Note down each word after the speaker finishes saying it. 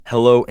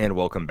Hello and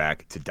welcome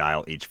back to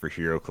Dial H for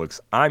HeroClix.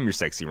 I'm your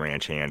sexy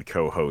ranch hand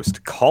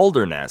co-host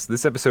Calderness.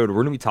 This episode we're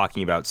going to be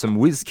talking about some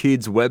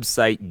WizKids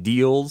website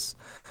deals.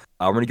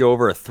 We're going to go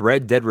over a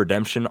Red Dead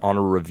Redemption on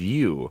a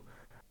review.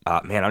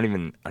 Man, I don't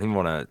even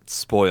want to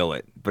spoil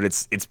it, but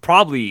it's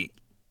probably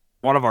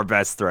one of our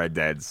best Red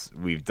Deads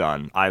we've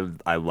done.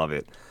 I love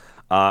it.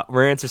 We're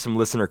going to answer some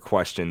listener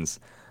questions.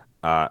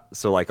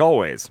 So like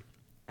always,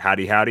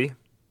 howdy.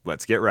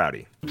 Let's get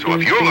rowdy. So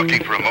if you're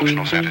looking for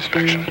emotional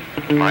satisfaction,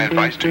 my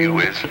advice to you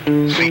is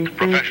seek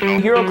professional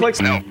HeroClix?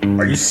 No.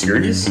 Are you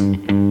serious?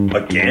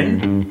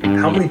 Again?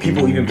 How many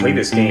people even play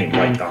this game?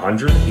 Like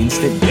 100?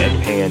 Instant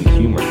deadpan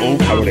humor.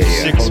 Over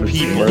six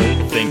people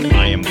think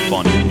I am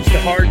funny. It's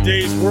a hard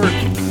day's work.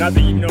 Not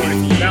that you know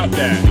anything about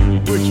that.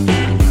 Which,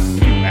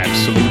 You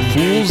absolute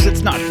fools,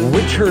 it's not.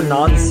 Witcher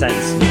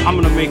nonsense.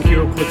 I'm gonna make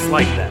HeroClix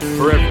like that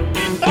forever.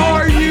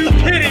 Are you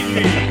kidding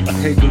me?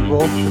 Hey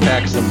Google,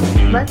 attack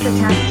someone. Let's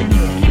attack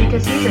Simeon,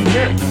 because he's a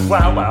jerk.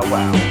 Wow.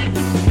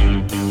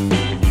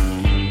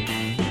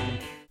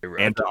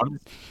 And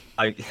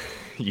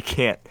you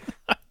can't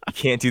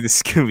do the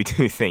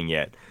Scooby-Doo thing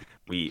yet.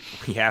 We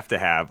have to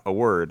have a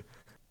word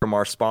from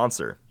our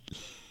sponsor.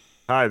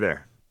 Hi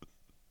there.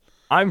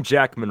 I'm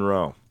Jack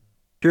Monroe,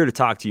 here to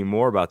talk to you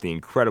more about the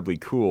incredibly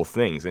cool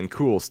things and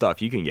cool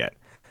stuff you can get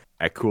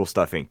at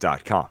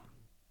CoolStuffInc.com.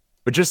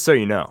 But just so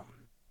you know,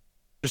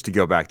 just to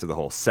go back to the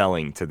whole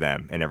selling to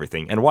them and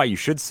everything, and why you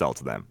should sell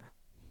to them.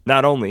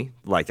 Not only,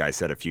 like I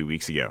said a few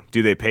weeks ago,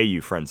 do they pay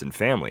you friends and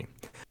family,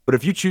 but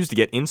if you choose to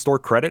get in-store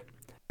credit,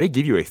 they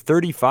give you a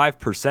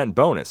 35%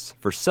 bonus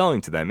for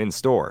selling to them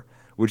in-store,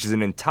 which is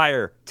an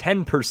entire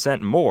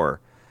 10%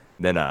 more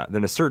than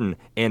a certain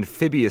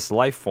amphibious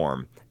life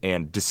form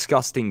and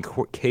disgusting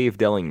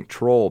cave-dwelling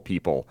troll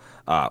people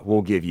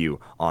will give you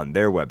on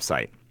their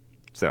website.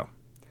 So,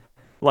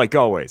 like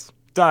always,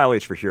 Dial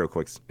H for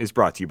HeroClix is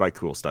brought to you by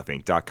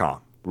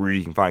CoolStuffInc.com, where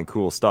you can find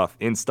cool stuff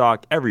in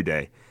stock every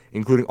day,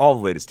 including all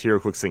the latest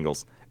HeroClix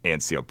singles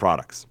and sealed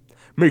products.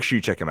 Make sure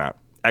you check them out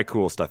at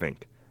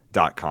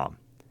CoolStuffInc.com.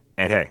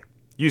 And hey,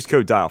 use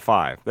code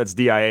DIAL5, that's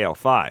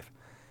DIAL5,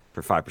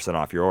 for 5%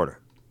 off your order.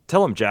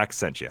 Tell them Jack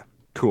sent you.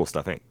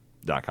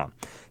 CoolStuffInc.com.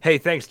 Hey,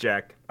 thanks,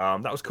 Jack.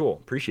 That was cool.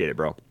 Appreciate it,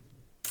 bro.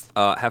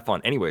 Have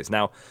fun. Anyways,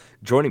 now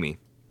joining me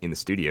in the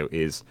studio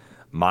is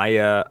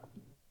my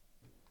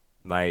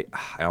I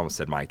almost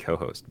said my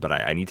co-host, but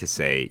I need to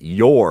say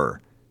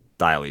your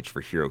Dial H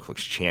for HeroClix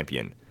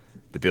champion,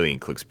 the Billion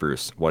Clicks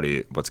Bruce.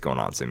 What's going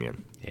on,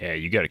 Simeon? Yeah,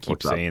 you got to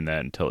keep saying that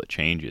until it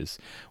changes,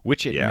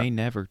 which it may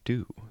never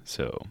do.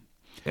 So,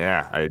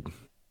 yeah.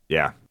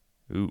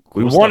 Ooh,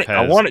 We cool want stuff it.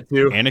 I has want it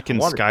to. Anakin I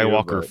want it to,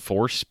 Skywalker but-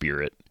 Force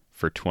Spirit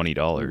for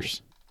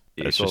 $20.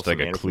 You That's saw just like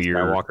some a Anakin clear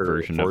Skywalker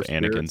version of Force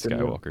Anakin Spirits in there?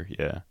 Skywalker.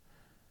 Yeah.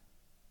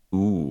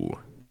 Ooh.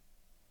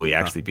 Will he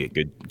actually be a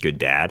good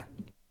dad?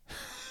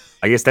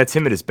 I guess that's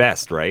him at his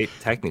best, right?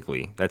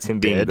 Technically, that's him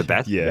being Dead? the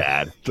best Yeah,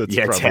 dad. That's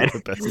yeah, probably dead. the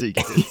best he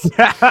gets.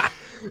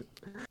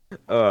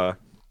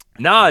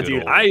 Nah, Good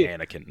dude, old I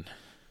Anakin.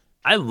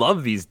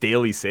 love these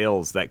daily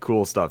sales, that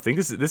cool stuff. I think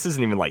this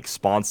isn't even like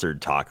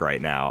sponsored talk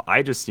right now.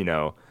 I just,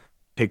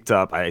 picked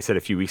up, I said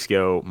a few weeks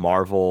ago,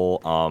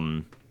 Marvel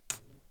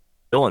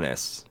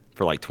Villainous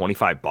for like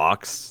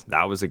 $25.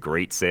 That was a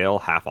great sale,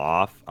 half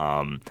off.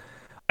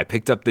 I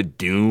picked up the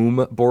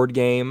Doom board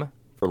game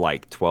for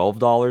like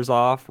 $12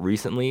 off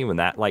recently when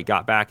that like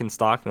got back in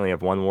stock. They only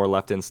have one more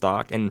left in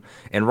stock. And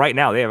right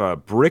now they have a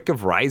brick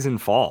of Rise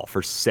and Fall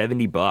for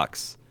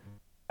 $70.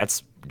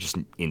 That's just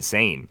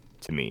insane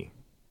to me.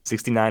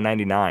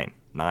 $69.99.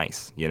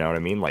 Nice. You know what I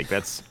mean? Like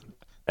that's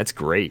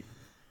great.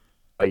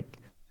 Like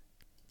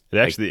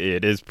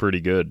It is pretty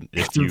good.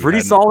 it's a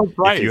pretty solid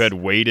price. If you had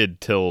waited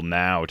till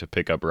now to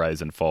pick up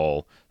Rise and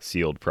Fall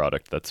sealed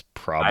product, that's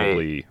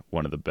probably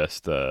one of the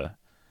best.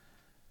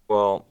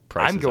 Well,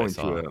 prices I'm I going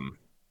saw.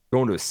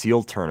 going to a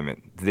sealed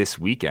tournament this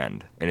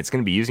weekend, and it's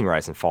going to be using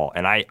Rise and Fall.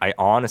 And I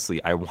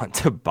honestly, I want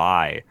to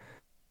buy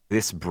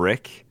this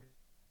brick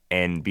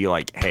and be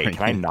like, hey,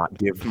 can I not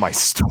give my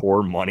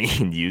store money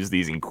and use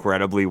these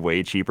incredibly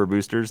way cheaper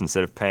boosters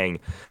instead of paying,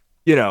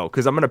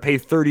 because I'm going to pay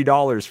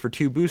 $30 for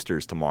 2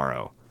 boosters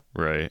tomorrow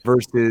Right.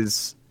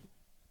 versus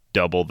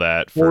Double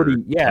that for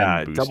 40.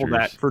 Yeah, 10 double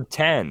that boosters. for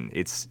 10.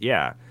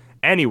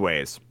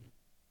 Anyways,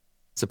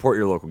 support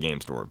your local game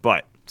store,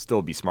 but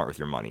still be smart with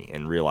your money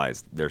and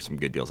realize there's some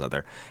good deals out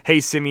there. Hey,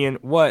 Simeon,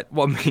 what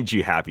made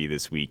you happy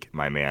this week,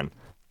 my man?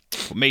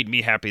 What made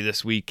me happy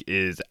this week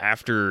is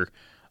after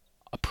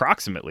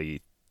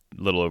approximately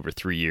a little over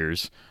 3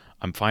 years,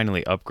 I'm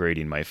finally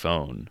upgrading my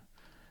phone.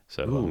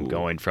 So I'm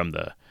going from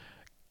the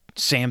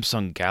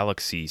Samsung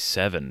Galaxy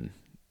 7,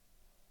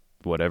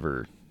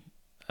 whatever.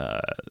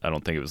 I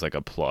don't think it was like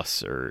a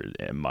plus or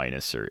a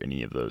minus or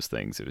any of those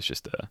things. It was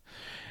just a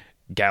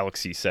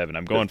Galaxy 7.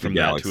 I'm going Just the from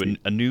that to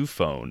Galaxy. a new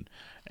phone.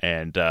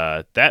 And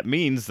that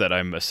means that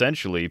I'm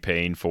essentially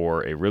paying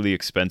for a really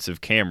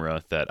expensive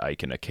camera that I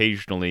can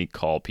occasionally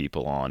call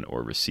people on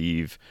or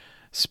receive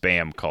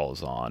spam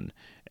calls on.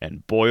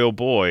 And boy, oh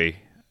boy,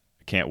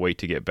 I can't wait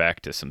to get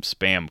back to some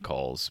spam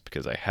calls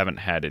because I haven't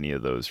had any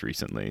of those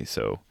recently.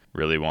 So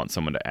really want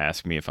someone to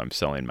ask me if I'm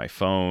selling my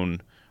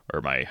phone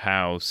or my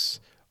house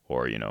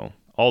or,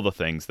 all the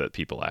things that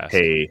people ask.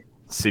 Hey,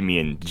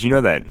 Simeon, did you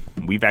know that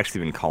we've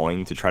actually been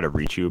calling to try to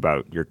reach you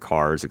about your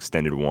car's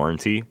extended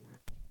warranty?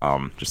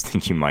 Just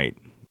think you might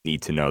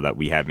need to know that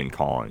we have been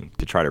calling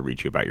to try to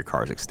reach you about your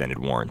car's extended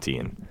warranty,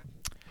 and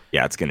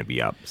yeah, it's going to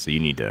be up. So you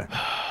need to,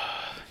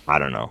 I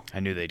don't know. I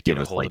knew they'd get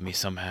a hold of me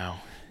somehow.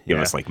 Give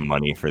us like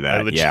money for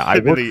that. I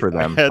work for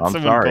them. I had I'm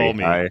someone sorry. call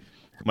me.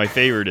 My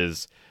favorite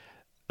is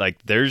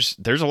like there's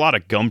a lot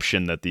of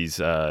gumption that these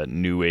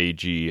new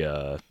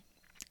agey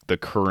the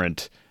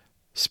current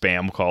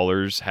spam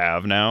callers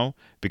have now,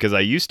 because I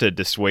used to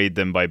dissuade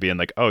them by being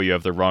like, "Oh, you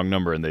have the wrong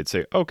number," and they'd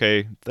say,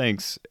 "Okay,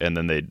 thanks," and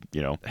then they'd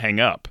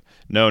hang up.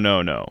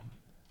 No.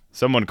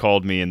 Someone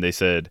called me and they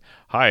said,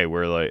 "Hi,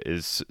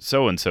 is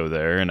so and so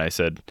there?" And I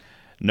said,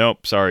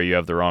 "Nope, sorry, you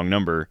have the wrong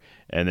number."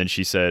 And then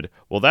she said,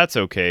 "Well, that's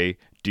okay.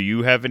 Do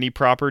you have any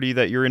property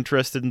that you're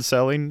interested in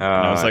selling?" And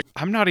I was like,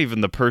 "I'm not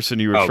even the person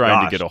you were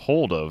trying to get a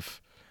hold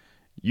of.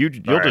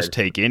 You'll just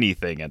take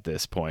anything at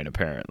this point,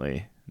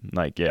 apparently."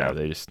 Like, yeah,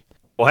 they just.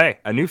 Well, hey,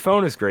 a new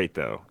phone is great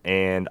though,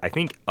 and I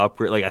think I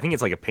think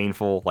it's like a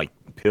painful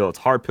pill. It's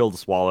a hard pill to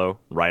swallow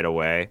right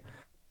away,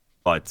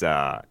 but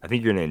I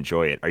think you're gonna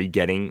enjoy it. Are you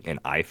getting an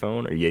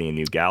iPhone? Are you getting a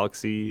new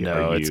Galaxy?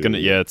 No, it's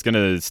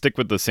gonna stick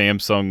with the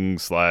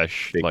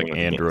Samsung /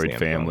 Android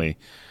family.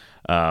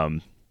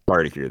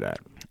 Sorry to hear that.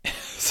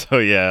 So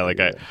yeah,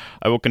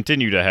 I will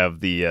continue to have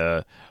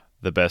the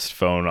best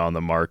phone on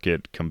the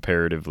market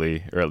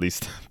comparatively, or at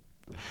least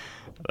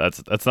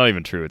that's not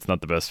even true. It's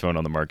not the best phone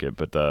on the market,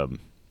 but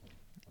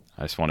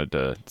I just wanted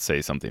to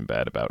say something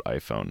bad about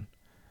iPhone.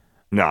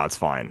 No, it's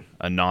fine.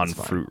 A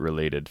non-fruit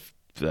related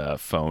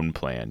phone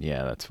plan.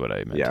 Yeah, that's what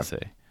I meant to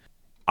say.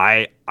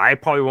 I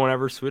probably won't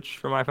ever switch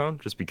from iPhone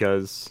just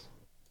because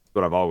it's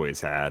what I've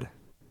always had,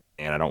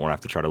 and I don't want to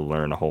have to try to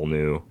learn a whole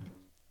new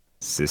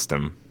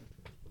system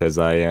because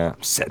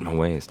I'm set in my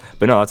ways.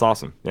 But no, that's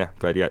awesome. Yeah,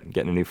 glad you got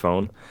getting a new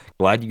phone.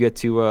 Glad you get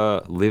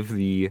to live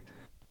the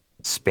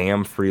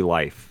spam-free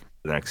life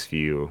for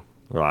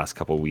the last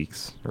couple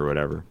weeks or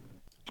whatever.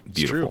 Beautiful.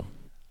 It's true.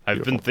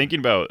 I've been thinking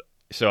about,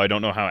 so I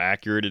don't know how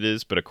accurate it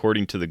is, but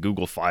according to the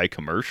Google Fi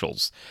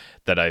commercials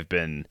that I've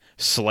been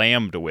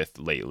slammed with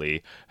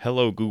lately,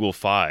 hello Google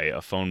Fi,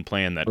 a phone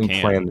plan that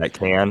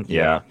can.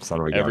 Yeah. Son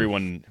of a gun.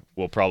 Everyone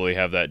will probably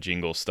have that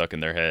jingle stuck in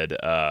their head.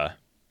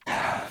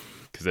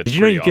 Did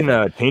you know you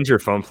can change your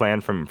phone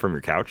plan from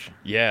your couch?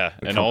 Yeah,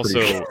 and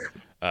also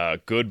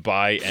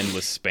goodbye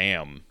endless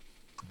spam.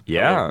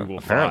 Yeah, Google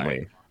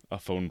apparently. Fi, a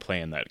phone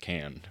plan that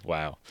can.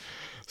 Wow.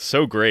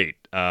 So great.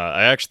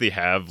 I actually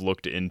have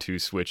looked into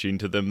switching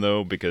to them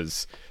though,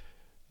 because,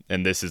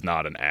 and this is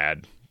not an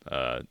ad,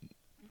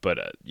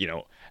 but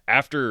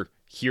after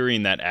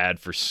hearing that ad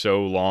for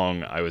so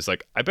long, I was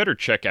like, I better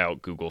check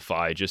out Google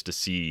Fi just to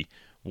see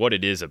what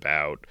it is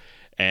about.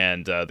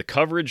 And the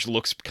coverage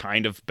looks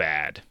kind of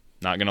bad.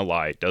 Not gonna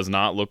lie, it does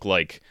not look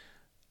like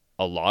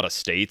a lot of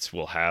states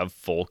will have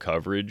full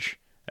coverage,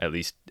 at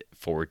least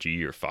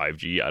 4G or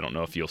 5G. I don't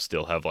know if you'll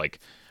still have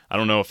I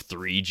don't know if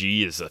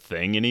 3G is a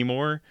thing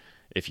anymore,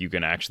 if you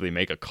can actually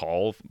make a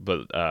call,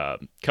 but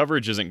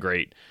coverage isn't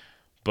great.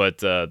 But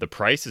the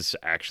price is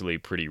actually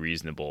pretty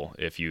reasonable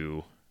if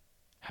you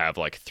have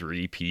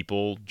 3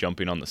 people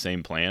jumping on the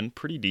same plan.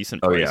 Pretty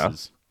decent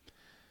prices.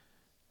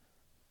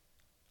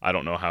 Yeah. I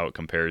don't know how it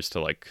compares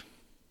to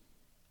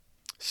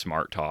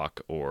Smart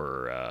Talk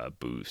or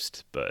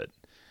Boost, but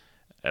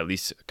at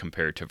least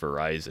compared to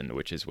Verizon,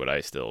 which is what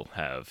I still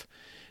have,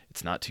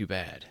 it's not too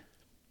bad.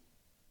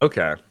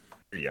 Okay.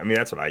 Yeah, I mean,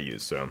 that's what I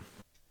use, so.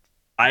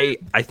 I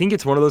think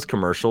it's one of those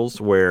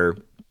commercials where,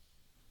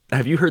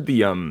 have you heard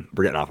the,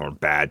 we're getting off on a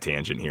bad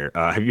tangent here.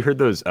 Have you heard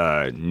those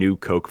new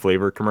Coke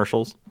flavor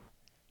commercials?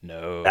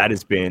 No. That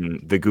has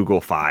been the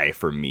Google Fi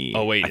for me.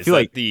 Oh, wait, I feel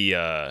like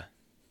the,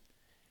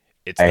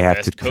 it's I the have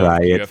best to Coke.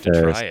 try You it have first.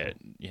 to try it.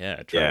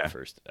 Yeah, try it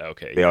first.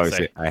 Okay. They always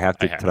say, I have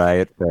to try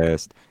it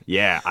first.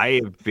 Yeah,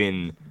 I have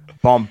been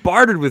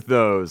bombarded with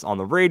those on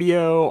the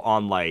radio,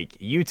 on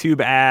YouTube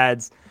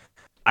ads.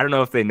 I don't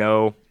know if they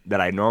know that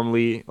I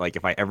normally,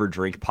 if I ever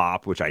drink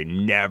pop, which I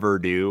never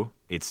do,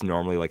 it's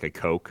normally a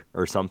Coke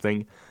or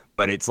something.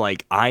 But it's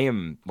I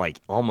am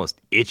almost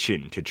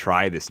itching to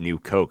try this new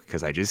Coke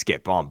because I just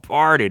get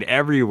bombarded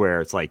everywhere.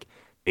 It's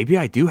maybe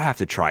I do have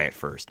to try it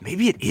first.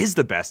 Maybe it is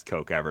the best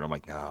Coke ever. And I'm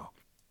like, no,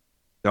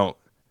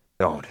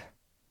 don't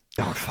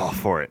fall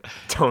for it.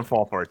 Don't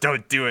fall for it.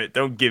 Don't do it.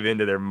 Don't give in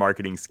to their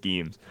marketing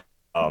schemes.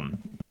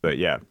 But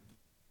yeah.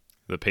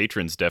 The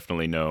patrons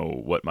definitely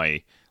know what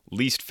my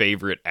least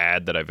favorite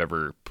ad that I've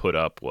ever put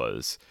up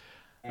was.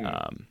 And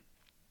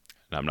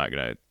I'm not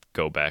going to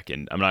go back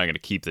and I'm not going to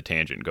keep the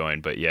tangent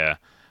going, but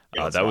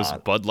that was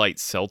Bud Light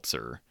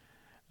Seltzer.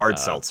 Hard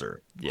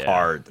seltzer.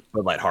 Yeah.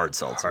 Bud Light hard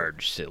seltzer.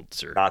 Hard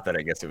seltzer. Not that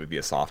I guess it would be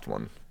a soft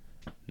one.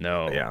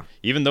 No. But yeah.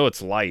 Even though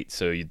it's light,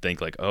 so you'd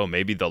think oh,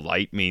 maybe the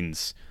light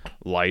means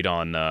light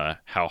on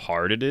how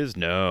hard it is.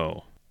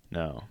 No.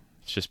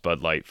 It's just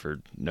Bud Light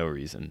for no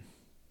reason.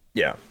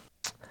 Yeah.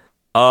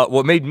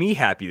 What made me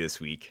happy this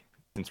week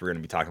since we're going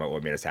to be talking about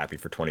what made us happy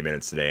for 20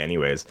 minutes today,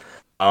 anyways,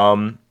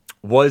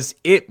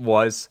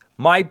 was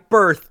my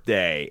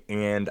birthday,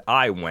 and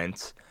I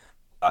went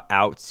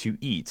out to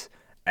eat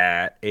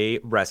at a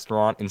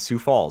restaurant in Sioux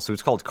Falls. So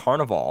it's called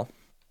Carnival.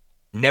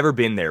 Never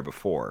been there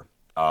before.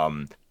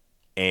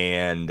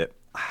 And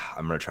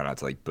I'm gonna try not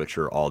to like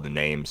butcher all the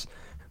names,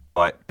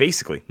 but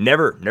basically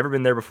never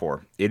been there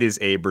before. It is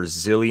a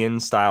Brazilian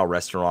style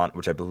restaurant,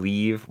 which I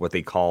believe what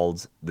they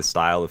called the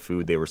style of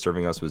food they were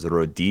serving us was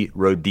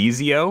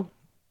rodizio.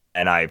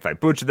 And if I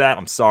butchered that,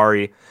 I'm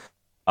sorry.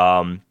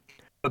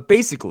 But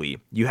basically,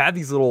 you have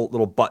these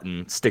little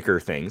button sticker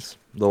things.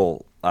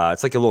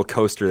 It's like a little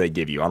coaster they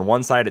give you. On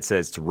one side it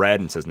says it's red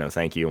and it says no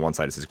thank you. On one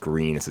side it says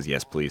green, it says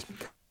yes please.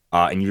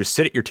 And you just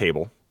sit at your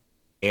table,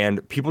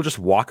 and people just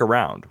walk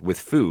around with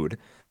food.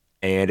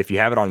 And if you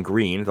have it on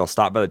green, they'll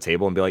stop by the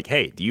table and be like,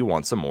 "Hey, do you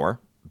want some more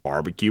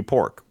barbecue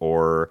pork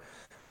or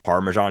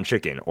Parmesan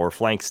chicken or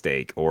flank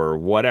steak or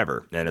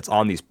whatever?" And it's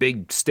on these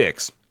big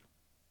sticks,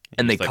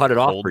 and they cut it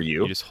off for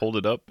you. You just hold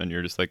it up, and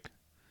you're just like.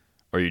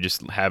 Or you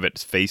just have it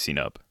facing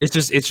up. It's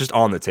just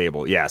on the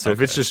table. Yeah. So if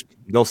it's just,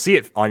 they'll see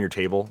it on your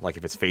table, like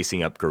if it's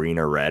facing up green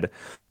or red.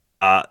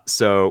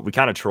 So we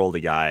kind of trolled a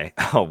guy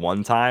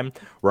one time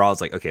where I was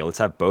like, okay, let's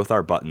have both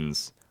our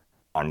buttons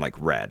on like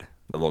red,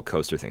 the little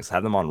coaster things.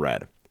 Have them on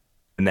red.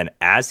 And then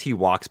as he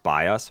walks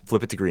by us,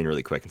 flip it to green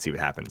really quick and see what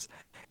happens.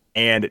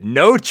 And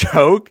no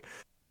joke,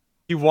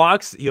 he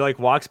walks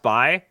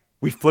by.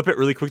 We flip it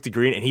really quick to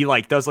green, and he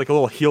like does like a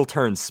little heel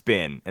turn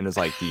spin, and is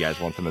like, "Do you guys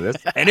want some of this?"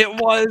 And it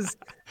was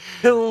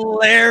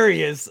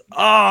hilarious.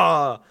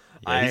 Oh,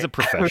 yeah, he's a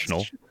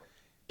professional.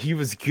 He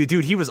was good,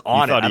 dude. He was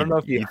on it. I don't know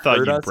if he thought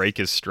heard you'd us. break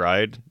his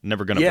stride.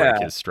 Never gonna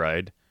break his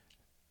stride.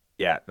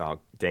 Yeah. Oh,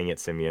 dang it,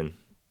 Simeon.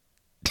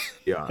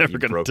 Yeah, never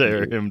gonna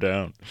tear him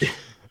down.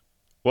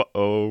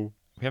 Uh-oh.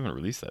 We haven't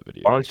released that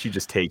video. Why don't you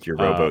just take your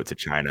rowboat to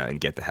China and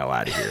get the hell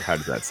out of here? How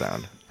does that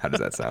sound?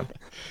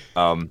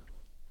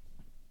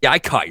 Yeah, I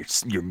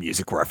caught your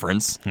music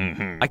reference.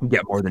 I can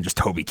get more than just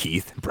Toby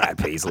Keith, Brad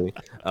Paisley.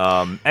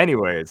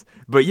 Anyways,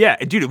 but yeah,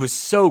 dude, it was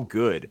so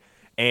good,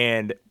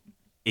 and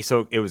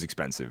so it was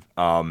expensive.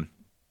 And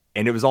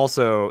it was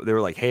also, they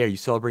were like, "Hey, are you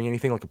celebrating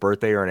anything like a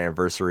birthday or an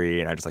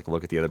anniversary?" And I just like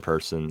look at the other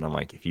person. And I'm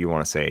like, "If you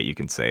want to say it, you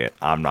can say it.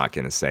 I'm not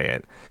gonna say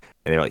it."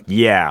 And they're like,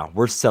 "Yeah,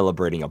 we're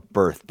celebrating a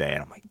birthday."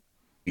 And I'm like,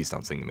 "Please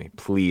don't sing to me.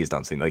 Please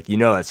don't sing." Like,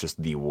 that's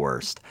just the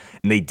worst.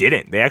 And they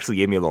didn't. They actually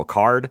gave me a little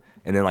card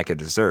and then like a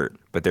dessert.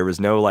 But there was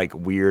no like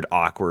weird,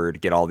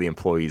 awkward, get all the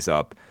employees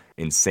up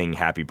and sing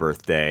happy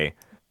birthday.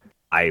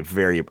 I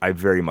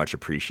very much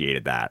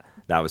appreciated that.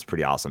 That was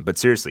pretty awesome. But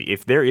seriously,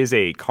 if there is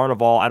a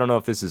Carnival, I don't know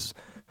if this is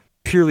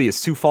purely a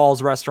Sioux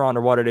Falls restaurant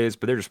or what it is,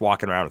 but they're just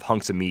walking around with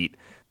hunks of meat.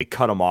 They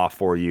cut them off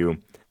for you,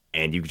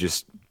 and they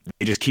just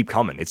keep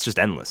coming. It's just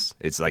endless.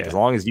 It's like as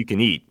long as you can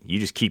eat, you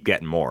just keep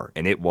getting more.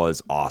 And it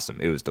was awesome.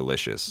 It was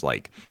delicious.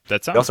 Like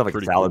that sounds. They also have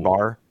like a salad cool.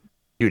 bar,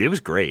 dude. It was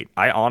great.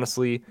 I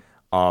honestly,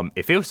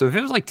 if it was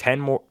like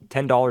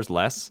 $10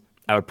 less,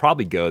 I would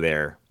probably go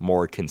there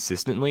more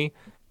consistently.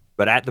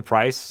 But at the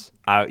price,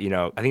 I think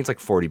it's like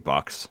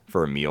 $40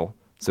 for a meal.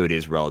 So it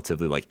is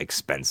relatively like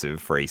expensive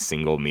for a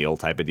single meal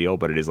type of deal,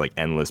 but it is like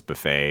endless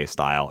buffet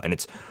style, and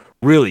it's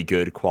really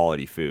good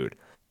quality food.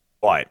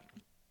 But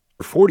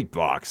for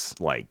 $40,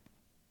 like,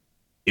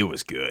 it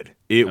was good.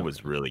 It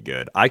was really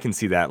good. I can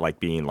see that like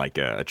being like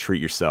a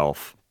treat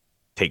yourself,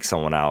 take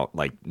someone out,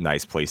 like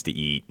nice place to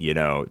eat,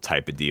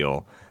 type of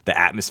deal. The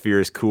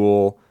atmosphere is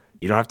cool.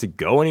 You don't have to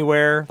go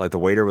anywhere. Like the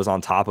waiter was on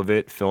top of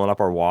it, filling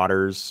up our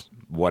waters,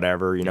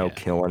 whatever,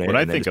 killing it. When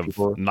I think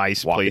of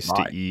nice place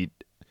to eat,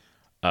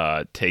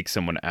 take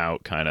someone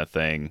out kind of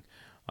thing,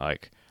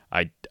 like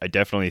I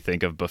definitely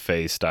think of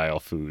buffet style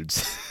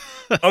foods.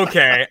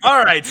 Okay.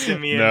 All right,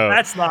 Simeon. No.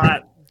 That's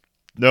not.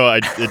 No,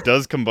 it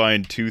does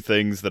combine two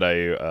things that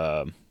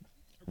I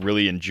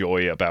really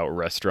enjoy about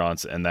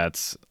restaurants, and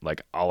that's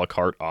like a la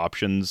carte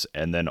options,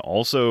 and then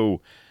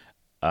also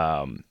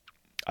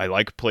I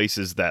like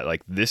places that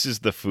like this is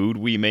the food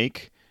we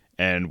make,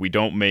 and we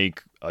don't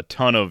make a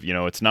ton of,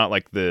 it's not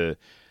like the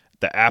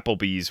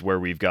Applebee's where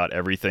we've got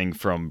everything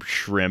from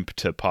shrimp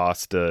to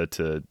pasta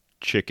to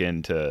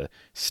chicken to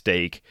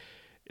steak.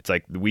 It's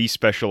like we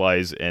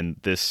specialize in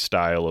this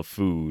style of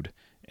food.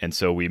 And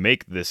so we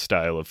make this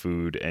style of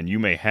food, and you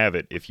may have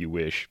it if you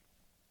wish.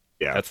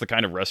 Yeah. That's the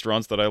kind of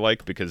restaurants that I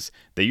like, because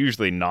they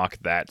usually knock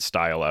that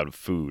style out of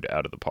food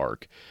out of the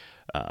park.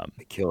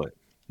 They kill it.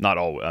 Not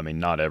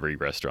every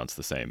restaurant's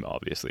the same,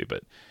 obviously,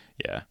 but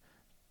yeah.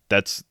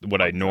 That's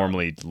what I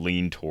normally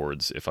lean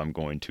towards if I'm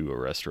going to a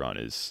restaurant,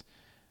 is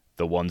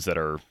the ones that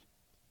are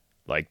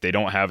like, they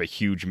don't have a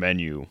huge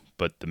menu,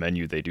 but the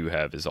menu they do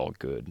have is all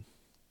good.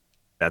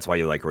 That's why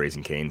you like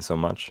Raising Cane so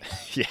much?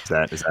 Yeah.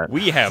 Is that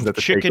we have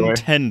chicken takeaway?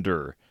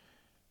 Tender.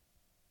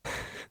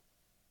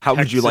 How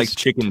would you like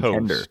Texas chicken toast,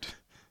 tender?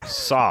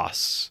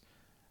 Sauce.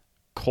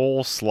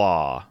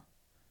 Coleslaw.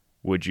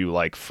 Would you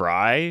like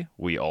fry?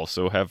 We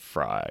also have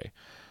fry.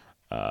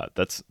 I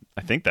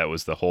think that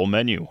was the whole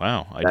menu.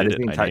 Wow, I That did is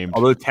it. the I entire, named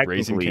although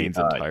Raising technically, Cane's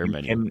entire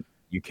menu.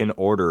 you can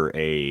order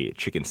a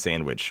chicken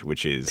sandwich,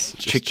 which is Just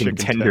chicken chicken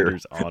tender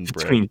tenders on bread.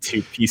 between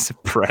two pieces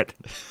of bread.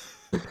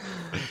 If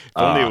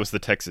only it was the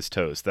Texas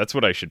toast. That's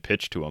what I should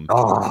pitch to them.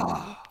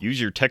 Oh, Use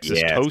your Texas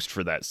yes. toast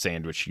for that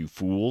sandwich, you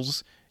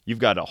fools. You've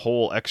got a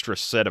whole extra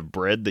set of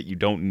bread that you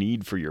don't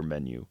need for your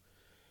menu.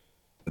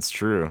 that's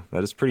true.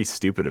 That is pretty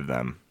stupid of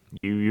them.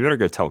 You better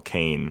go tell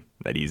Kane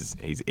that he's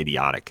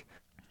idiotic.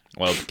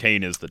 Well,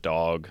 Kane is the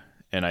dog,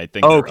 and I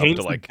think they're Kane's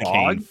up to the like dog?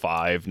 Kane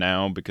 5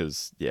 now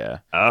because yeah.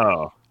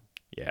 Oh,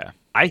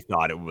 I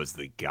thought it was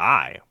the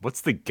guy.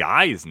 What's the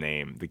guy's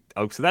name?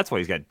 So that's why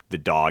he's got the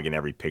dog in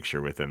every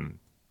picture with him.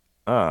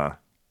 I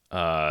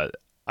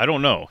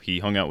don't know. He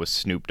hung out with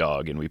Snoop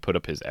Dogg, and we put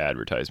up his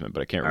advertisement,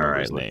 but I can't remember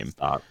his name.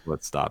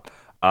 Let's stop.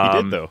 He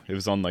did though. It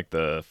was on like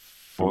the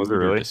was it Food or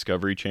really?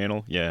 Discovery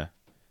Channel. Yeah.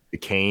 The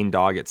Kane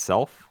dog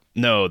itself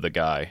No, the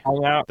guy.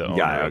 hung out. The The owner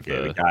guy, of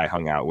okay. The guy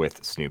hung out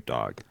with Snoop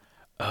Dogg.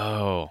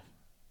 Oh,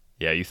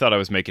 yeah. You thought I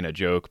was making a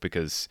joke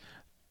because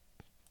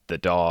the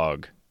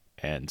dog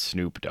and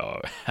Snoop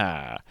Dogg.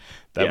 Ha!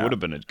 That Yeah. would have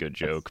been a good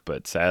joke,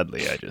 but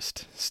sadly, I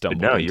just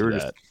stumbled No, into you were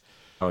that. just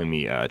telling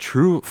me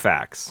true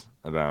facts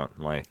about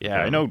life.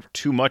 Yeah, I know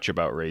too much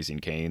about Raising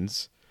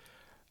Cane's.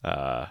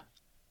 Yeah,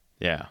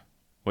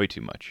 way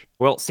too much.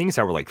 Well, seeing as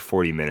how we're like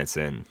 40 minutes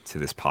in to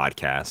this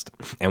podcast,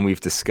 and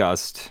we've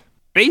discussed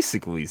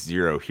basically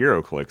zero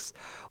hero clicks,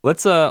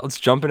 let's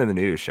jump into the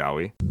news, shall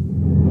we?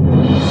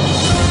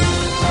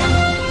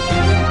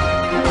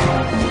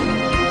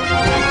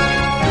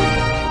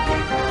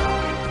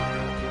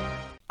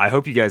 I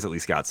hope you guys at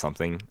least got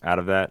something out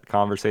of that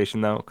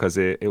conversation, though, because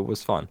it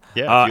was fun.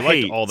 Yeah, if you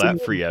liked hey, all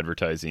that free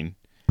advertising,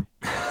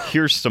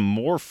 here's some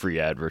more free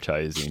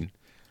advertising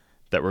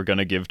that we're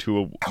gonna give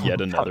to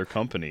yet another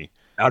company.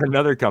 Out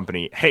another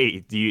company.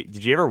 Hey,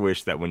 did you ever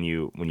wish that when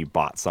you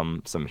bought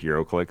some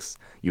hero clicks,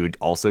 you would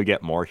also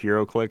get more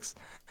hero clicks?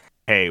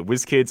 Hey,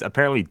 WizKids,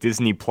 apparently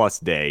Disney Plus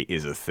Day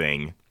is a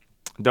thing.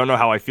 Don't know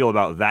how I feel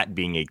about that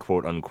being a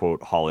quote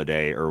unquote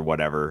holiday or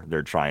whatever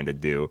they're trying to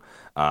do.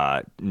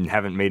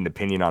 Haven't made an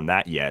opinion on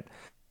that yet.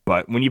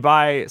 But when you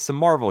buy some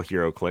Marvel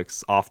hero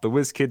clicks off the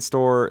WizKids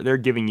store, they're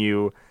giving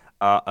you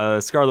a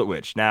Scarlet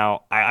Witch.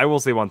 Now, I will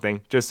say one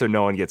thing, just so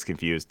no one gets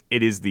confused.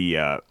 It is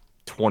the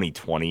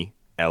 2020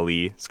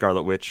 LE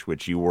Scarlet Witch,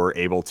 which you were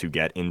able to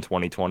get in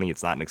 2020.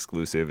 It's not an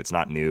exclusive. It's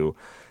not new.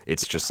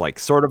 It's just like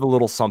sort of a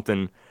little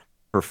something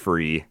for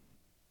free,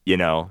 you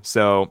know?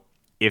 So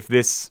if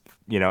this,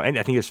 you know, and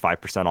I think it's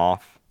 5%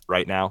 off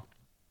right now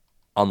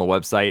on the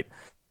website,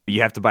 but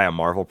you have to buy a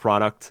Marvel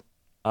product.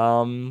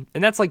 And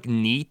that's like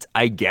neat,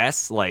 I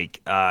guess.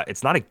 Like,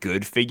 it's not a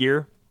good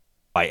figure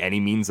by any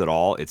means at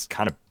all. It's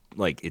kind of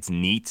like, it's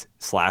neat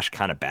 /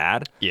 kind of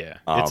bad. Yeah,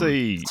 it's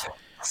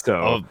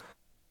a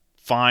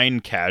fine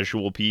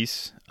casual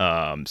piece.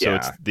 So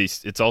Yeah.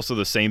 it's also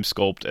the same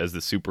sculpt as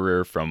the super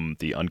rare from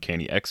the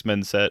Uncanny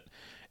X-Men set.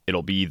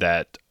 It'll be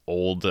that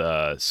old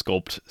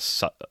sculpt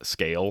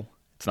scale.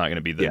 It's not going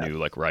to be the new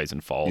like rise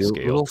and fall It's a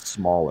scale. little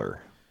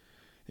smaller.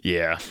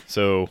 Yeah.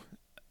 So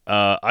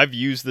I've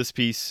used this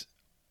piece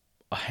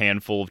a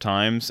handful of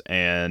times,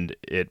 and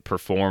it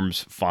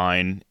performs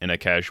fine in a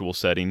casual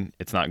setting.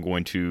 It's not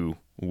going to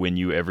win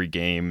you every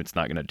game. It's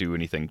not going to do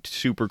anything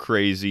super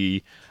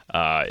crazy.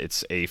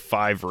 It's a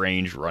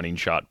 5-range running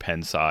shot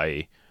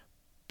Pensai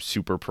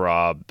super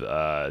prob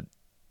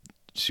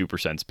super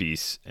sense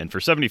piece, and for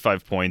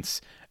 75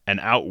 points, an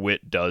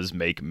outwit does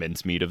make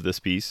mincemeat of this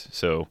piece.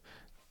 So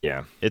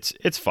Yeah.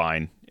 it's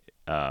fine.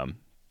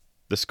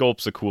 The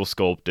sculpt's a cool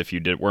sculpt. If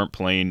you weren't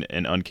playing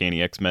an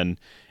Uncanny X-Men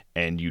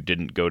and you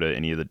didn't go to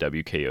any of the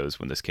WKOs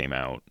when this came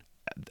out,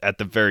 at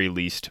the very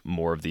least,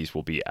 more of these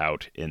will be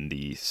out in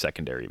the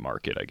secondary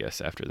market, I guess,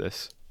 after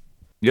this.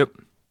 Yep.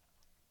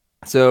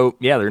 So,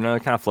 yeah, they're going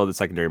to kind of flood the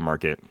secondary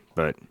market.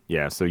 But,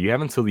 yeah, so you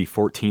have until the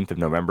 14th of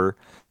November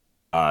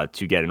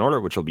to get an order,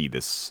 which will be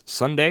this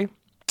Sunday.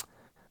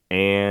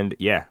 And,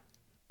 yeah,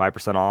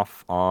 5%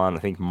 off on, I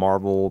think,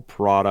 Marvel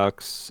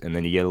products. And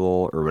then you get a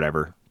little, or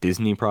whatever,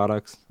 Disney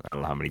products. I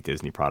don't know how many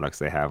Disney products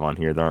they have on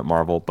here that aren't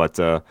Marvel. But,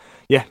 yeah,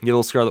 you get a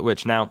little Scarlet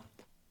Witch. Now,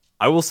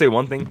 I will say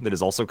one thing that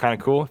is also kind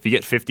of cool. If you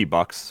get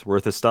 $50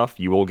 worth of stuff,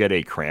 you will get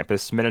a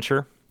Krampus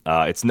miniature.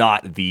 It's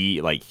not the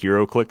like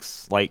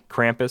HeroClix like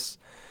Krampus.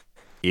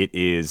 It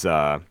is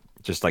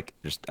just a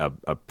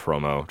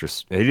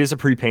promo. It is a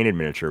pre-painted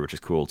miniature, which is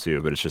cool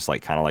too. But it's just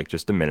like kind of like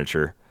just a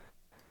miniature.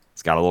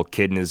 It's got a little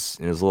kid in his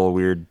little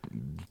weird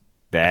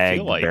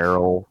bag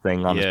barrel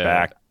thing on his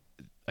back.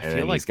 And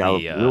then he's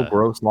got a real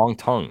gross long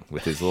tongue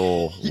with his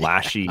little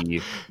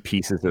lashy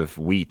pieces of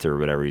wheat or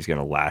whatever he's going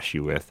to lash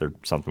you with or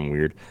something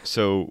weird.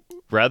 So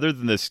rather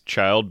than this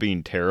child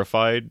being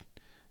terrified,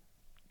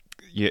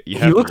 you have he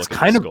to looks look at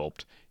kind the of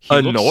sculpt.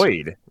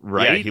 Annoyed,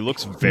 right? Yeah, he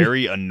looks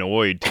very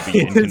annoyed to be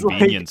He's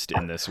inconvenienced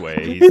in this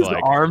way. He's his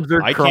like, arms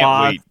are I crossed.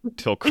 can't wait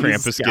till He's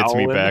Krampus gets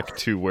me scowling. back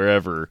to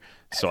wherever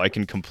so I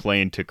can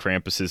complain to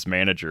Krampus's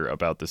manager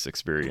about this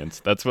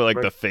experience. That's what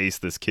like the face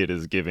this kid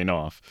is giving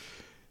off.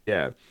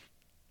 Yeah.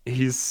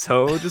 He's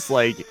so just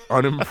like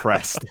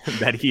unimpressed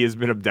that he has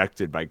been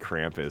abducted by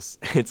Krampus.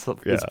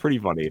 It's pretty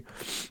funny.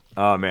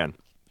 Oh man.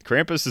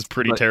 Krampus is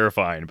pretty But-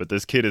 terrifying, but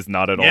this kid is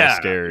not at all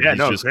scared. Yeah, He's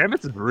no, just,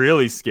 Krampus is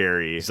really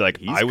scary. he's like,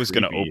 I was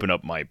going to creepy. open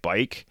up my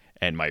bike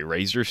and my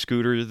Razor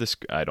scooter.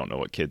 I don't know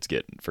what kids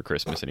get for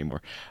Christmas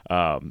anymore.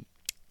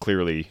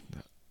 Clearly,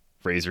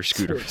 Razor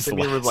scooter was the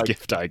Simeon was last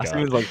gift I got.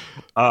 Simeon was like,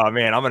 oh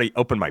man, I'm gonna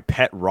open my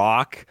pet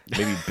rock,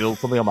 maybe build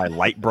something on my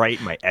Light Bright,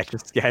 my Etch a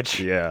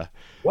Sketch. Yeah,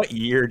 What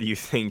year do you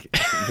think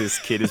this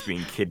kid is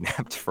being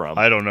kidnapped from?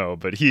 I don't know,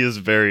 but he is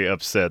very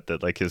upset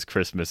that like his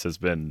Christmas has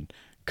been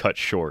cut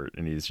short,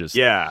 and he's just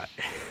Yeah,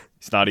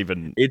 he's not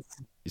even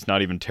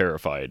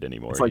terrified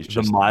anymore. it's like He's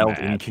the just mild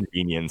mad.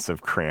 inconvenience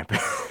of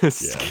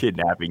Krampus Yeah.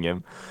 kidnapping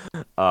him.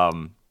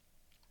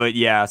 But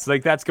yeah, so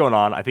like that's going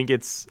on. I think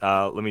it's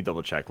let me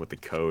double check what the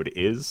code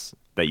is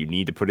that you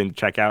need to put in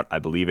checkout. I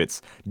believe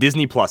it's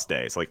Disney Plus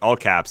Day. It's like all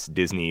caps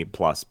Disney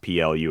Plus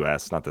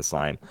PLUS, not the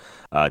sign.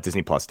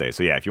 Disney Plus Day.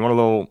 So yeah, if you want a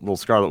little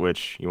Scarlet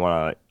Witch, you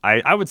want to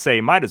I would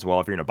say might as well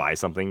if you're gonna buy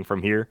something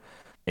from here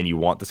and you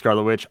want the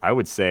Scarlet Witch, I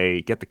would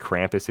say get the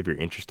Krampus if you're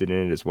interested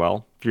in it as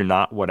well. If you're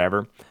not,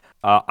 whatever.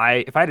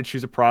 If I had to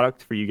choose a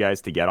product for you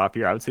guys to get off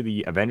here, I would say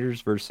the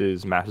Avengers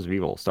versus Masters of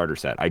Evil starter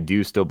set. I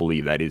do still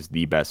believe that is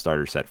the best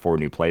starter set for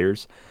new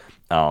players.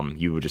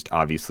 You would just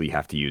obviously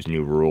have to use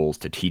new rules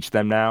to teach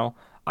them now.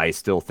 I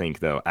still think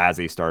though, as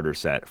a starter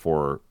set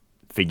for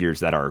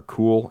figures that are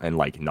cool and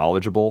like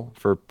knowledgeable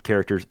for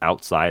characters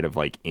outside of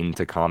like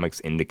into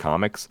comics,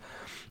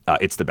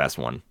 it's the best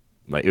one.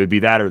 Like it would be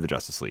that or the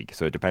Justice League.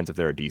 So it depends if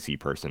they're a DC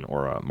person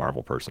or a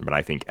Marvel person. But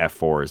I think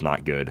F4 is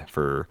not good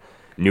for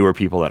newer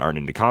people that aren't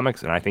into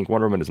comics, and I think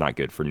Wonder Woman is not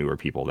good for newer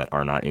people that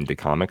are not into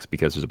comics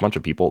because there's a bunch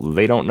of people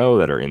they don't know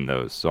that are in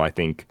those. So I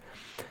think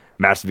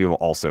Master of Evil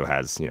also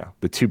has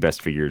the two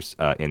best figures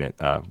in it,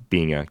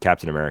 being a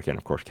Captain America and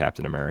of course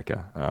Captain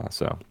America.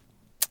 So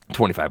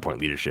 25-point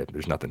leadership.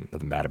 There's nothing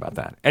bad about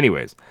that.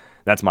 Anyways,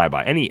 that's my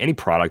buy. Any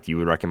product you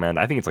would recommend?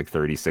 I think it's like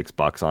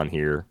 $36 on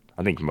here.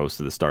 I think most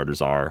of the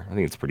starters are. I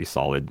think it's a pretty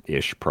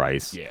solid-ish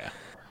price. Yeah.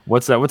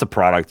 What's a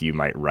product you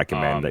might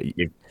recommend that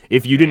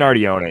if you didn't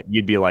already own it,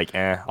 you'd be like,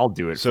 I'll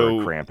do it for a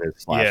Krampus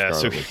 /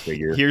 Scarlet Witch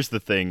figure. Here's the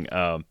thing.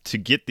 To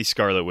get the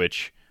Scarlet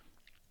Witch,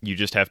 you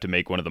just have to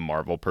make one of the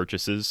Marvel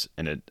purchases,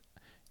 and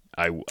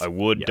I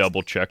would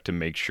double check to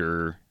make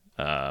sure.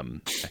 I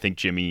think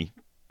Jimmy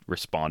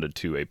responded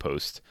to a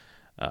post,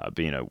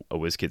 being a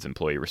WizKids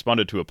employee,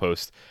 responded to a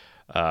post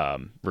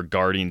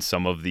regarding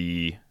some of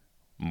the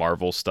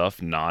Marvel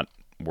stuff not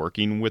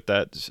working with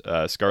that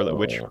Scarlet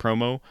Witch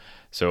promo.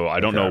 So I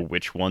don't know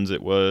which ones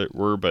it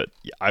were, but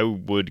I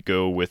would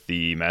go with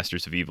the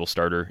Masters of Evil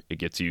starter. It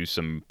gets you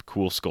some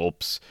cool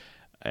sculpts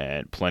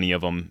and plenty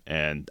of them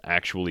and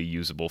actually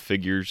usable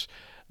figures.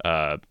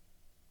 The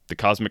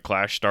Cosmic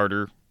Clash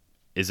starter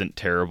isn't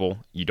terrible.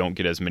 You don't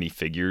get as many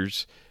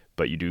figures,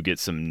 but you do get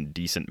some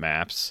decent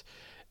maps.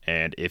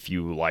 And if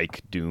you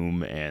like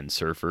Doom and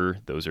Surfer,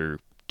 those are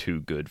two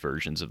good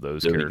versions of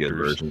those Really characters.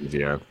 good versions,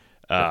 yeah.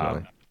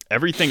 Definitely.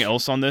 Everything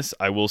else on this,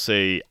 I will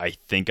say, I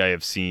think I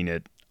have seen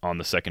it on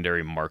the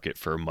secondary market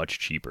for much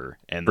cheaper.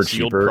 And the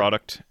sealed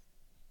product,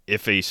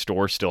 if a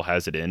store still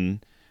has it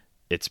in,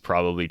 it's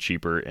probably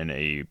cheaper in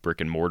a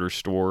brick and mortar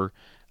store.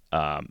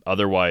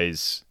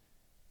 Otherwise,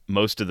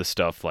 most of the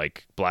stuff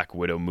like Black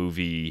Widow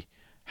movie,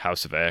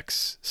 House of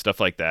X,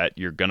 stuff like that,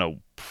 you're going to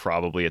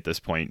probably at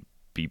this point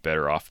be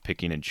better off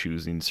picking and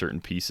choosing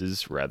certain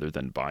pieces rather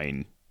than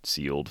buying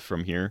sealed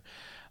from here.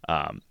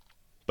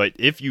 But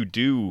if you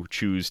do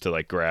choose to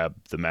like grab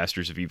the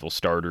Masters of Evil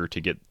starter to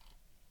get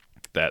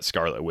that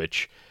Scarlet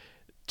Witch,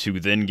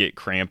 to then get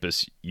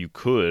Krampus, you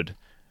could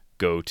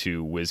go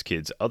to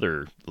WizKids'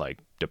 other like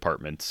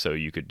departments. So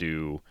you could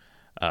do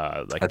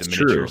That's the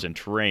miniatures and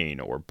terrain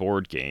or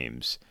board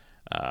games.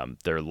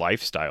 Their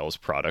lifestyles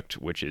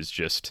product, which is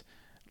just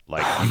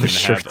like you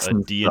can have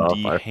a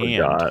D&D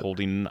hand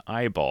holding an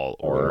eyeball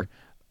or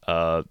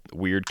a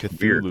weird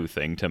Cthulhu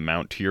thing to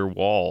mount to your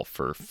wall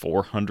for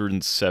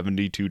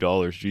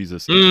 $472.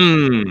 Jesus,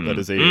 that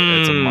is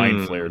it's a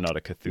mind flare, not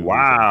a Cthulhu.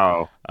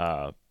 Wow,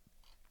 thing.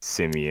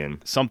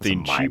 Simeon,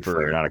 Something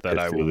cheaper not a that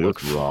I will Cthulhu.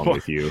 look What's wrong for.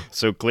 with you?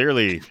 So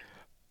clearly,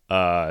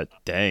 dang,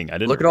 I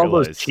didn't Look at all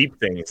realize those cheap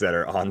things that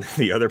are on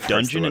the other parts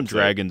Dungeon of and the website.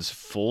 Dragons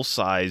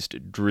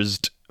full-sized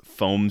Drizzt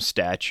foam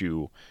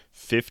statue,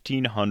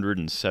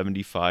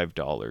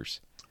 $1,575.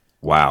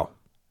 Wow.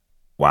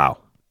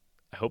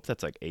 I hope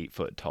that's like 8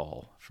 foot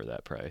tall for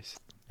that price,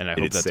 and I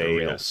Did hope it that's a say,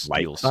 real light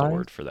steel size?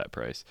 sword for that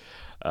price.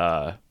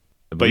 I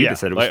But believe yeah, it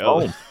said it was like,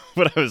 foam.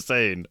 what I was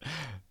saying,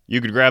 you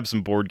could grab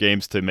some board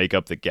games to make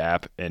up the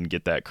gap and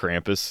get that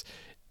Krampus.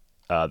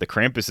 The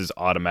Krampus is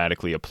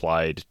automatically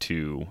applied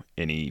to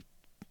any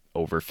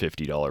over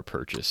 $50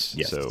 purchase.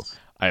 Yes. So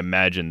I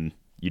imagine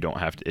you don't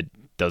have to. It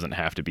doesn't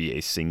have to be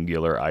a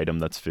singular item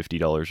that's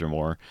 $50 or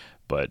more.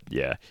 But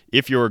yeah,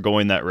 if you're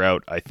going that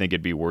route, I think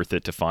it'd be worth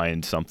it to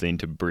find something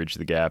to bridge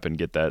the gap and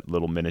get that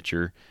little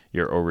miniature.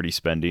 You're already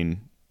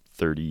spending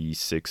 $36,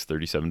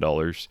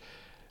 $37.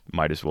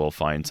 Might as well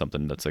find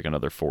something that's like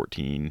another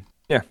 $14.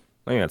 Yeah,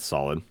 I think that's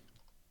solid.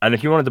 And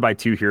if you wanted to buy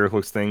two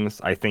HeroClix things,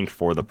 I think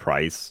for the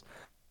price,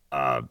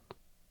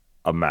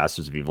 a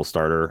Masters of Evil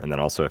starter and then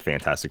also a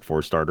Fantastic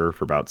Four starter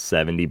for about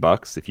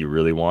 $70 if you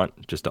really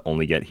want just to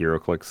only get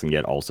HeroClix and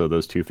get also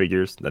those 2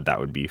 figures, that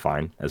would be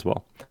fine as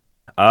well.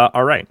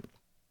 All right.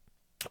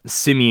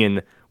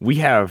 Simeon, we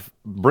have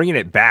bringing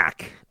it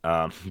back.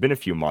 Been a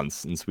few months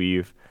since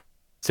we've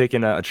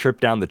taken a trip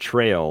down the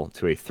trail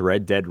to a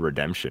Thread Dead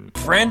redemption.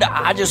 Friend,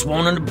 I just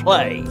wanted to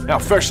play. Now,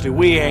 firstly,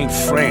 we ain't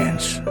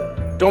friends.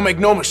 Don't make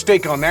no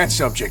mistake on that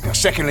subject. Now,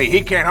 secondly,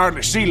 he can't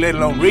hardly see, let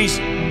alone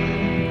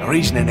reason. Now,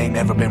 reasoning ain't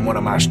never been one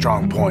of my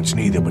strong points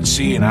neither, but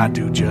seeing I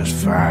do just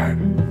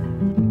fine.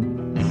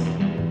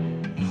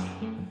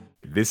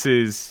 This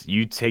is,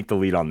 you take the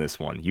lead on this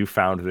one. You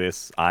found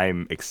this.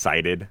 I'm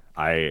excited.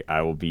 I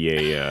will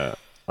be a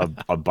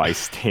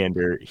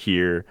bystander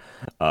here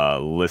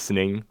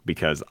listening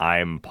because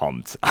I'm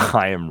pumped.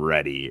 I am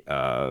ready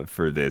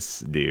for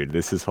this, dude.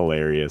 This is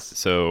hilarious.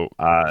 So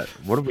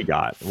what have we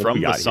got? From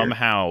the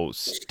somehow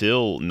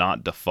still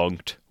not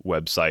defunct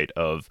website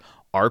of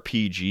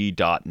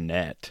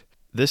rpg.net,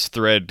 this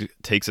thread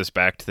takes us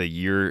back to the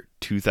year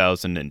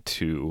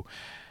 2002.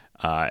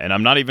 And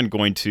I'm not even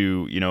going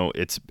to,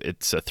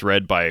 it's a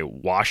thread by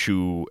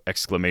Washu !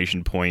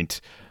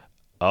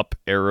 Up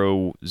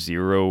arrow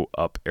 0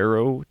 up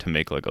arrow to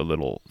make like a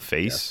little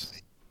face,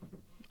 yes.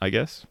 I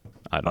guess.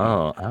 I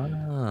don't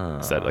know.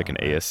 Is that like an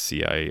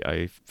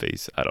ASCII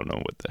face? I don't know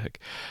what the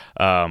heck.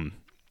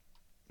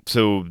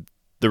 So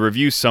the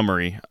review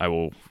summary I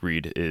will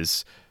read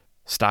is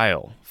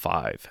style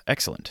 5,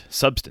 excellent.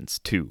 Substance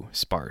 2,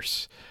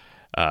 sparse.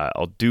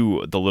 I'll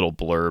do the little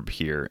blurb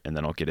here and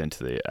then I'll get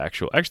into the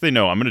actual. Actually,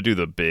 no, I'm going to do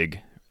the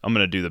big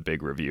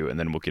review and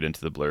then we'll get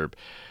into the blurb.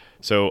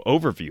 So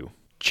overview.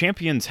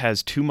 Champions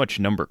has too much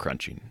number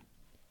crunching.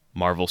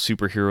 Marvel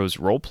Superheroes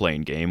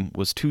role-playing game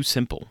was too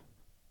simple.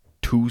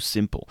 Too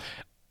simple.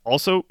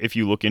 Also, if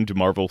you look into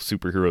Marvel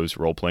Superheroes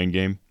role-playing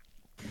game,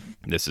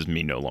 this is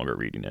me no longer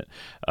reading it.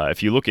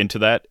 If you look into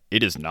that,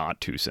 it is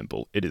not too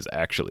simple. It is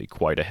actually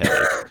quite a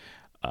headache.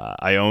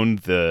 I owned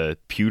the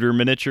pewter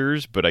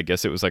miniatures, but I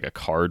guess it was like a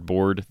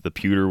cardboard. The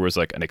pewter was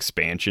like an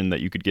expansion that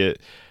you could get,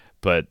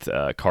 but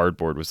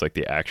cardboard was like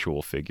the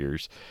actual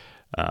figures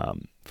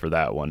for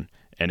that one.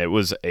 And it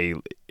was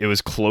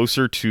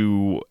closer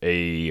to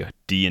a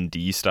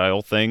D&D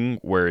style thing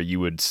where you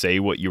would say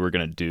what you were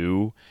going to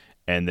do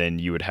and then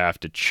you would have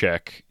to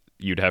check,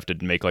 you'd have to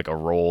make like a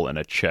roll and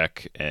a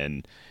check,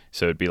 and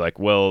so it'd be like,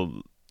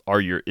 well,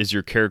 is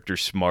your character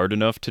smart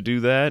enough to do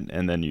that?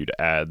 And then you'd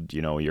add,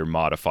 your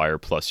modifier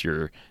plus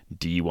your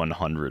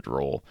D100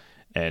 roll,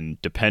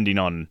 and depending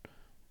on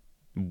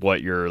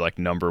what your like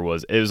number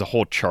was, it was a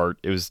whole chart.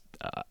 It was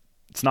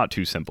it's not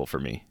too simple for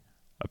me.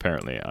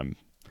 Apparently,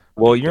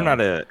 Well, you're not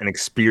an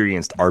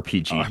experienced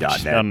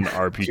RPG.net. I'm not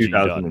an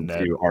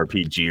RPG.net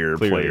RPGer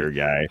player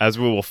guy. As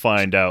we will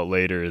find out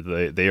later,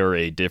 they are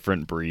a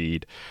different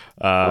breed.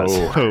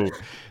 So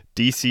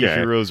DC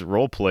Heroes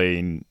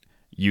role-playing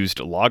used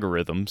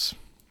logarithms.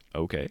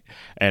 Okay.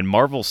 And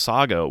Marvel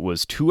Saga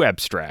was too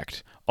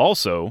abstract.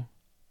 Also,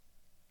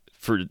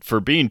 for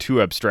being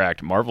too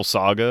abstract, Marvel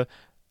Saga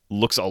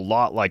looks a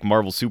lot like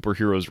Marvel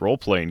Superheroes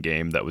role-playing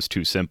game that was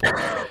too simple.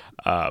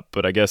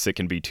 But I guess it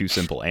can be too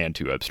simple and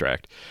too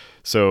abstract.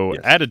 So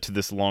added to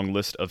this long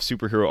list of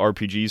superhero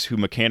RPGs whose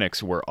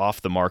mechanics were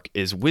off the mark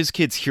is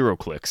WizKids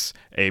HeroClix,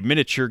 a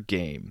miniature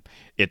game.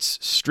 Its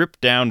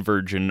stripped-down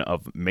version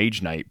of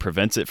Mage Knight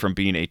prevents it from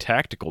being a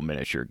tactical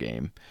miniature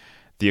game.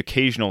 The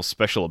occasional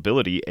special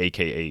ability,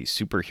 aka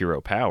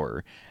superhero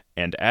power,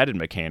 and added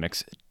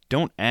mechanics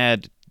don't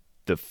add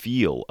the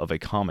feel of a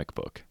comic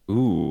book.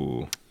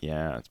 Ooh.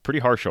 Yeah, it's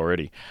pretty harsh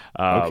already.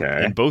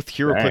 Okay. In both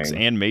HeroClix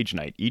and Mage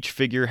Knight, each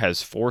figure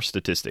has 4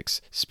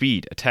 statistics: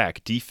 speed,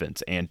 attack,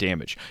 defense, and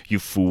damage. You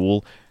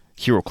fool.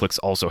 HeroClix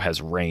also has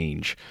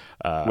range.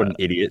 What an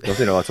idiot. Don't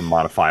they know that's a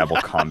modifiable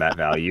combat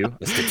value?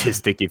 A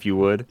statistic, if you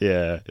would.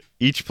 Yeah.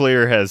 Each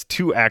player has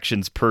 2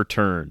 actions per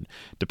turn,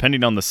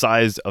 depending on the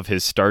size of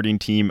his starting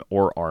team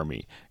or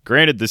army.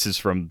 Granted, this is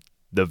from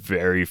the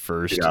very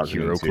first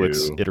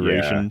HeroClix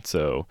iteration,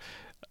 so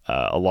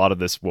a lot of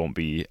this won't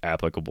be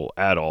applicable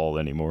at all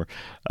anymore.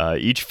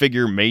 Each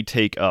figure may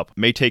take up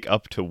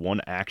to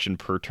 1 action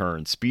per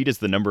turn. Speed is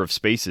the number of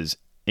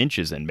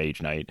inches in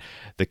Mage Knight.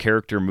 The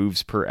character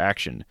moves per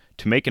action.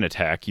 To make an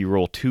attack, you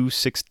roll 2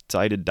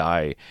 6-sided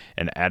die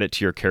and add it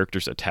to your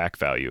character's attack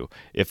value.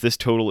 If this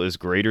total is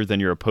greater than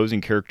your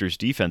opposing character's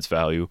defense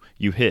value,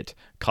 you hit,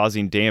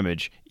 causing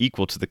damage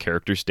equal to the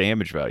character's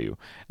damage value.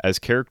 As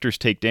characters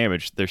take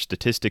damage, their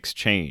statistics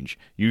change,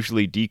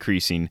 usually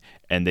decreasing,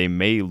 and they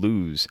may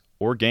lose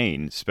or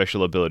gain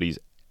special abilities,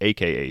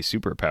 aka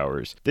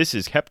superpowers. This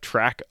is kept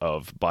track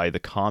of by the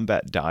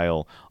combat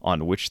dial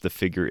on which the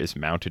figure is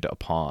mounted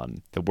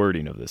upon. The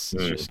wording of this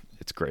is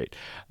it's great.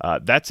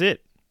 That's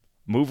it.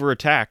 Move or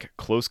attack,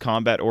 close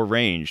combat or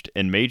ranged.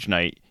 In Mage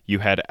Knight, you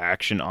had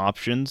action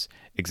options,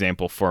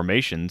 example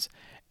formations,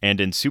 and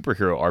in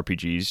superhero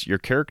RPGs, your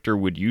character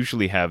would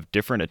usually have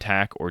different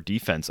attack or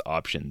defense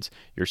options.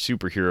 Your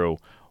superhero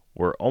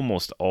were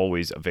almost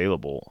always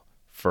available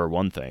for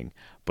one thing.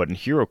 But in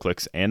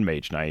HeroClix and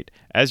Mage Knight,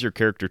 as your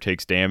character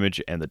takes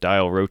damage and the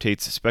dial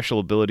rotates, special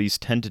abilities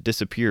tend to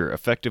disappear,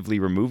 effectively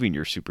removing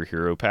your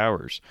superhero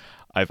powers.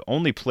 I've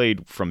only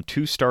played from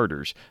 2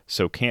 starters,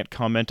 so can't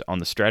comment on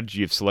the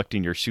strategy of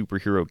selecting your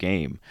superhero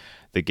game.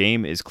 The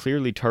game is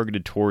clearly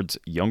targeted towards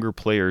younger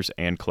players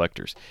and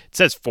collectors. It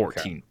says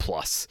 14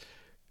 plus.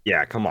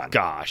 Yeah, come on.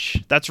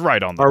 Gosh, that's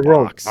right on the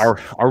box. Our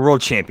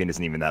world champion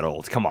isn't even that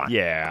old. Come on.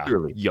 Yeah,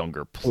 clearly.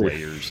 Younger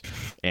players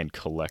and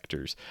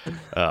collectors.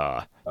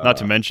 Not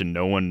to mention,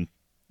 no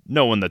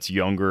one that's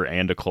younger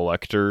and a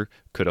collector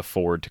could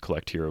afford to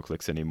collect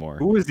HeroClix anymore.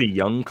 Who is a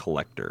young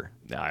collector?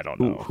 I don't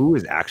know. Who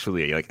is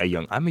actually like a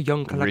young? I'm a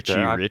young collector.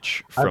 Richie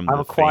Rich from I've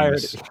the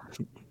acquired. famous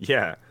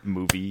Yeah,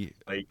 movie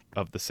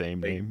of the same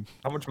name.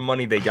 How much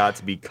money they got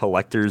to be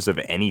collectors of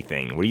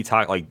anything? What are you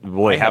talking? Like,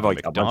 will they I have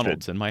like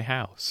McDonald's in my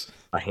house?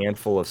 A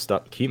handful of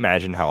stuff. Can you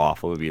imagine how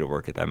awful it would be to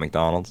work at that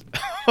McDonald's?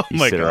 Oh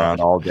my sit God.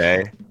 around all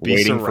day, be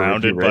waiting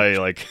surrounded for by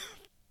like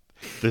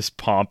this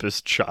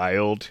pompous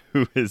child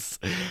who is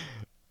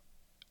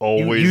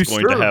always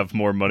going to have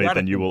more money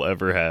than you will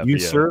ever have. You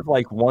serve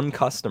like one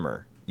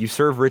customer. You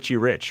serve Richie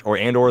Rich or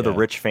the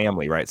rich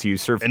family, right? So you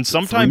serve, and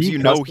sometimes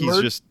he's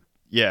just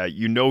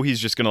he's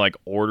just gonna like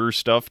order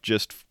stuff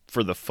just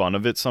for the fun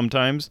of it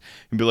sometimes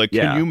and be like,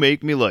 can you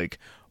make me like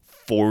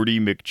 40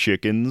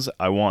 McChickens?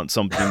 I want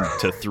something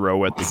to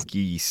throw at the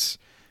geese.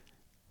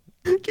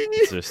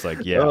 It's just like,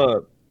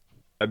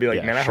 I'd be like,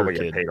 yeah, man, I sure, hope I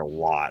get kid. paid a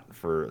lot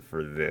for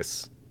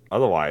this.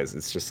 Otherwise,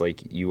 it's just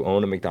like you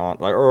own a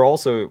McDonald's, like, or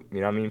also, you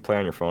know what I mean, play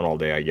on your phone all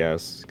day, I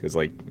guess, because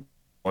like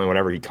only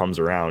whenever he comes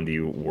around do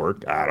you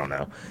work. I don't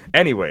know.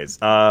 Anyways,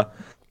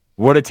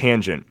 what a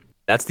tangent.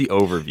 That's the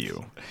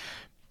overview.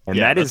 And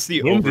that is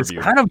the him just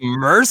overview. kind of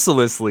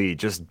mercilessly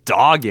just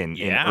dogging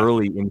in Yeah.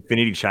 early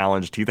Infinity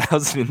Challenge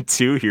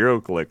 2002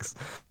 HeroClix.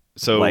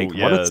 So Like,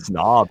 what a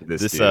snob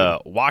this dude.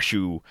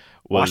 Washu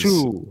was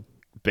Washu.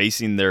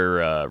 basing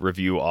their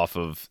review off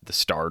of the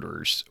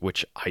starters,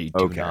 which I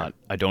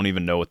don't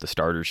even know what the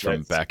starters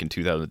from back in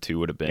 2002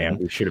 would have been. Man,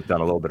 we should have done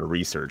a little bit of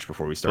research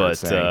before we started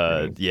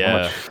But saying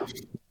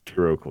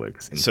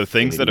HeroClix. So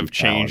things that have Infinity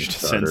Challenge changed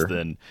starter. since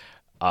then.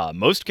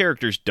 Most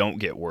characters don't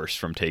get worse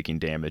from taking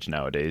damage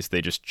nowadays.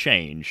 They just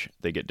change.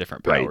 They get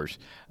different Right. powers.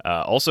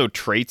 Also,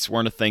 traits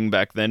weren't a thing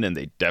back then, and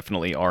they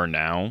definitely are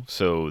now.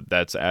 So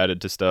that's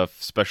added to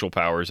stuff. Special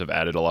powers have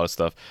added a lot of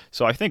stuff.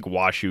 So I think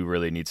Washu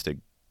really needs to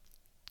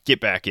get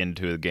back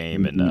into the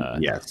game and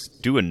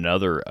do an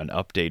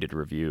updated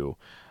review.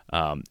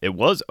 It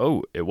was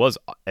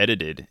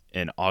edited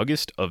in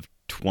August of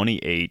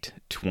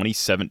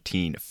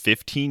 2017,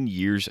 15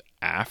 years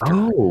after.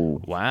 Oh,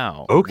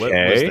 wow. okay. What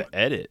was the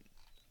edit?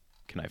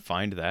 Can I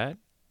find that?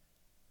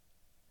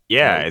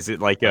 Yeah, is it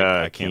like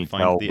I can you can't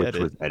find tell the which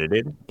edit. was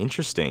edited?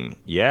 Interesting.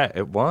 Yeah,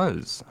 it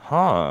was.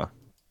 Huh.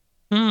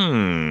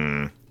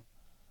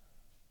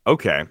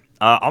 Okay.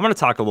 I'm going to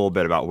talk a little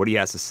bit about what he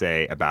has to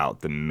say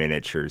about the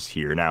miniatures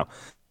here. Now,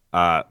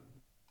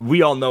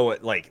 we all know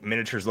what like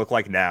miniatures look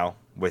like now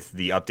with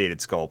the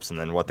updated sculpts, and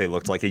then what they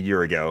looked like a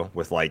year ago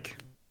with like,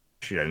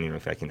 shoot, I don't even know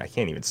if I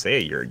can't even say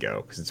a year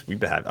ago because we've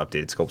had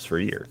updated sculpts for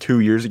a year. 2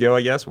 years ago,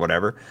 I guess,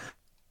 whatever.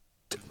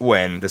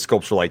 When the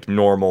sculpts were like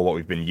normal, what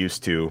we've been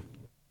used to.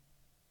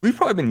 We've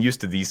probably been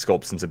used to these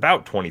sculpts since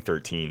about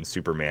 2013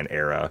 Superman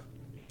era.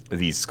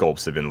 These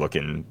sculpts have been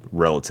looking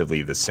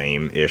relatively the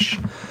same-ish.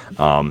 They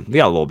got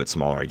a little bit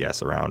smaller, I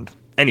guess, around.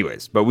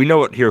 Anyways, but we know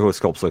what hero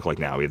sculpts look like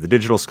now. We have the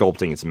digital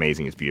sculpting. It's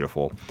amazing. It's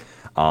beautiful.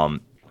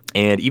 And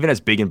even as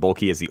big and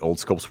bulky as the old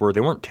sculpts were, they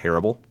weren't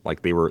terrible.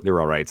 Like they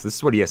were all right. So this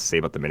is what he has to say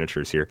about the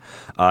miniatures here.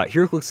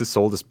 HeroClix is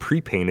sold as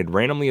pre-painted,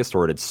 randomly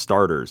assorted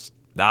starters.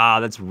 Ah,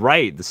 that's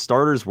right. The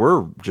starters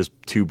were just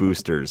 2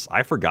 boosters.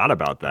 I forgot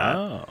about that.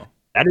 Oh.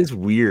 That is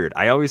weird.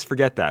 I always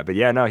forget that. But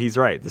yeah, no, he's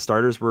right. The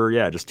starters were,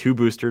 just 2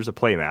 boosters, a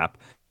play map.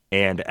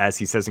 And as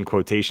he says in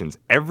quotations,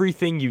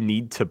 everything you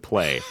need to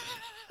play.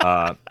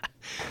 And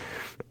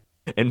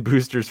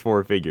boosters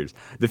 4 figures.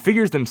 The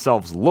figures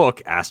themselves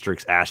look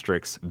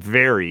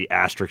very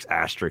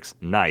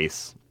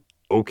nice.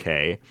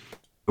 Okay.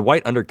 The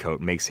white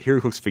undercoat makes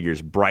HeroClix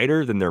figures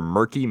brighter than their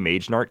murky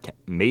Mage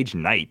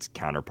Knight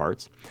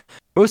counterparts.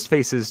 Most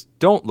faces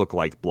don't look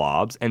like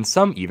blobs, and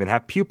some even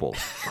have pupils.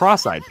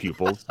 Cross-eyed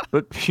pupils,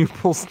 but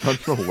pupils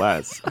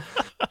nonetheless.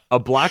 A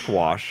black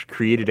wash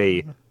created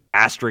a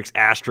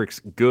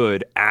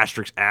good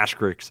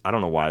I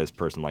don't know why this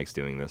person likes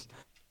doing this.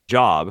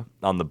 Job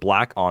on the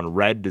black on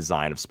red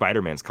design of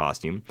Spider-Man's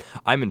costume.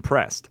 I'm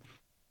impressed.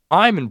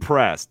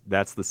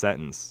 That's the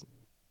sentence.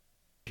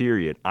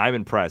 Period. I'm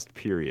impressed.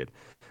 Period.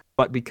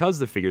 But because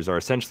the figures are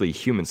essentially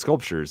human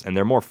sculptures and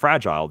they're more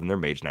fragile than their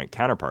Mage Knight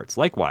counterparts,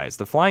 likewise,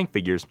 the flying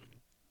figures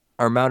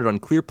are mounted on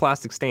clear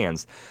plastic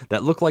stands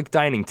that look like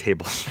dining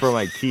tables from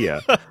IKEA.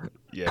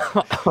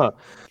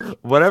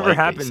 Whatever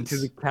happened to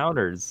the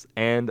counters?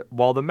 And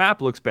while the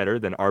map looks better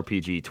than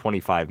RPG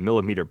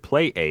 25mm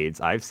play aids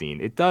I've seen,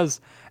 it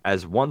does,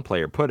 as one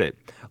player put it,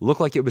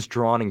 look like it was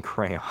drawn in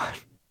crayon.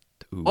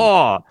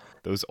 Ooh,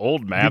 those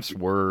old maps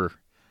were...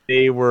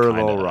 They were a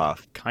little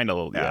rough.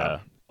 Yeah.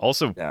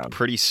 Also Yeah.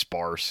 pretty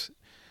sparse.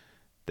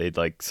 They'd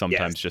like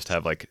sometimes just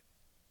have like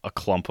a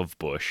clump of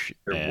bush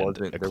and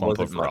a clump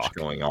of much rock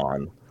going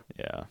on.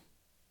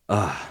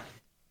 Yeah.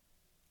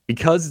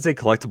 Because it's a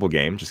collectible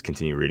game, just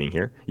continue reading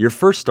here. Your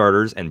first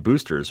starters and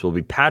boosters will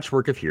be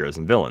patchwork of heroes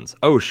and villains.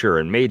 Oh, sure,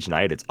 in Mage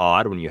Knight, it's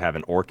odd when you have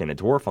an orc and a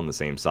dwarf on the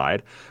same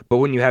side, but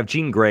when you have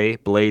Jean Grey,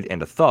 Blade,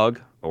 and a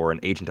thug, or an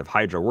agent of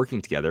Hydra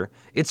working together,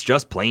 it's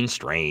just plain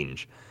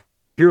strange.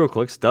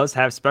 HeroClix does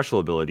have special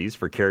abilities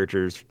for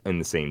characters in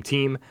the same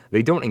team.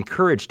 They don't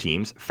encourage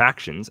teams,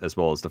 factions, as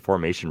well as the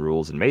formation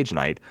rules in Mage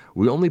Knight.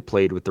 We only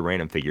played with the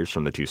random figures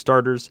from the two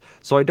starters,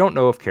 so I don't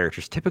know if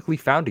characters typically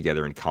found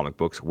together in comic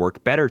books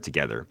work better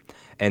together.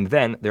 And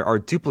then there are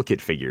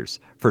duplicate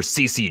figures. For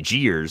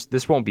CCGers,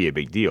 this won't be a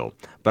big deal,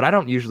 but I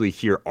don't usually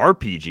hear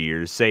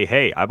RPGers say,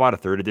 hey, I bought a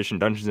 3rd edition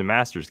Dungeons &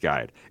 Masters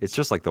guide. It's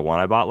just like the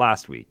one I bought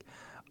last week.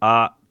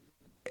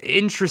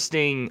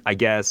 Interesting, I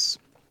guess,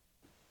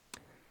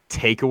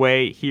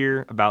 takeaway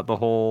here about the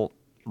whole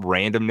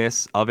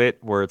randomness of it,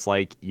 where it's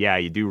like, yeah,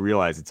 you do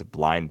realize it's a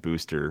blind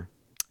booster.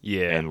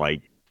 Yeah. And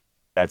like,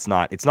 it's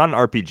not an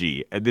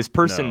RPG. This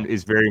person No.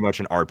 is very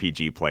much an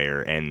RPG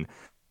player, and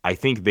I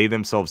think they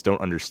themselves don't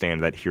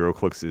understand that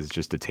HeroClix is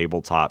just a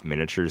tabletop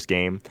miniatures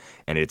game,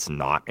 and it's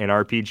not an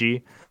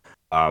RPG.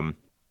 To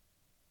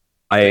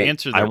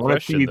answer their wanna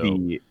question, see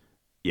though,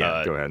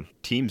 yeah, go ahead.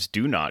 teams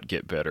do not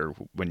get better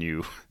when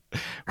you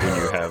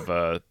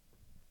have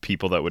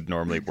people that would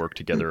normally work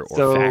together, or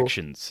So-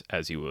 factions,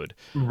 as you would.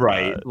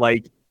 Right.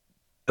 Like,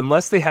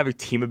 unless they have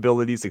team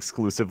abilities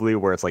exclusively,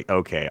 where it's like,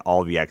 okay,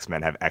 all the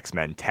X-Men have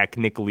X-Men,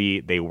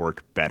 technically they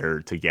work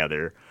better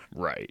together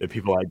Right. than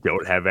people that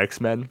don't have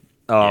X-Men.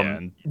 Yeah,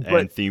 and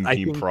but Theme I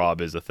Team think Prob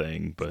is a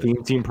thing, but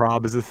Theme Team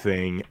Prob is a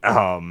thing.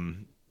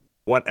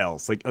 What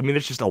else? Like, I mean,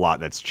 there's just a lot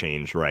that's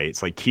changed, right?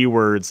 It's like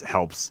keywords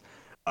helps.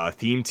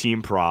 Theme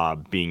Team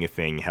Prob being a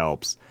thing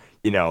helps.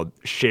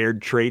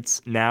 Shared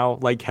traits now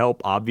like help,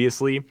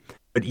 obviously.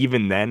 But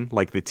even then,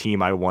 like the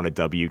team I won a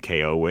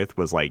WKO with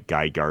was like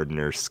Guy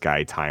Gardner,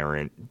 Sky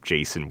Tyrant,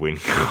 Jason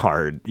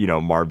Wingard,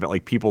 Marvin,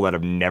 like people that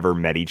have never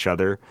met each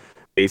other,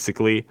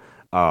 basically.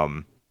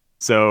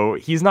 So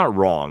he's not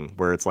wrong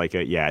where it's like,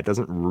 it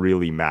doesn't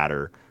really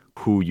matter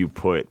who you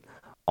put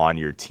on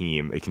your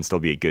team. It can still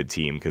be a good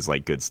team because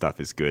like good stuff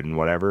is good and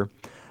whatever.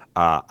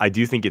 I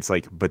do think it's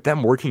like, but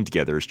them working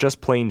together is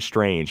just plain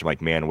strange. I'm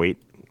like, man,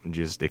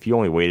 if you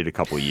only waited a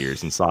couple of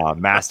years and saw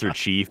Master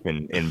Chief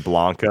and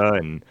Blanca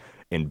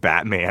and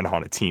Batman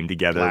on a team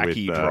together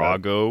Blackie with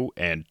Drago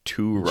and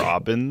 2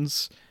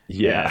 Robins.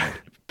 Yeah. and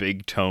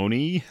Big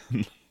Tony.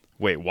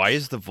 Wait, why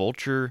is the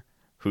Vulture,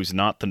 who's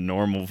not the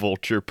normal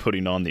Vulture,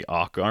 putting on the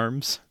Ock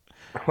arms?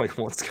 like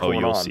what's going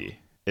on? You'll see.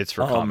 It's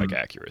for comic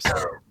accuracy.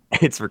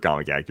 It's for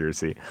comic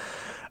accuracy.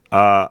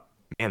 Man,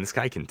 this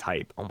guy can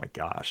type. Oh my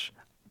gosh.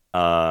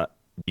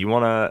 You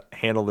want to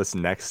handle this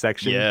next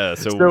section? Yeah.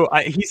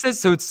 He says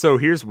so. So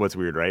here's what's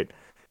weird, right?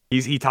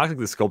 He talks like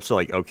the sculpts are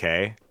like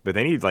okay, but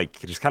then he like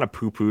just kind of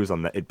poo poos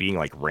on it being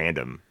like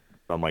random.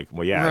 I'm like,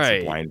 well, yeah, Right.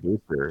 it's a blind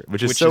booster,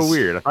 which is so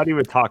weird. I thought he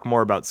would talk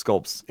more about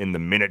sculpts in the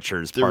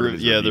miniatures part of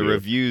his review. The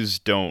reviews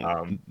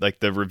don't like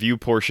the review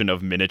portion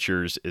of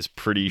miniatures is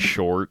pretty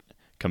short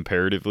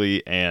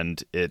comparatively,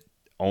 and it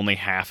only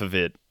half of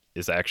it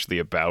is actually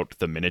about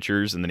the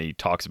miniatures, and then he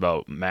talks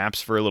about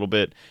maps for a little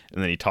bit,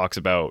 and then he talks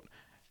about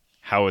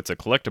how it's a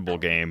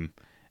collectible game,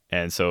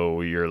 and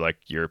so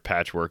your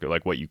patchwork,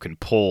 like what you can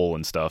pull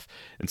and stuff,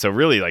 and so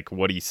really like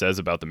what he says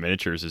about the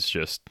miniatures is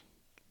just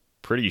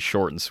pretty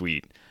short and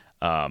sweet.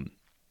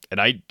 And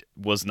I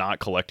was not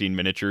collecting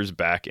miniatures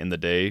back in the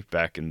day,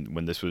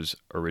 when this was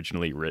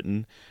originally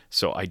written,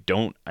 so I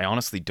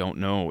honestly don't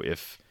know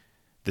if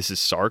this is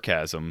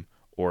sarcasm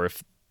or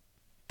if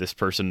this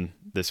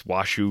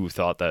Washu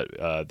thought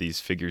that these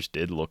figures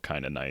did look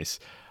kind of nice.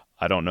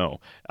 I don't know.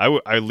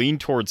 I lean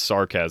towards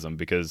sarcasm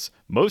because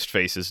most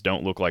faces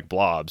don't look like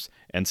blobs,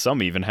 and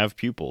some even have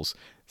pupils.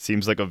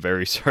 Seems like a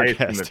very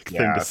sarcastic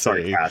thing to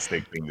say.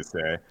 Sarcastic thing to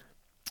say.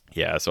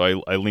 Yeah,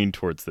 so I lean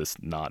towards this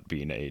not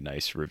being a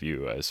nice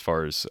review as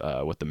far as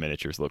what the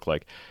miniatures look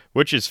like,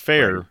 which is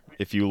fair. Right.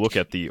 If you look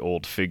at the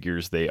old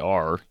figures, they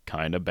are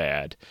kind of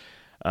bad,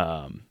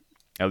 at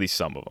least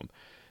some of them.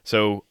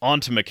 So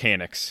on to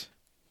mechanics.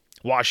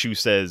 Washu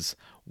says,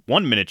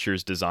 one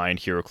miniatures design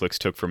HeroClix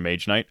took from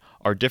Mage Knight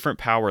are different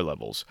power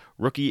levels,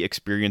 rookie,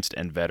 experienced,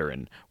 and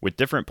veteran, with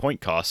different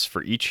point costs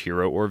for each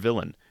hero or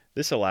villain.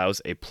 This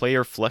allows a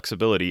player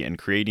flexibility in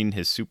creating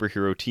his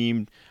superhero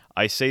team.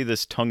 I say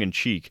this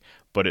tongue-in-cheek,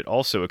 but it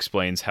also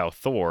explains how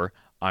Thor,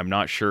 I'm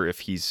not sure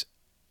if he's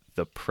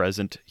in the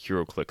present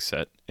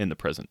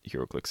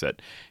HeroClix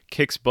set,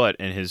 kicks butt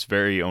in his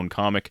very own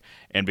comic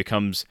and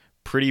becomes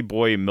Pretty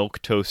Boy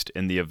Milquetoast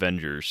in the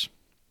Avengers.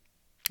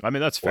 I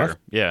mean, that's fair. What?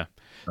 Yeah.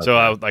 Okay.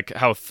 So like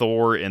how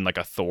Thor in like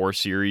a Thor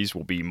series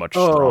will be much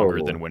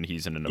stronger than when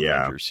he's in an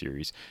Avengers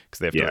series because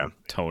they have to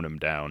tone him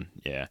down.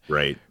 Yeah.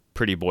 Right.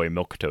 Pretty Boy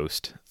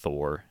Milquetoast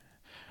Thor.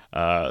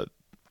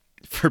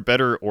 For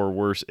better or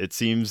worse, it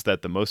seems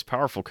that the most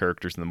powerful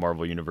characters in the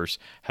Marvel Universe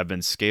have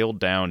been scaled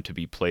down to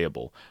be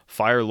playable.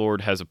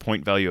 Firelord has a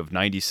point value of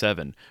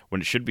 97,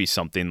 when it should be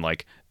something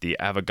like the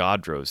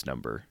Avogadro's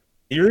number.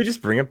 You really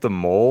just bring up the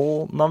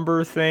mole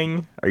number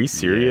thing? Are you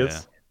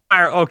serious?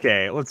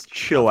 Okay, let's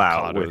chill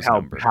out with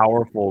how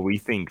powerful we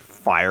think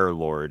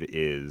Firelord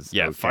is.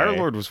 Yeah, okay?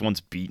 Firelord was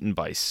once beaten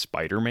by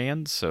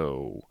Spider-Man,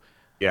 so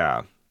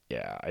yeah,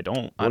 I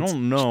don't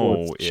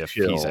know if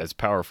he's as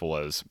powerful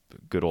as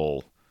good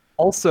old.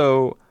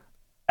 Also,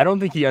 I don't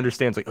think he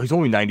understands, like, he's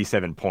only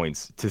 97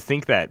 points. To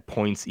think that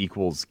points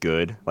equals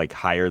good, like,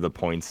 higher the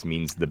points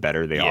means the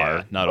better they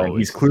are. Not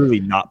always. He's clearly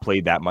not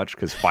played that much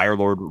because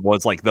Firelord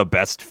was, like, the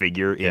best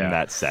figure in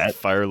that set.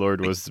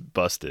 Firelord was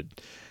busted.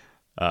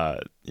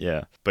 But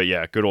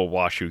yeah, good old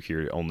Washu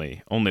here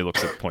only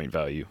looks at point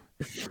value.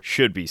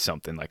 Should be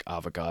something like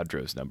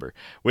Avogadro's number,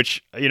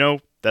 which,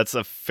 that's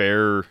a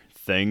fair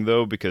thing,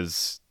 though,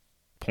 because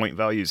point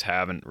values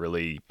haven't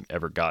really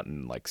ever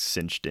gotten like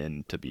cinched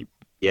in to be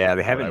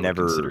they haven't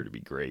never considered to be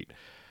great.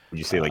 Would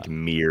you say like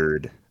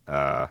mirrored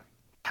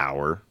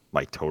power,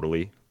 like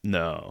totally?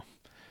 No.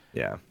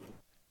 Yeah.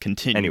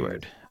 Continued. Anyway,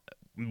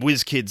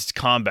 WizKids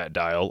combat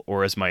dial,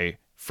 or as my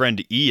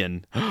friend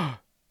Ian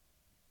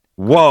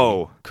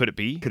whoa, could it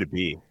be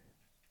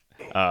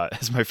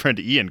as my friend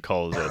Ian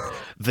calls it,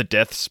 the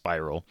death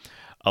spiral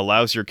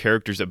allows your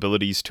character's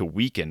abilities to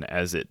weaken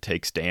as it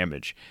takes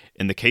damage.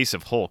 In the case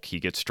of Hulk, he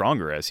gets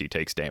stronger as he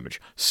takes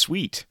damage.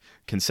 Sweet!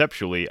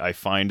 Conceptually, I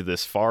find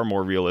this far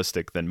more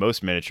realistic than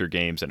most miniature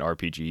games and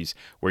RPGs,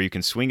 where you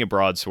can swing a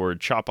broadsword,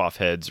 chop off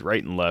heads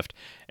right and left,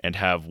 and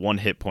have 1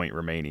 hit point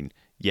remaining.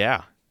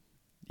 Yeah,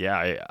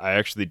 I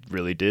actually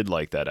really did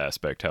like that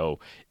aspect, how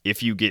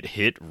if you get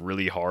hit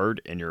really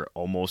hard and you're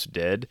almost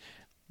dead,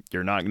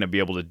 you're not going to be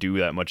able to do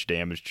that much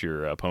damage to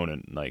your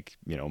opponent. Like,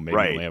 maybe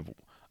only have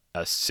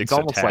a 6 it's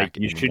almost attack like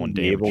you shouldn't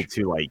be able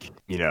to, like,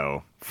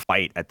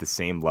 fight at the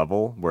same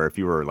level, where if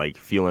you were like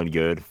feeling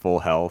good, full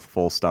health,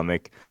 full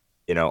stomach,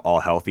 all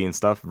healthy and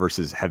stuff,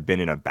 versus have been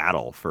in a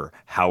battle for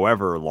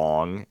however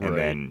long, and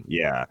then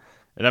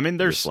and I mean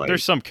there's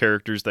some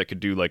characters that could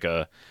do like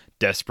a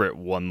desperate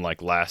one,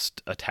 like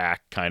last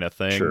attack kind of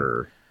thing.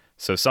 Sure.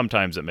 So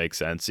sometimes it makes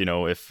sense,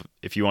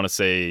 if you want to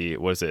say,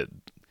 what is it,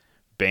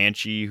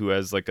 Banshee, who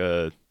has like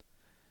I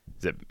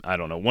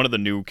don't know, one of the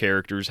new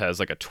characters has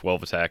like a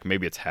 12 attack.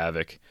 Maybe it's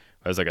Havoc,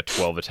 who has like a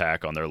 12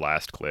 attack on their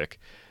last click.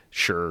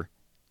 Sure.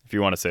 If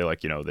you want to say,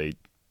 like,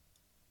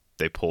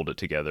 they pulled it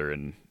together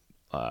and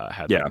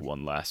had like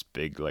one last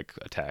big like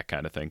attack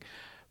kind of thing.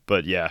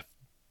 But yeah,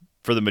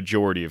 for the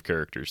majority of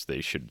characters,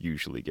 they should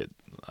usually get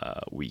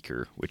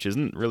weaker, which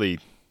isn't really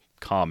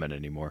common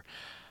anymore.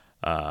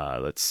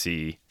 Let's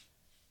see.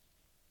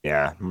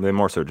 Yeah, they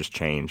more so just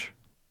change.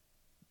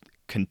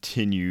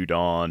 Continued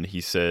on, he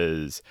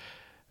says,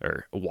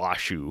 or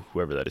Washu,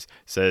 whoever that is,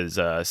 says,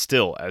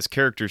 still, as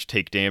characters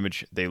take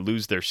damage, they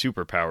lose their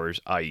superpowers,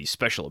 i.e.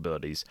 special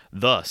abilities.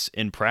 Thus,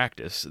 in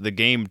practice, the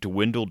game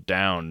dwindled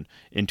down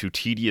into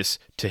tedious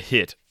to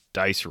hit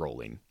dice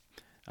rolling.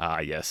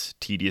 Yes,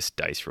 tedious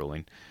dice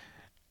rolling.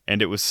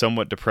 And it was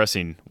somewhat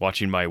depressing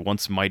watching my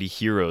once mighty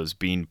heroes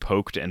being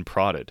poked and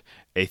prodded.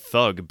 A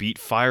thug beat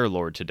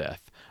Firelord to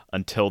death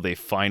until they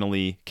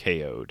finally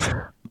KO'd.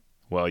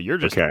 Well, you're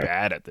just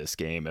bad at this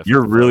game. If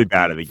you're really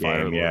bad at the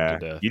game,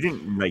 Firelord You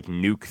didn't like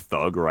nuke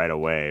Thug right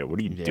away. What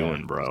are you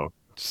doing, bro?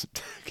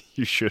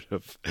 You should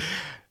have.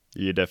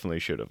 You definitely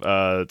should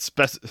have.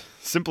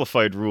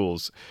 Simplified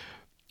rules,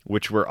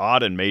 which were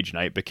odd in Mage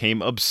Knight,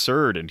 became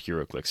absurd in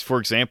HeroClix. For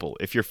example,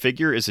 if your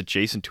figure is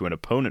adjacent to an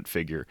opponent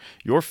figure,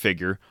 your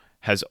figure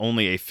has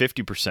only a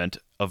 50%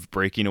 of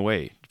breaking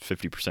away,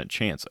 50%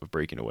 chance of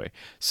breaking away,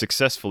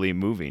 successfully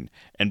moving,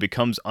 and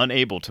becomes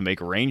unable to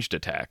make ranged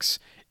attacks.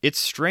 It's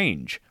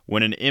strange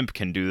when an imp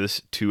can do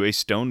this to a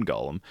stone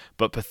golem,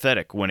 but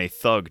pathetic when a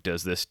thug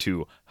does this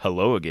to,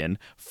 hello again,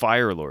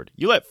 Firelord.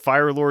 You let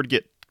Firelord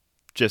get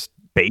just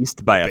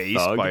based by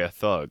a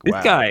thug?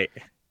 This guy,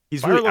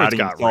 he's really outing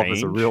himself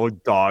as a real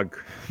dog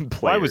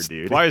player,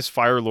 dude. Why is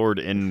Firelord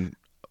in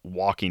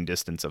walking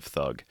distance of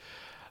thug?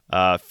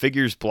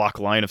 Figures block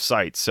line of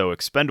sight, so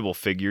expendable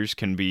figures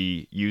can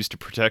be used to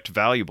protect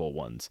valuable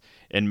ones.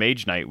 In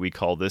Mage Knight, we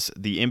call this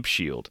the Imp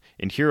Shield.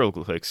 In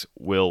HeroClix,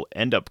 we'll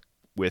end up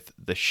with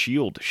the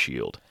Shield.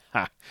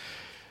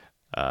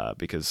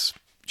 Because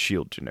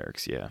shield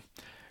generics, yeah.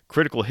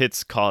 Critical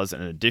hits cause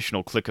an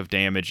additional click of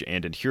damage,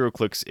 and in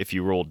HeroClix, if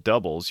you roll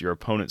doubles, your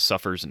opponent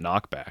suffers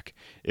knockback.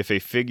 If a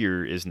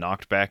figure is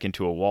knocked back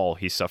into a wall,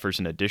 he suffers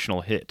an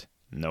additional hit.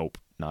 Nope,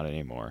 not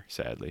anymore,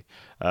 sadly.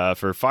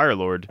 For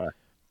Firelord...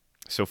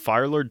 So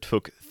Firelord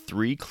took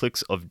 3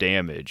 clicks of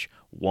damage,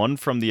 1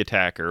 from the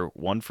attacker,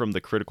 1 from the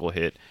critical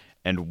hit,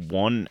 and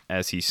 1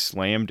 as he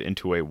slammed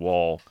into a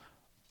wall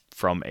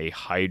from a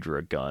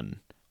Hydra gun.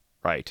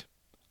 Right.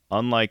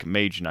 Unlike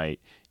Mage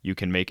Knight, you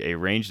can make a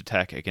ranged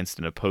attack against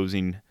an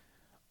opposing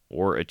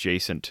or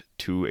adjacent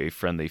to a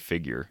friendly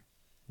figure.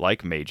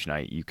 Like Mage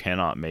Knight, you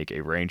cannot make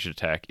a ranged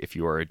attack if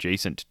you are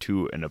adjacent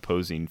to an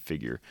opposing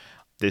figure.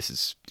 This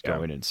is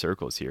going in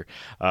circles here.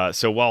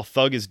 So while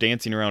Thug is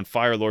dancing around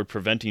Firelord,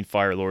 preventing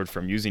Firelord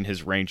from using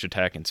his ranged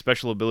attack and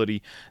special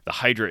ability, the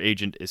Hydra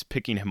agent is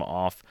picking him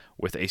off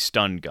with a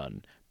stun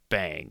gun.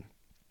 Bang.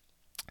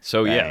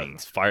 So Bang.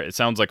 yeah, it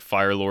sounds like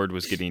Firelord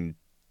was getting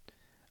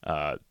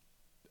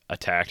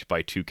attacked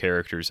by two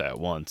characters at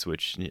once,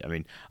 which, I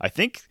mean, I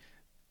think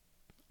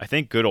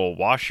good old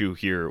Washu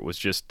here was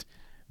just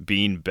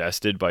being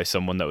bested by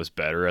someone that was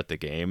better at the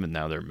game, and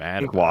now they're mad. I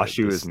think about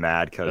Washu it. is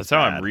mad because That's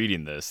how I'm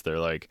reading this. They're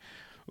like,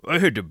 I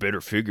had the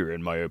better figure,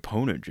 and my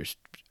opponent just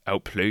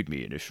outplayed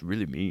me, and it's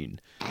really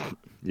mean.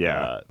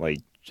 Yeah,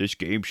 this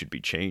game should be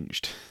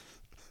changed.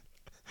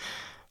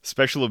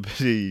 Special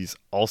abilities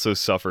also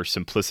suffer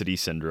simplicity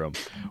syndrome.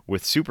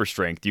 With super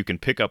strength, you can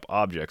pick up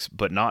objects,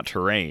 but not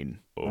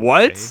terrain. Okay.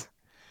 What?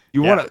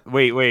 You want to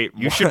wait?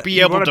 You should be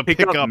able to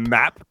pick up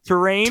map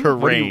terrain.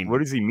 Terrain. What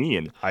does he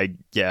mean?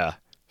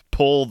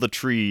 Pull the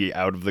tree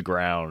out of the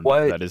ground.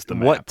 What? That is the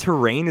map. What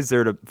terrain is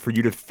there for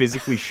you to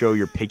physically show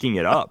you're picking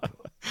it up?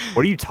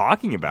 What are you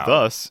talking about?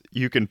 Thus,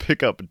 you can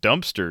pick up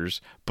dumpsters,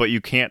 but you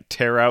can't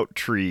tear out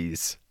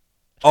trees.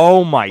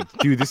 Oh my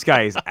dude, this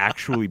guy is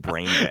actually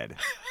brain dead.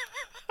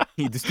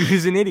 This dude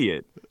is an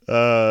idiot.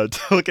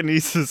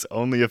 Telekinesis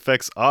only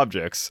affects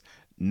objects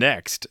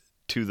next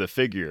to the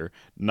figure,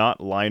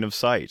 not line of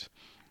sight.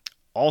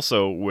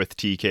 Also, with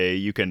TK,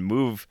 you can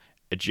move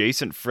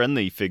adjacent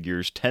friendly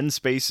figures 10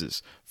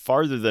 spaces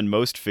farther than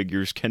most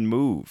figures can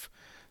move.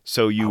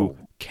 So you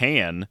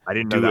can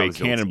do a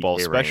cannonball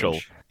special,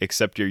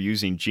 except you're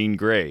using Jean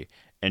Grey,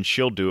 and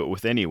she'll do it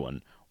with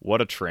anyone.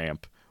 What a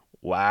tramp.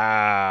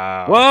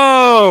 Wow.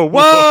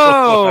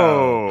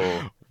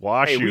 Whoa!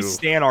 Washu. Hey, we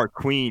stan our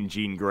queen,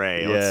 Jean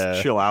Grey.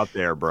 Let's chill out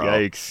there, bro.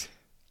 Yikes.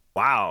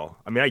 Wow.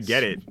 I mean, I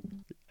get it.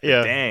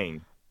 Yeah.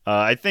 Dang.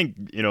 I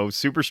think,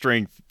 Super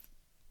Strength,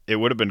 it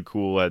would have been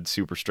cool had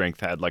Super Strength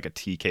had like a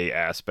TK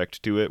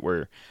aspect to it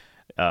where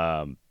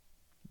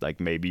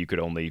maybe you could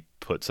only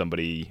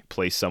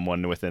place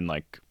someone within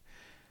like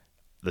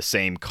the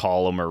same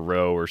column or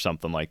row or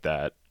something like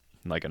that.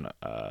 Like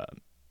I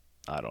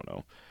don't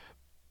know.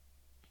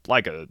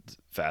 Like a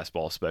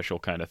fastball special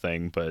kind of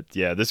thing. But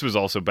yeah, this was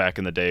also back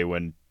in the day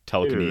when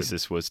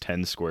telekinesis was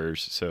 10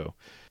 squares. So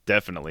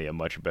definitely a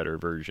much better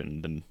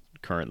version than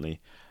currently.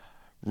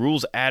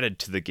 Rules added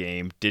to the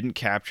game didn't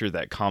capture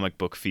that comic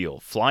book feel.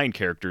 Flying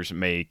characters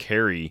may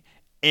carry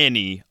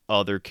any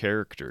other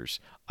characters.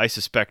 I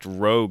suspect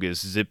Rogue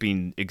is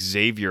zipping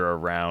Xavier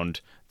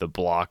around the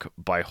block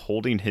by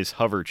holding his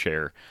hover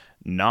chair,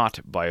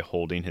 not by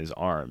holding his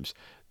arms.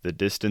 The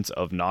distance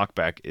of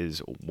knockback is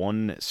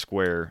 1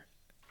 square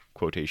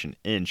quotation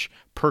inch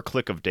per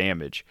click of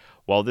damage.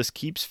 While this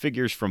keeps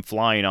figures from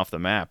flying off the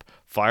map,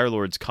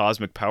 Firelord's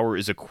cosmic power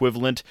is the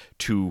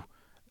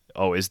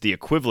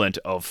equivalent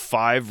of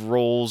 5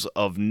 rolls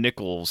of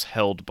nickels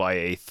held by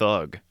a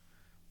thug.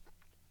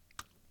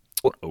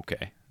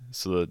 Okay.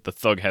 So the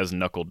thug has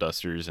knuckle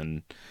dusters,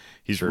 and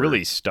he's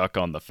really stuck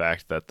on the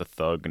fact that the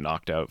thug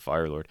knocked out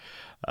Firelord.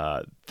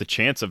 The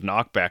chance of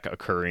knockback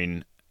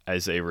occurring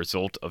as a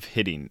result of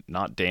hitting,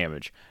 not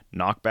damage.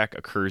 Knockback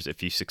occurs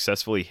if you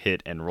successfully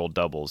hit and roll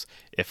doubles.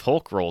 If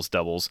Hulk rolls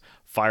doubles,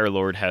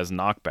 Firelord has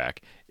knockback.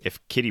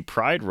 If Kitty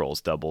Pryde rolls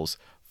doubles,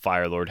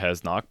 Firelord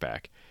has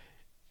knockback.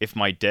 If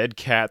my dead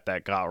cat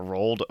that got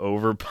rolled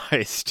over by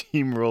a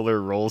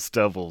steamroller rolls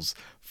doubles,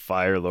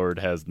 Firelord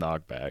has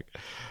knockback.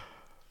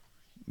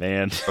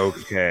 Man.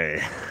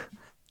 Okay.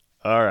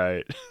 All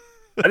right.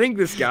 I think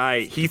this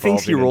guy, he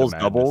thinks he rolls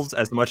doubles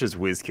as much as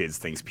WizKids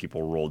thinks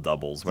people roll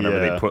doubles whenever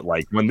they put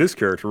when this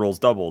character rolls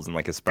doubles in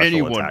like a special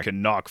Anyone attack.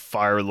 can knock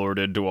Firelord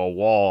into a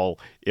wall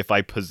if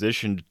I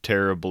positioned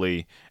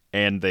terribly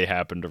and they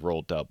happen to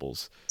roll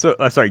doubles. So,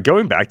 sorry,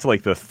 going back to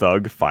like the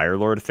Thug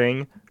Firelord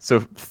thing.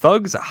 So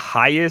Thug's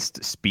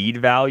highest speed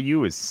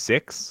value is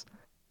 6,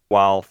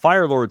 while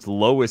Firelord's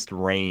lowest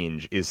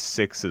range is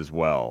 6 as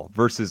well,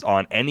 versus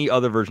on any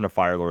other version of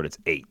Firelord, it's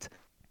 8.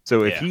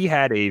 So if he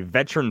had a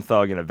veteran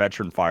Thug and a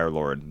veteran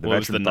Firelord, the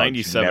veteran Thug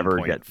should never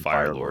get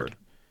Firelord.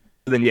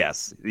 Then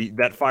yes,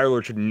 that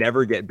Firelord should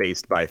never get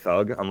based by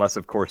Thug, unless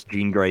of course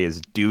Jean Grey is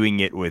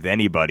doing it with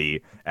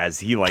anybody, as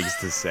he likes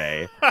to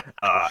say.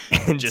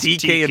 And just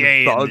TK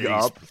and Thug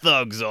up.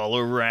 Thugs all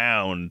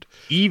around.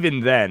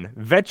 Even then,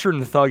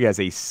 veteran Thug has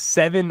a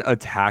 7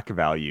 attack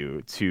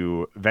value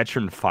to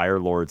veteran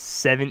Firelord's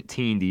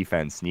 17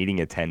 defense,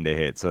 needing a 10 to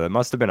hit. So it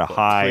must have been a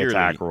high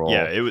attack roll.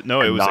 Yeah, it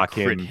was a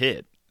crit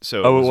hit.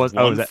 So it was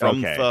one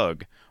from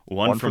Thug,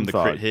 one from the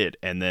crit hit,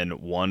 and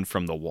then one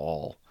from the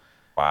wall.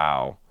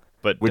 Wow.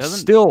 But which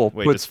still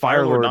puts does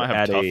Firelord not at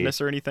have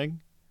toughness or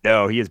anything?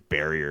 No, he has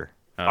barrier.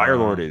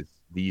 Firelord is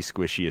the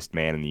squishiest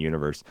man in the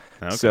universe.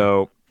 Okay.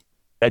 So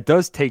that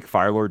does take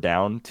Firelord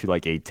down to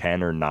like a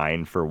 10 or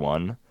 9 for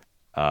 1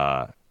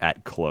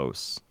 at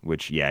close,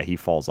 which, he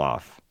falls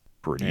off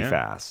pretty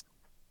fast.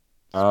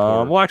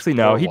 Well, actually,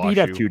 no. He'd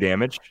have 2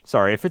 damage.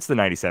 Sorry, if it's the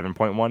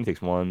 97.1, he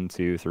takes 1,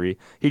 2, 3.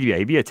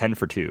 He'd be a 10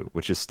 for 2,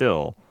 which is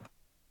still,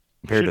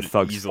 compared to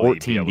Thug's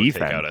 14 defense.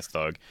 Take out a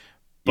Thug.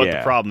 But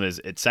the problem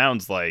is, it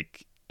sounds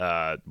like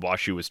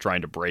Washu was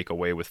trying to break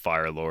away with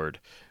Fire Lord,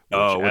 which,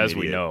 what an as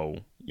we idiot. know,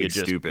 you It's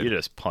just stupid. you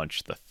just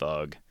punch the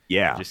thug.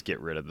 Yeah. Just get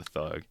rid of the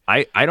thug.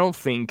 I don't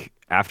think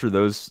after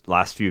those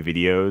last few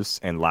videos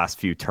and last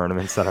few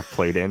tournaments that I've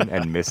played in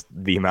and missed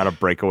the amount of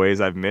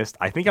breakaways I've missed,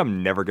 I think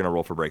I'm never gonna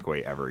roll for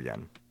breakaway ever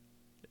again.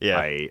 Yeah,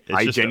 I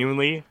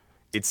genuinely,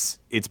 it's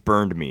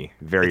burned me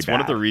very it's bad.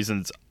 one of the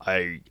reasons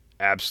I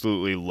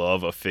absolutely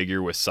love a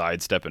figure with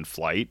sidestep and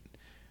flight,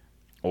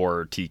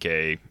 or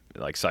TK,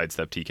 like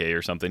sidestep TK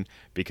or something,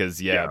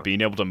 because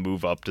being able to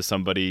move up to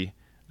somebody,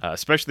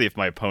 especially if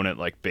my opponent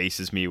like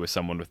bases me with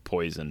someone with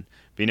poison,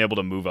 being able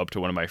to move up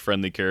to one of my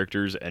friendly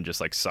characters and just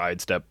like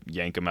sidestep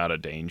yank them out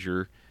of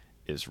danger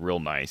is real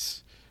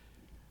nice.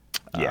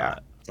 Yeah,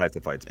 that's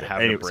the fight's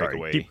Having a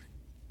breakaway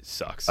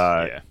sucks.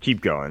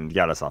 Keep going. You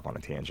got us off on a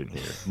tangent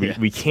here. Yeah,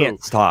 We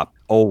can't stop.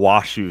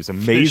 Owashu's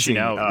amazing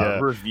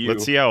review.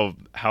 Let's see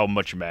how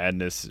much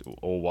madness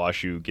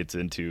Owashu gets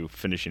into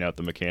finishing out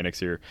the mechanics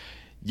here.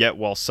 Yet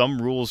while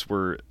some rules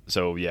were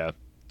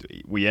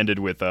we ended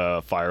with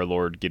Fire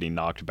Lord getting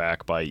knocked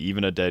back by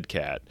even a dead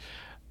cat,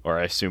 or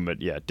I assume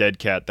dead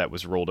cat that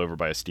was rolled over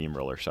by a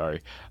steamroller.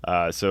 Sorry.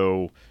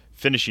 So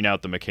finishing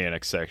out the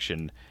mechanics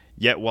section.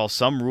 Yet while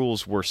some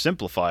rules were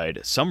simplified,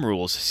 some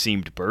rules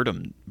seemed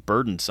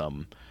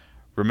burdensome.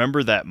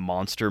 Remember that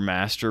Monster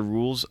Master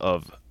rules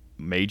of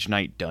Mage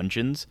Knight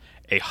Dungeons?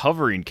 A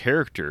hovering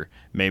character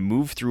may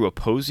move through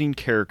opposing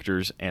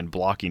characters and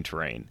blocking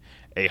terrain.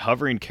 A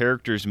hovering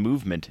character's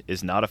movement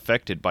is not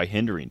affected by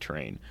hindering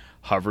terrain.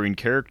 Hovering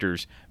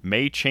characters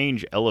may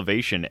change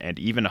elevation and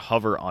even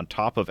hover on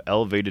top of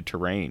elevated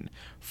terrain.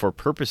 For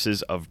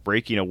purposes of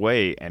breaking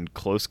away and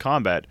close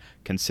combat,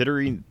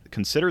 consider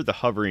the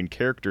hovering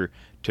character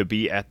to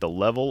be at the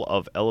level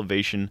of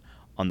elevation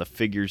on the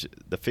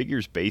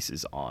figure's base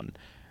is on.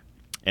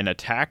 An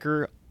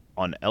attacker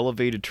on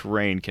elevated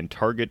terrain can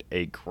target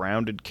a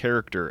grounded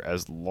character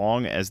as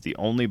long as the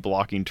only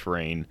blocking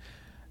terrain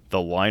the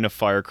line of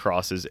fire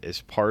crosses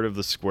is part of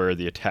the square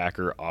the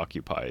attacker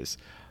occupies.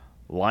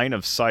 Line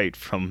of sight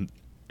from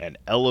an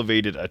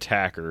elevated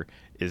attacker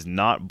is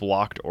not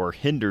blocked or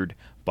hindered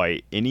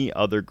by any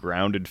other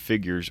grounded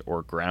figures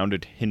or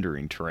grounded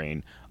hindering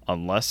terrain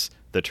unless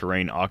the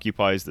terrain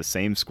occupies the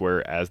same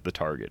square as the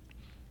target.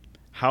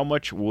 How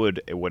much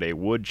wood would a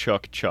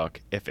woodchuck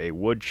chuck if a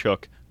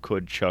woodchuck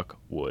could chuck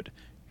wood?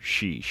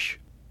 Sheesh.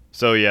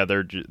 So yeah,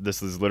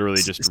 this is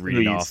literally just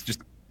reading off.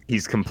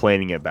 He's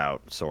complaining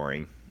about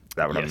soaring. Is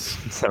that what I'm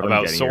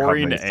about getting?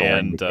 soaring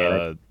and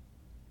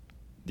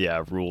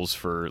rules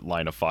for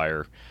line of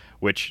fire,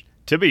 which,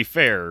 to be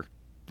fair,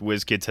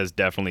 WizKids has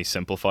definitely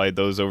simplified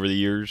those over the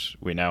years.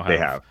 We now have. They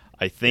have.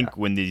 I think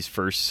when these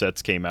first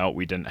sets came out,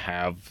 we didn't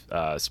have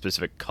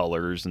specific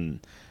colors and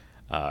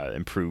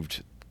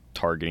improved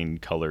targeting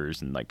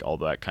colors and like all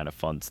that kind of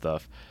fun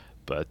stuff.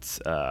 But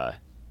that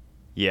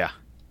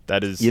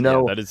is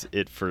that is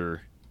it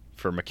for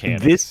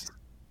mechanics.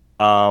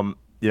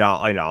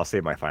 I'll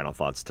save my final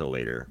thoughts till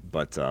later,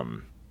 but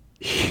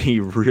he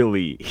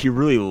really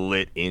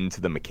lit into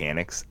the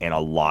mechanics, and a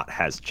lot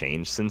has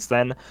changed since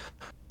then.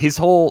 His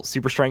whole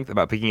super strength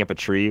about picking up a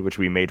tree, which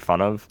we made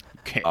fun of,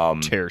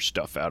 can't tear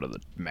stuff out of the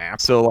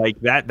map. So like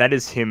that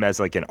is him as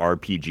like an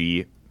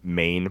RPG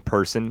main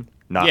person,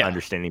 not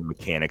understanding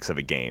mechanics of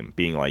a game,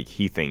 being like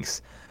he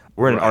thinks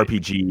we're in an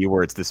RPG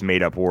where it's this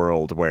made up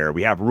world where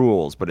we have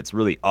rules, but it's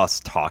really us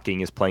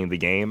talking is playing the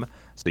game.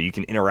 So you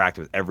can interact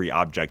with every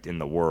object in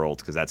the world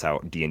because that's how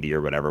D&D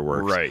or whatever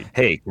works. Right.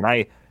 Hey, can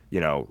I,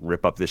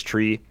 rip up this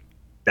tree?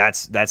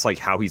 That's like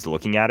how he's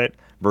looking at it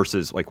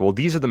versus like, well,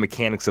 these are the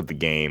mechanics of the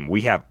game.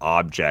 We have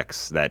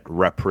objects that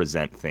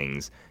represent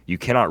things. You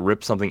cannot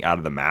rip something out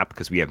of the map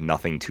because we have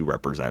nothing to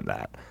represent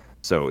that.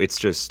 So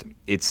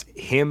it's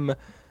him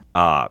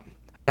not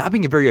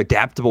being a very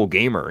adaptable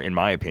gamer, in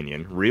my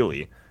opinion,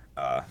 really.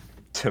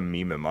 To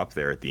meme him up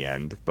there at the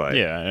end, but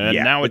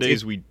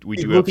nowadays we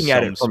do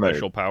have some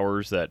special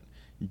powers that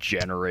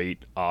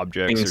generate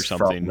objects or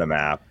something from the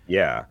map.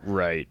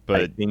 Right.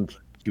 But I think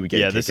you would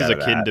get this is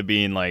akin to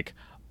being like,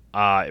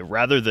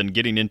 rather than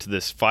getting into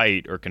this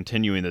fight or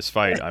continuing this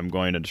fight, I'm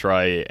going to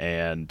try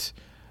and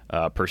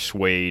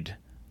persuade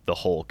the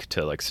Hulk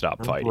to like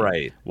stop fighting.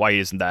 Right. Why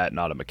isn't that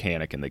not a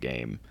mechanic in the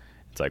game?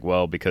 It's like,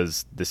 well,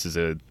 because this is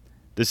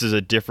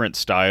a different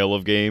style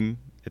of game.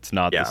 It's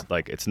not this,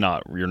 like it's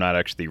not you're not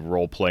actually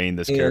role playing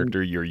this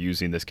character, you're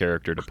using this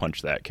character to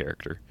punch that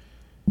character.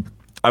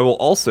 I will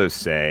also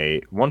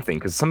say one thing,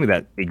 because something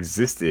that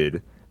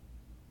existed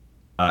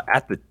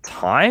at the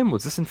time,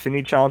 was this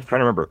Infinity Challenge? I'm trying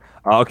to remember.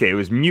 Okay, it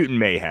was Mutant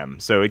Mayhem,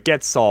 so it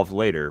gets solved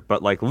later,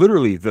 but like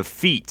literally the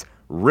feat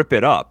Rip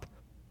It Up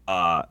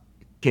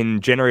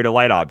can generate a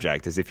light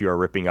object as if you are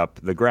ripping up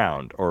the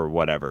ground or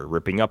whatever,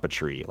 ripping up a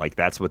tree. Like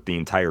that's what the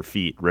entire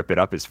feat Rip It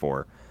Up is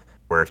for.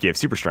 Where if you have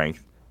super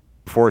strength,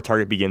 before a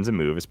target begins a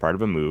move, as part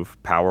of a move,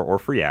 power, or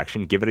free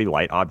action, give it a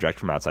light object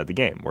from outside the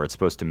game, where it's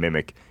supposed to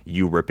mimic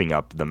you ripping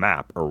up the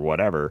map or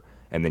whatever,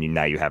 and then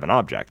now you have an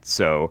object.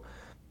 So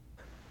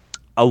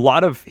a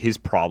lot of his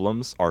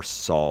problems are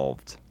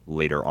solved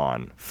later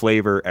on.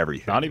 Flavor,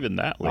 everything. Not even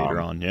that later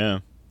on,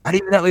 yeah. Not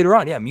even that later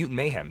on. Yeah, Mutant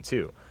Mayhem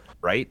too,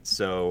 right?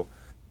 So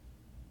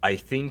I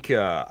think,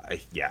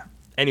 yeah.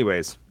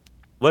 Anyways,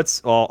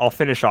 I'll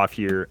finish off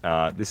here.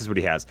 This is what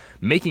he has: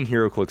 making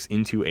HeroClix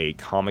into a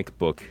comic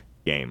book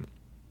game.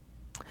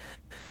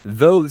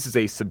 Though this is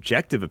a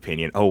subjective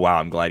opinion. Oh wow,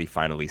 I'm glad he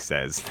finally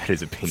says that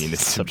his opinion is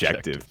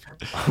subjective.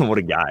 What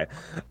a guy.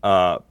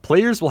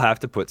 Players will have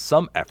to put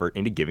some effort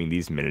into giving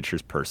these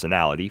miniatures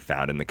personality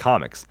found in the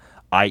comics,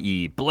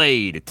 i.e.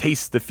 Blade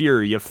tastes the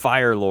fury of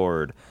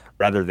Firelord,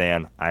 rather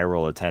than I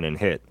roll a 10 and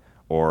hit,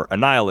 or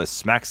Annihilus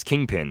smacks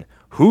Kingpin.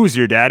 Who's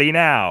your daddy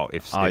now?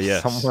 If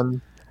yes.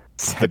 someone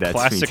said the that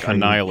classic to me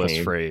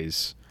Annihilus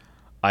phrase.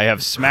 I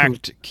have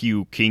smacked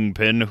Q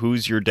Kingpin.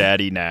 Who's your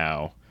daddy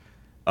now?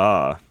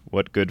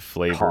 What good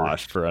flavor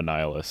for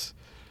Annihilus.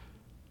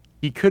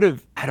 He could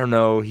have, I don't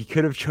know, he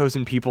could have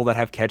chosen people that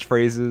have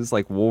catchphrases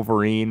like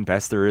Wolverine,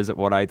 best there is at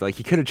what I like.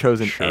 He could have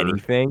chosen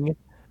anything,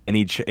 and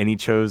he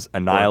chose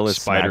Annihilus,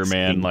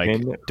 Spider-Man,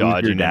 like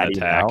dodging an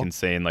attack and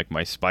saying like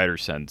my spider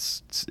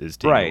sense is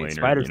tingling, right?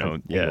 Spider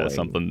sense tingling.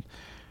 Something.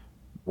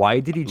 Why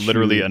did he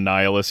literally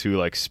Annihilus who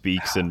like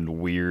speaks in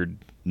weird,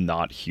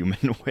 not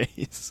human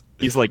ways?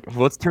 He's like,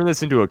 let's turn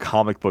this into a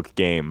comic book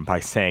game by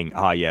saying,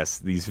 yes,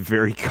 these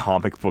very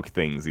comic book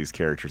things these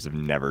characters have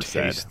never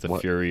said. Taste the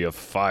fury of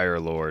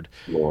Firelord.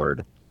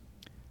 Lord.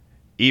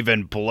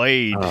 Even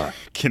Blade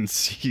can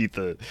see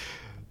the...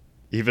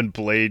 Even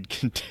Blade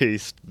can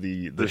taste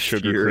the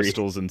sugar fury.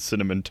 Crystals and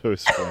Cinnamon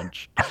Toast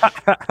Crunch.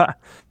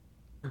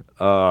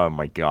 Oh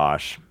my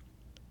gosh.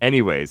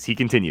 Anyways, he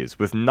continues,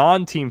 with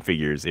non-team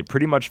figures, it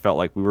pretty much felt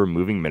like we were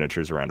moving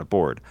miniatures around a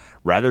board,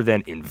 rather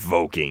than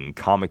invoking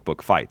comic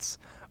book fights.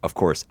 Of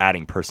course,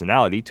 adding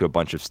personality to a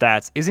bunch of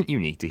stats isn't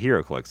unique to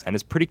HeroClix, and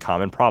is a pretty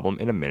common problem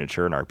in a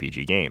miniature and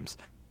RPG games.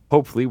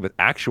 Hopefully, with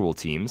actual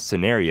teams,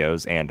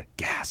 scenarios, and,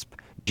 gasp,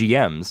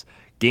 GMs,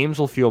 games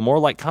will feel more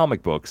like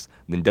comic books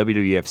than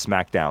WWF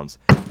SmackDowns.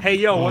 Hey,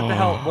 yo, what the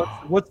hell?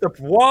 What's the...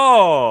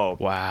 Whoa!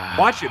 Wow.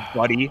 Watch it,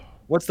 buddy.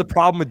 What's the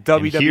problem with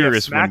WWF and here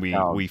is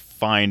SmackDown? when we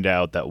find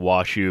out that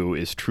Washu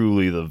is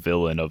truly the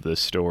villain of this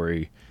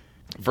story.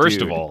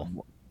 First of all,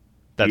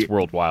 that's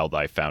World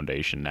Wildlife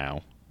Foundation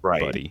now,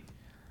 right, buddy.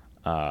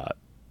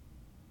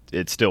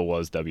 It still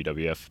was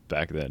WWF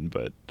back then,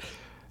 but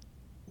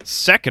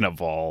second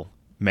of all,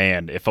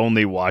 man, if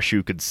only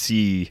Washu could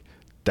see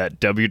that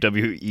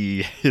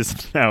WWE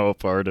is now a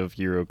part of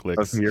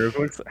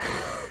HeroClix.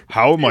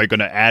 How am I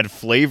going to add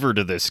flavor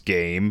to this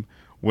game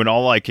when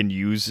all I can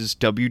use is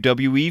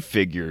WWE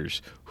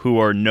figures who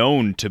are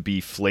known to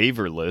be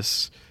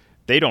flavorless?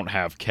 They don't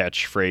have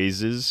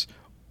catchphrases,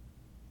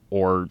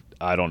 or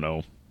I don't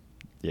know.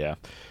 Yeah,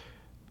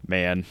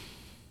 man.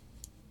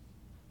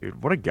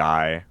 Dude, what a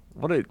guy.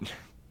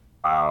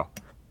 Wow.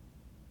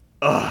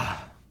 Ugh.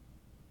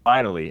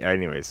 Finally,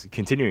 anyways,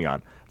 continuing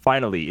on.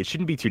 Finally, it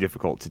shouldn't be too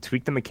difficult to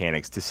tweak the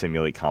mechanics to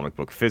simulate comic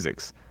book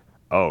physics.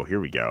 Oh, here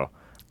we go.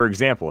 For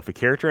example, if a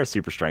character has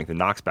super strength and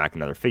knocks back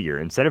another figure,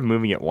 instead of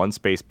moving it one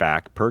space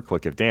back per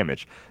click of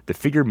damage, the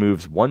figure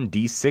moves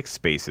 1d6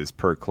 spaces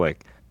per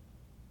click.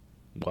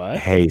 What?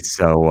 Hey,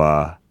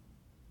 so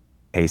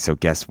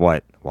guess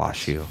what,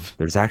 Washu?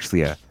 There's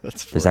actually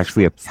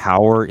a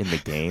power in the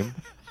game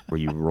where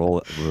you roll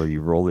a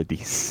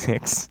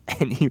d6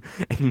 and you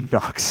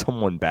knock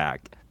someone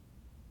back.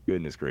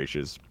 Goodness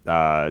gracious.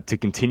 To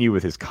continue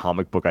with his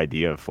comic book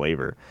idea of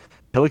flavor,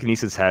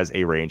 telekinesis has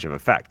a range of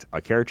effect.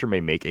 A character may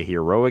make a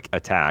heroic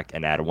attack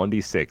and add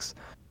 1d6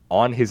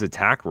 on his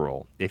attack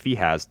roll if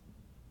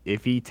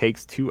he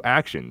takes 2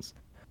 actions,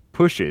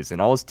 pushes,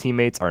 and all his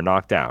teammates are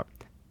knocked out.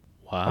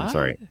 What? I'm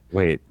sorry.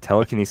 Wait,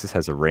 telekinesis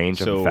has a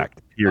range of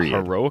effect. Period. A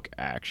heroic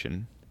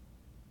action.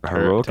 A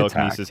heroic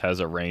telekinesis attack has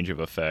a range of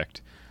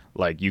effect.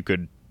 Like you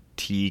could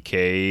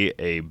TK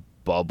a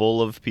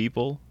bubble of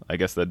people. I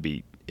guess that'd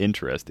be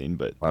interesting,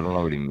 but I don't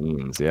know what he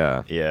means.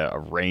 Yeah, a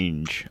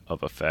range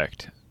of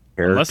effect.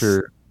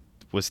 Character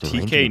was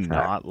TK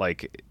not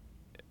like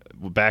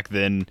back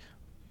then?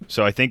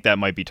 So I think that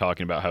might be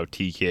talking about how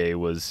TK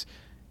was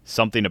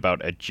something about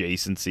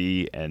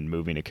adjacency and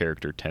moving a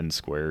character 10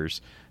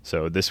 squares.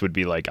 So this would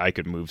be like I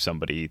could move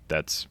somebody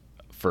that's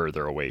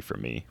further away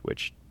from me,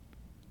 which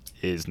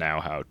is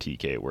now how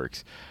TK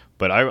works.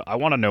 But I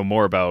want to know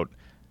more about,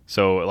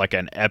 so like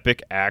an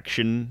epic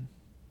action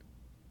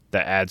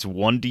that adds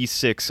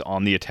 1d6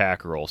 on the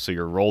attack roll. So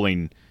you're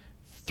rolling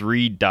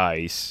 3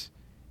 dice.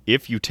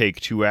 If you take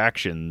 2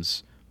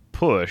 actions,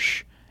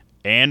 push,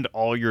 and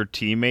all your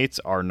teammates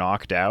are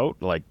knocked out,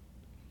 like,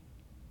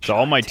 so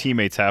all my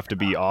teammates have to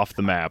be off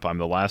the map. I'm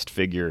the last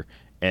figure,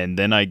 and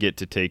then I get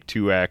to take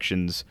 2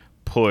 actions,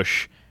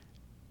 push,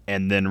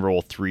 and then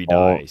roll 3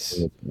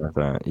 dice.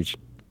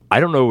 I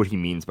don't know what he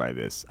means by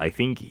this. I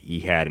think he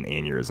had an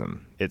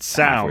aneurysm. It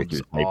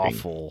sounds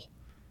awful.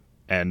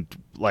 And,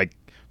 like,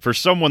 for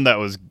someone that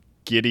was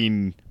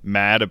getting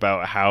mad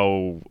about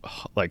how,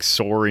 like,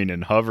 soaring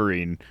and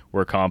hovering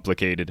were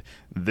complicated,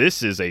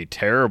 this is a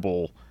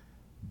terrible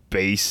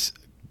base,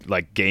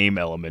 like, game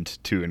element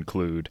to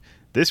include.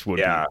 This would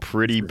be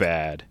pretty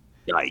bad.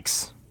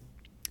 Yikes.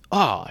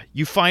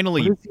 you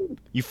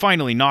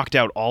finally knocked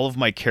out all of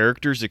my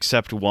characters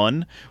except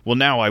one. Well,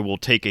 now I will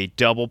take a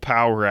double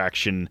power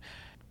action,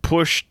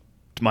 push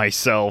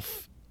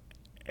myself,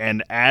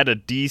 and add a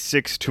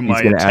d6 to my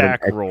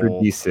attack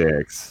roll.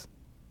 D6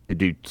 to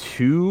do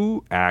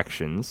 2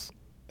 actions.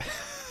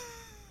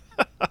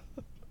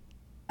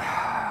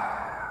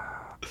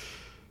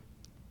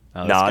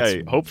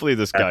 Hopefully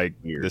this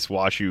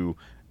Washu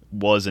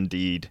was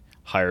indeed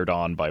hired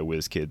on by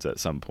WizKids at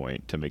some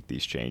point to make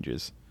these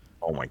changes.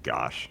 Oh my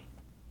gosh.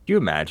 Can you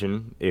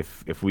imagine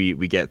if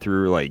we get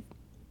through like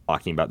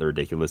talking about the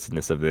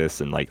ridiculousness of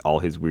this and like all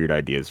his weird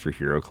ideas for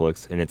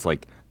HeroClix, and it's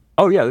like,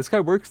 oh yeah, this guy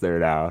works there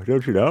now,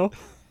 don't you know?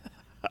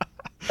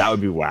 That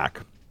would be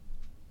whack.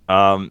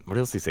 What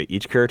else do you say?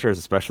 Each character has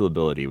a special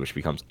ability which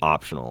becomes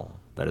optional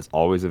that is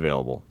always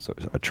available, so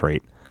it's a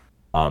trait.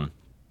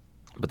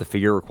 But the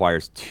figure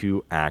requires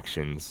 2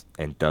 actions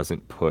and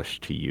doesn't push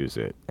to use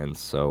it, and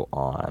so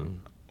on.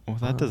 Well,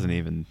 that doesn't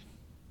even...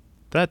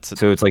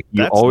 So it's like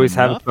you always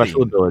have a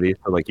special ability,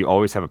 so like you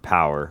always have a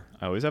power.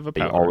 I always have a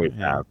power. You always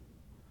have.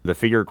 The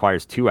figure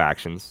requires 2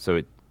 actions, so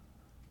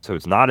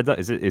it's not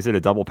is it a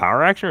double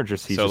power action, or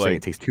just saying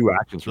it takes 2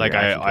 actions? Like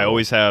I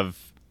always have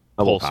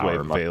Pulse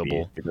Wave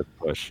available.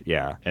 Push,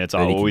 yeah, and it's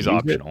always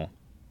optional.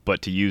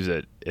 But to use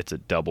it, it's a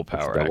double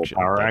power action.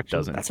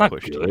 That's not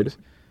good.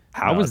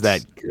 How is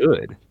that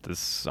good?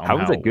 How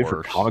is that good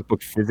for comic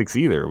book physics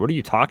either? What are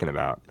you talking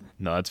about?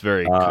 No, that's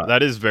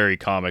that is very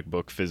comic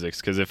book physics.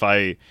 Because if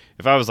I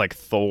was like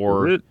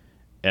Thor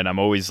and I'm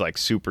always like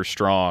super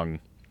strong,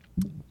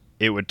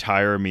 it would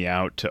tire me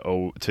out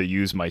to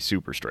use my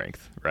super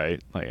strength, right?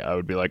 Like I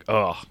would be like,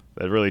 oh,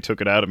 that really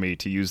took it out of me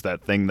to use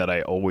that thing that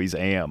I always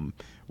am,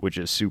 which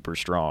is super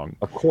strong.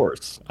 Of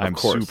course, I'm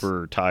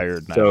super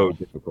tired now. So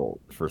difficult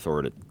for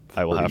Thor to.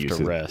 I will have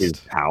to rest. His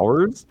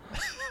powers.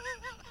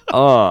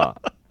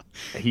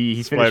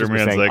 He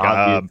Spider-Man's like,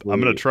 I'm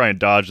gonna try and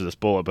dodge this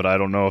bullet, but I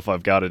don't know if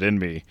I've got it in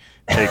me.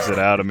 Takes it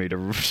out of me to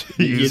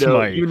use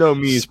my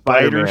me,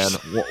 Spider-Man.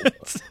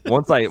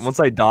 Once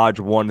I dodge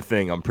one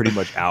thing, I'm pretty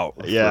much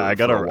out. Yeah, I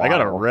gotta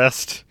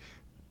rest.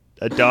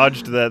 I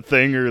dodged that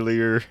thing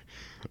earlier.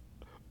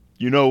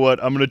 You know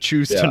what? I'm gonna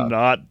choose to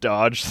not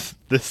dodge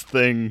this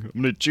thing.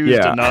 I'm gonna choose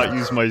to not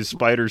use my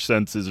spider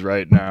senses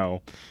right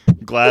now.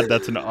 I'm glad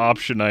that's an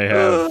option I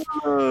have.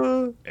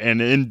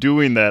 And in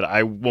doing that,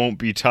 I won't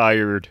be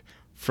tired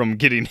from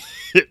getting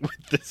hit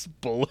with this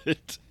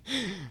bullet.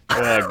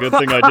 Yeah, good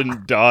thing I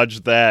didn't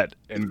dodge that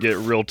and get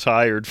real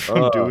tired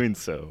from doing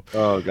so.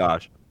 Oh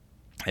gosh.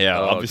 Yeah,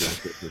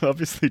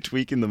 obviously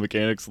tweaking the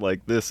mechanics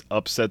like this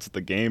upsets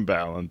the game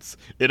balance.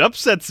 It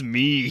upsets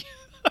me.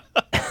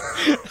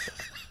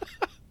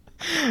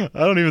 I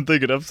don't even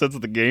think it upsets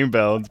the game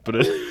balance, but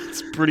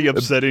it's pretty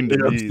upsetting to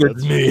me.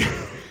 Upsets me.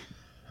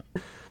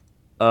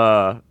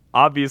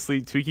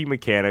 Obviously, tweaking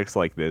mechanics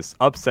like this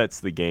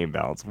upsets the game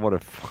balance. What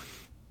a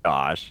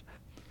gosh.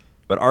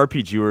 But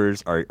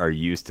RPGers are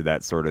used to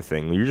that sort of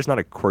thing. You're just not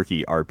a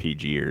quirky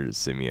RPGer,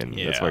 Simeon.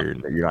 Yeah. That's why you're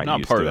not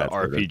used part to of that.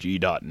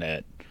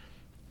 RPG.net.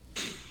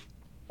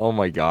 Oh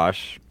my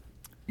gosh.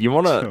 You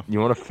wanna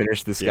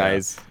finish this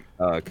guy's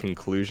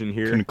conclusion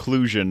here?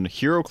 Conclusion.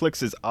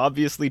 HeroClix is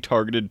obviously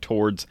targeted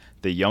towards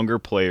the younger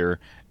player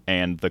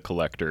and the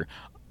collector.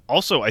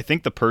 Also, I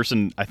think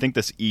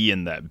this E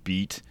in that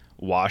beat,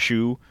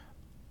 Washu,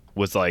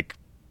 was like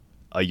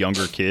a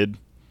younger kid,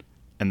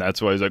 and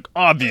that's why he's like,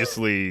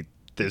 obviously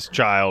this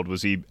child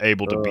was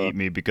able to beat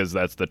me because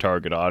that's the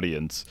target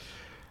audience.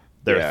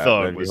 Their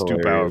thug was too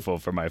powerful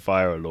for my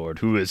Fire Lord,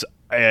 who is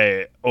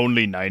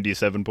only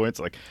 97 points.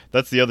 Like,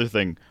 that's the other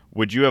thing.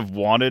 Would you have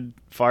wanted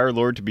Fire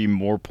Lord to be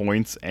more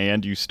points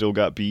and you still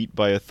got beat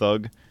by a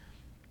thug?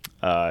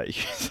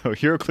 So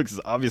HeroClix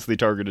is obviously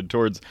targeted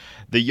towards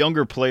the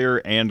younger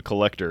player and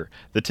collector.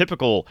 The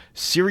typical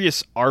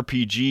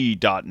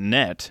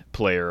SeriousRPG.net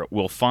player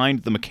will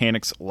find the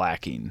mechanics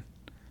lacking.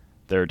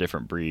 They're a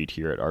different breed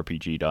here at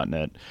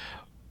RPG.net.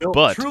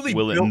 But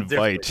we'll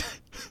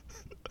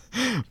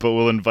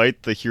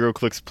invite the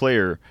HeroClix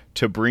player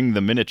to bring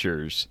the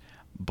miniatures,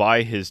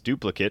 buy his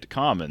duplicate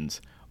commons.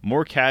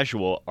 More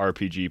casual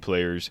RPG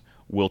players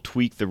will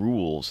tweak the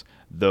rules,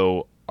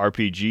 though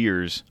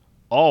RPGers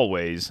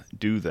always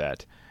do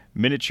that.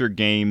 Miniature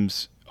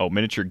gamers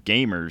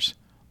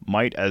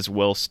might as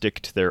well stick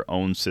to their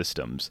own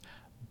systems.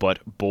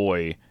 But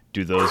boy,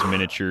 do those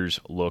miniatures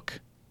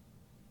look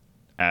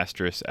 ****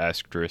 nice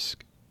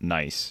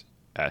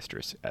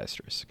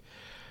 ****.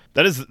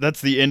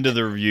 That's the end of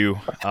the review.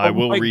 I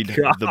will read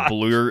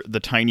the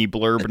tiny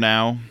blurb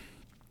now.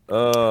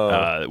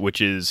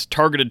 Which is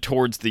targeted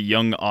towards the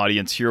young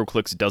audience.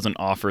 HeroClix doesn't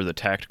offer the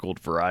tactical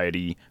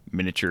variety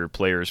miniature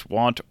players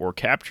want or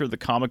capture the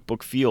comic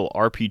book feel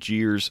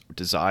RPGers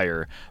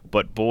desire.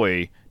 But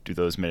boy, do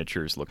those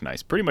miniatures look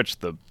nice. Pretty much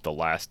the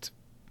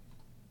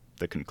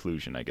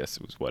conclusion, I guess,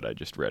 was what I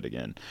just read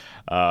again.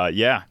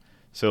 Yeah.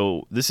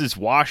 So this is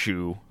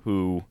Washu,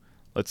 who,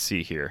 let's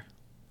see here.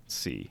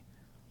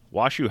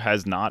 Washu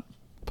has not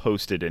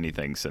posted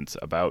anything since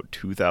about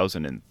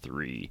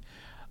 2003.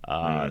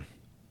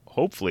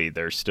 hopefully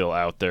they're still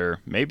out there.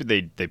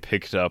 Maybe they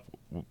picked up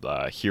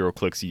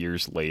HeroClix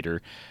years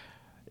later.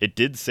 It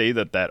did say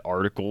that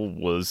article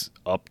was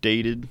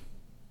updated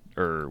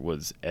or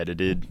was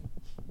edited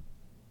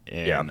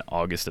in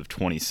August of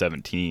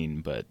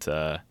 2017, but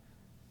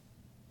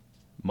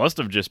must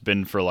have just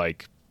been for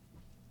like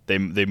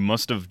they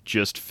must have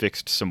just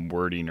fixed some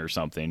wording or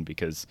something,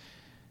 because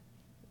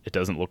it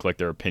doesn't look like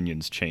their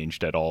opinions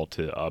changed at all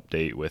to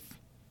update with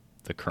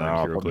the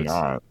current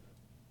HeroClix.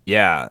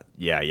 Yeah,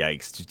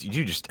 yikes.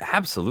 You just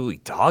absolutely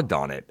dogged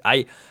on it.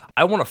 I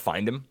want to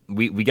find him.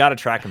 We got to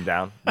track him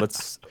down.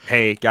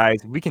 Hey, guys,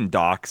 we can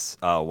dox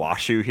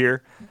Washu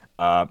here.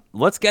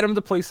 Let's get him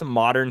to play some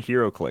modern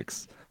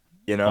HeroClix.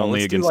 You know,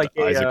 only against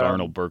Isaac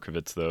Arnold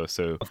Berkovitz, though,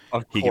 so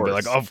he can be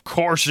like, of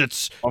course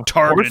it's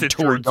targeted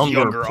towards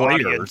younger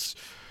audience.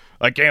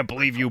 I can't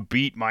believe you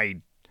beat my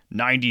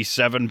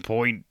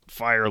 97-point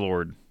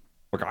Firelord.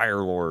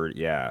 Firelord,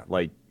 yeah.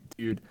 Like,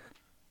 dude.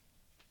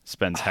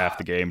 Spends half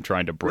the game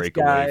trying to break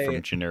away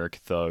from generic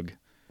thug.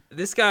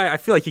 This guy, I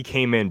feel like he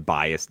came in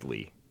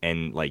biasedly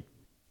and like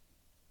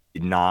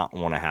did not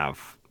want to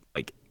have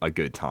like a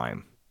good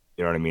time.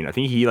 You know what I mean? I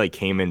think he like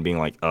came in being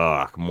like,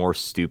 ugh, more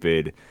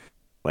stupid,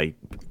 like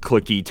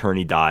clicky,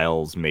 turny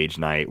dials, Mage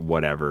Knight,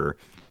 whatever.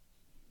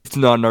 It's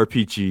not an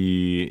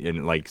RPG,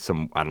 and like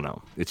I don't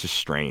know. It's just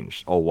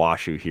strange.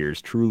 Washu here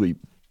is truly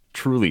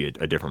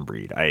a different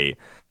breed. I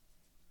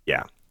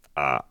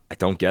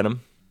don't get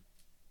him.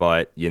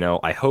 But, you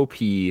know, I hope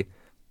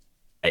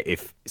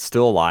if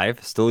still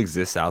alive, still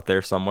exists out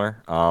there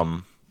somewhere,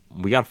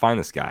 we got to find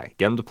this guy.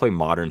 Get him to play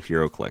modern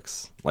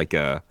HeroClix. Like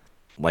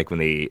when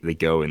they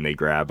go and they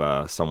grab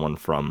someone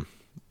from,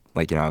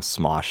 like, you know, how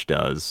Smosh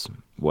does,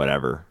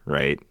 whatever,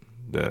 right?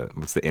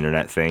 What's the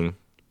internet thing?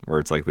 Where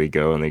it's like they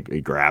go and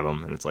they grab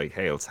him and it's like,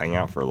 hey, let's hang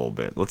out for a little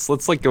bit. Let's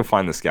like go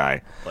find this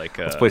guy.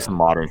 Let's play some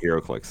modern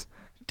HeroClix.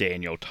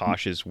 Daniel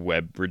Tosh's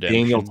Web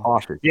Redemption. Daniel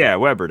Tosh, yeah,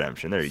 Web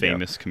Redemption. There you go.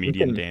 Famous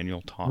comedian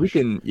Daniel Tosh. We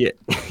can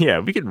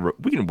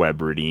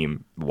web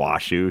redeem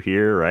Washu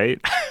here,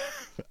 right?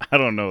 I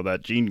don't know,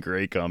 that Jean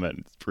Grey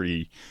comment is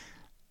pretty.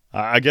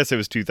 I guess it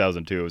was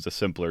 2002. It was a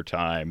simpler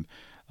time.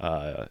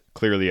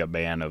 Clearly a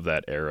man of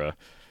that era.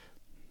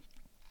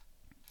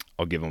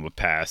 I'll give him a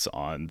pass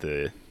on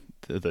the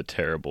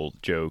terrible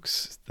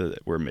jokes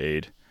that were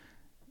made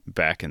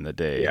back in the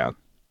day. Yeah,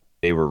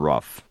 they were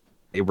rough.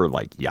 They were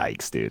like,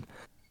 yikes, dude.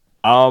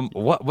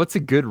 What's a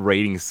good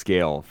rating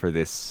scale for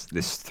this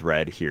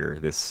thread here,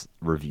 this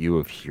review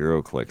of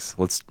HeroClix?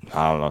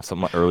 I don't know,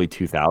 something like early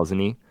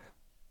 2000-y.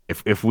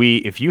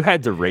 If you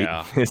had to rate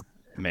this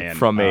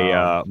from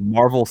a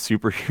Marvel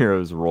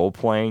superheroes role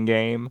playing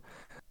game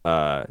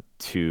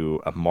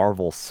to a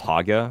Marvel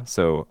saga,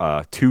 so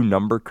too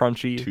number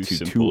crunchy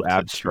to too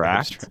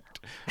abstract.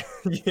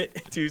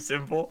 Too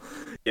simple.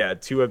 Yeah,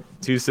 too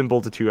simple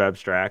to too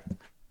abstract.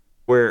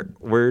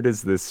 Where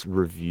does this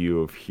review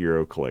of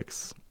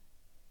HeroClix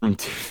from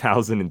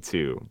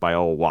 2002 by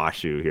old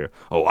Washu here?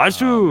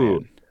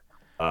 Washu!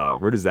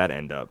 Where does that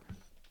end up?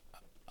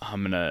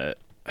 I'm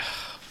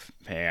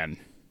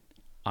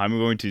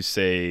going to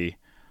say,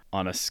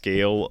 on a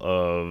scale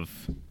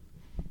of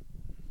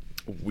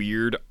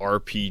weird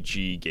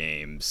RPG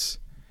games,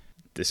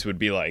 this would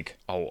be like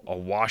a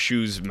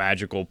Washu's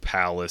Magical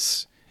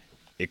Palace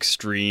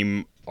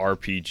extreme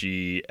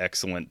RPG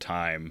excellent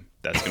time.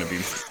 That's going to be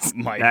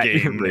my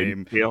game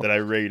name that I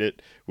rate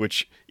it,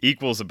 which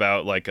equals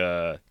about like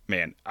factoring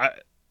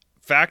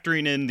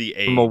in the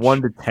age. From a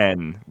 1 to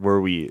 10, where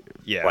we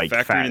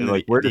factoring in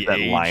where does the that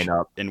age line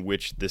up in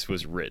which this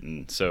was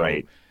written? So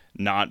right.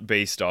 Not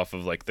based off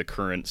of like the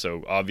current.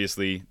 So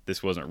obviously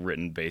this wasn't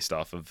written based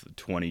off of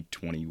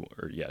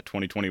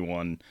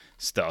 2021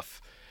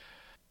 stuff.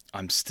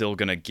 I'm still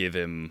gonna give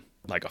him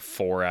like a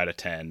 4 out of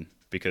 10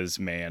 because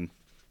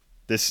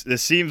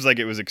This seems like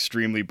it was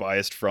extremely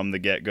biased from the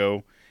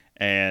get-go,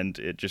 and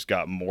it just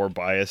got more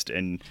biased,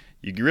 and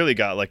you really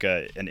got like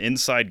an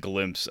inside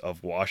glimpse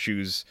of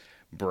Washu's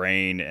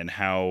brain and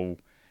how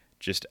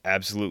just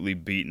absolutely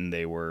beaten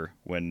they were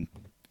when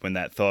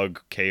that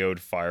thug KO'd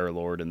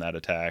Firelord in that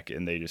attack,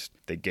 and they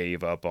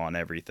gave up on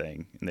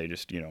everything, and they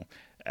just,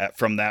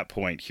 from that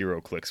point,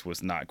 HeroClix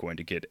was not going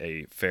to get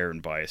a fair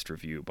and biased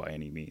review by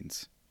any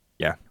means.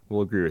 Yeah,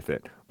 we'll agree with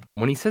it.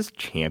 When he says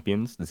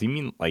champions, does he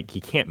mean like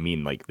he can't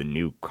mean like the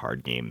new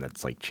card game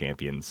that's like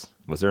Champions?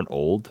 Was there an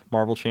old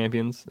Marvel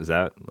Champions? Is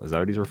that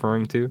what he's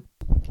referring to?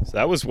 So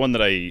that was one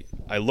that I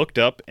looked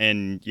up,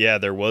 and yeah,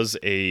 there was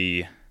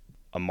a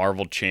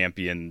Marvel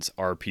Champions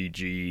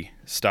RPG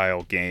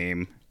style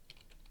game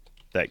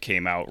that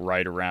came out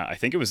right around. I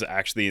think it was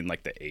actually in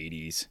like the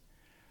 80s.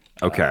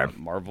 Okay.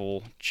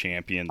 Marvel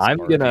Champions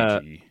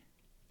RPG.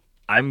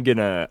 I'm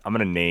gonna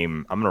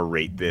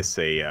rate this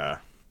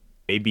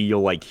maybe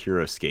you'll like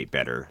HeroScape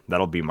better.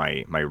 That'll be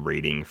my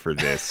rating for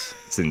this,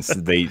 since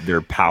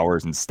their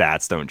powers and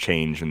stats don't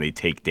change and they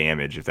take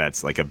damage if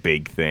that's like a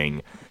big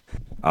thing.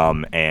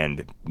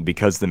 And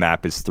because the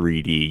map is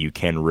 3D, you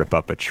can rip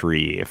up a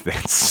tree if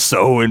that's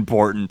so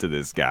important to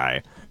this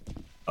guy.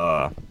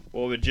 Well,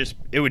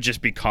 it would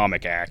just be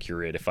comic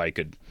accurate if I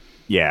could.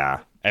 Yeah.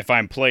 If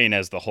I'm playing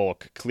as the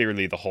Hulk,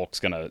 clearly the Hulk's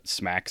gonna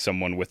smack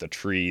someone with a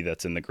tree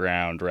that's in the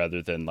ground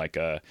rather than like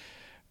a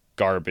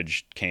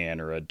garbage can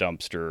or a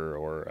dumpster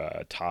or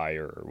a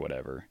tire or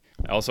whatever.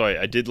 Also,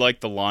 I did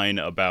like the line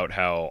about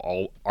how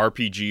all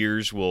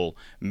RPGers will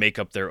make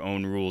up their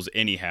own rules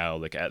anyhow.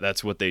 Like,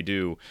 that's what they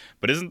do.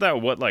 But isn't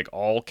that what, like,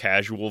 all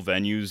casual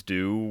venues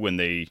do when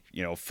they,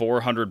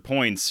 400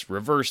 points,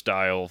 reverse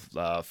dial,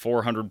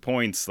 400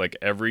 points, like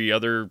every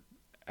other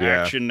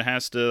action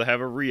has to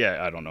have a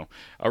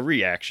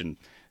reaction.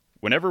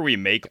 Whenever we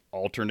make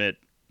alternate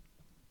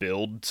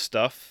build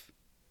stuff,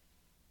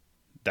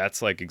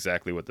 that's like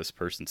exactly what this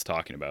person's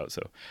talking about.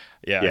 So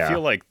I feel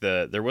like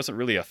there wasn't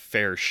really a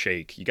fair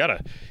shake. You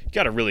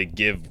gotta really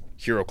give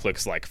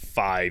HeroClix like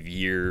 5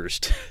 years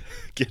to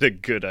get a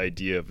good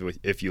idea of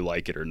if you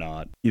like it or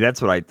not. Yeah,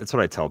 that's what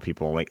I tell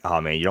people. I'm like,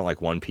 oh man, you don't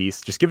like One Piece?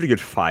 Just give it a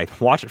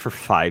good watch it for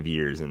 5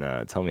 years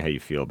and tell me how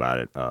you feel about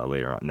it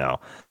later on. No,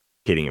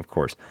 kidding, of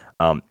course.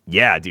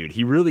 Yeah, dude,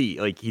 he really,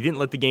 like, he didn't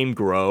let the game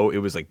grow. It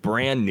was like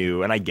brand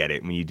new, and I get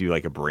it when you do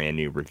like a brand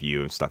new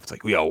review and stuff. It's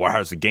like, yo,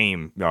 how's the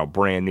game?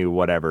 Brand new,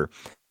 whatever.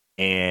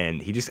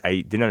 And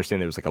I didn't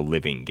understand that it was like a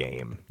living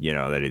game,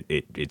 that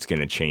it's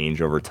going to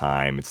change over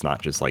time. It's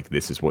not just like,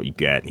 this is what you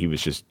get. He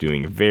was just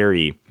doing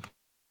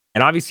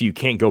and obviously you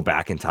can't go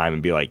back in time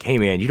and be like, hey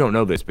man, you don't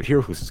know this, but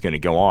HeroClix is going to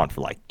go on for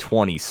like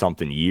 20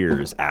 something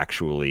years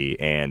actually,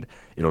 and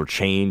it'll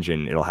change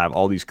and it'll have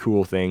all these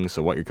cool things.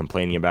 So what you're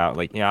complaining about,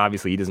 like,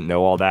 obviously he doesn't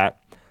know all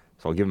that.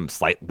 So I'll give him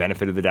slight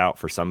benefit of the doubt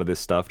for some of this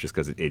stuff just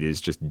because it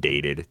is just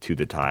dated to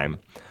the time.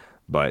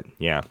 But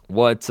yeah,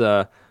 what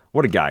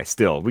a guy.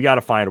 Still, we got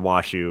to find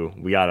Washu.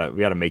 We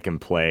gotta make him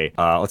play.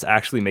 Let's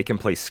actually make him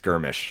play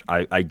Skirmish.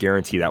 I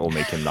guarantee that will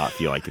make him not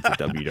feel like it's a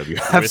WWF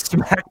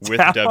SmackDown. With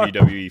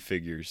WWE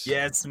figures.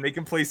 Yes, make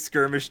him play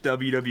Skirmish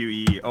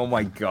WWE. Oh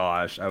my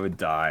gosh, I would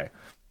die.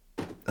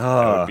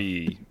 That would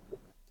be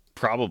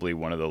probably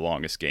one of the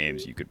longest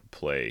games you could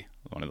play.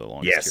 One of the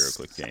longest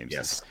HeroClix games.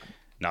 Yes.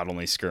 Not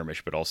only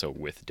Skirmish, but also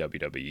with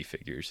WWE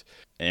figures.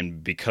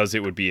 And because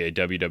it would be a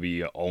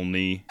WWE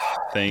only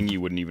thing,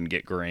 you wouldn't even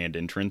get grand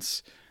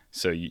entrance.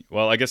 So,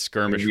 I guess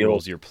Skirmish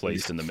rules, you're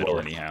placed in the middle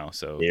anyhow.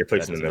 So yeah, you're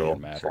placed in the middle.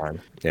 Matter.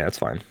 Fine. Yeah, that's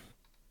fine.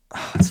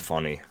 That's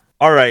funny.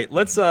 All right,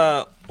 let's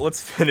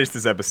finish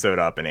this episode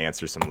up and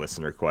answer some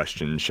listener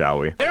questions, shall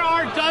we? There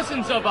are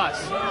dozens of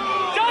us.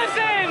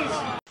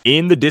 Dozens!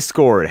 In the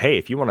Discord. Hey,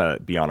 if you want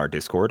to be on our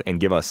Discord and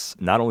give us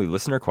not only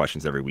listener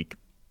questions every week,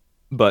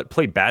 but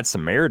play Bad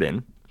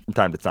Samaritan from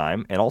time to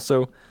time, and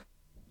also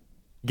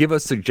give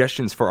us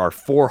suggestions for our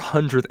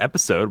 400th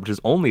episode, which is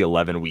only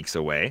 11 weeks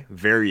away.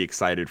 Very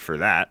excited for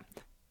that.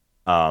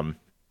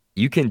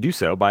 You can do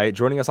so by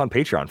joining us on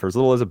Patreon for as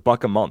little as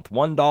 $1 a month.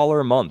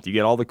 $1 a month. You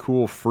get all the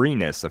cool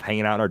freeness of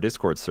hanging out in our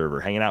Discord server,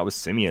 hanging out with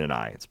Simeon and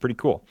I. It's pretty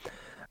cool.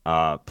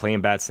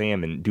 Playing Bad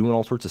Sam and doing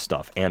all sorts of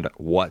stuff and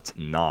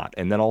whatnot.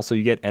 And then also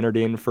you get entered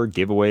in for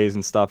giveaways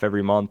and stuff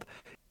every month.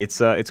 It's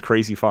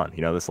crazy fun.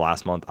 This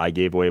last month I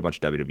gave away a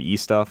bunch of WWE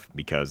stuff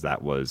because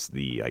that was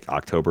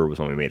October was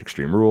when we made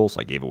Extreme Rules.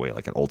 I gave away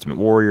like an Ultimate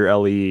Warrior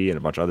LE and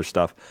a bunch of other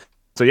stuff.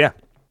 So yeah,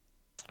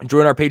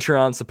 join our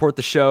Patreon, support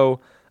the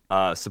show,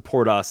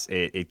 support us.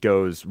 It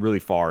goes really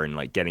far in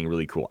like getting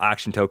really cool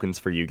action tokens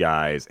for you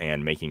guys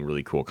and making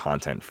really cool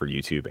content for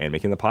YouTube and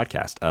making the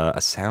podcast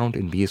a sound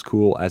and be as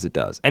cool as it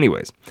does.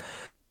 Anyways,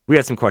 we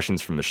had some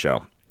questions from the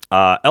show.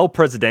 El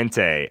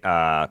Presidente,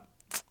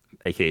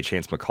 aka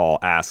Chance McCall,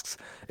 asks,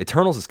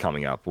 Eternals is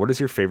coming up. What is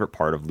your favorite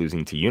part of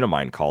losing to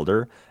Unimind,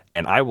 Calder?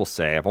 And I will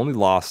say I've only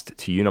lost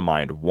to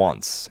Unimind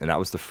once, and that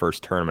was the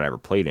first tournament I ever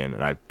played in.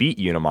 And I beat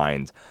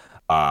Unimind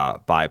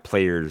by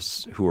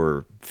players who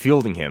were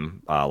fielding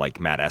him, like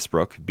Matt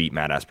Esbrook, beat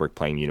Matt Esbrook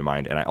playing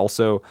Unimind. And I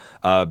also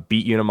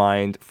beat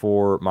Unimind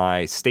for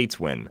my States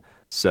win.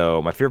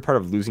 So my favorite part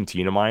of losing to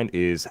Unimind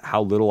is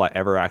how little I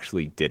ever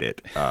actually did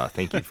it.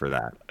 Thank you for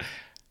that.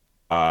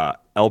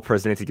 El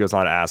Presidente goes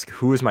on to ask,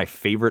 who is my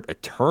favorite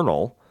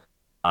Eternal?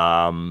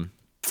 None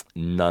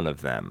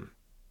of them.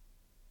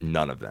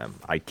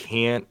 I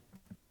can't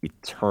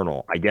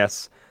Eternal. I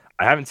guess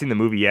I haven't seen the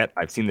movie yet.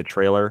 I've seen the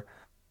trailer.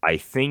 I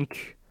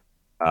think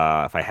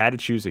if I had to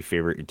choose a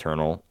favorite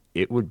Eternal,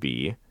 it would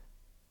be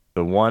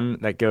the one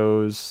that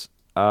goes,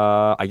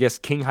 I guess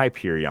King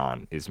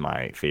Hyperion is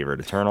my favorite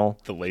Eternal.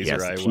 The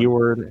laser eye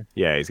keyword. One.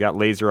 Yeah, he's got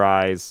laser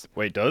eyes.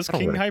 Wait, does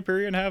King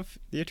Hyperion have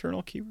the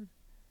Eternal keyword?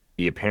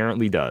 He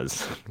apparently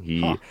does.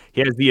 He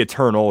has the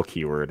Eternal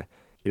keyword.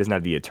 He doesn't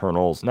have the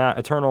Eternals.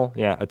 Eternal.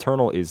 Yeah,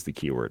 Eternal is the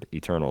keyword.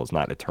 Eternal is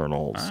not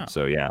Eternals. Oh.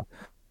 So yeah,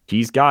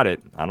 he's got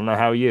it. I don't know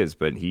how he is,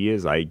 but he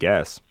is, I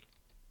guess.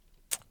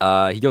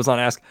 He goes on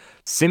to ask,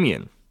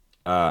 Simeon.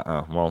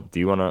 Well, do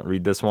you want to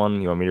read this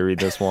one? You want me to read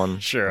this one?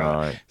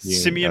 Sure.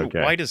 Simeon,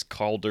 okay. Why does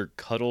Calder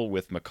cuddle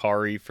with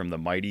Makari from the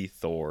mighty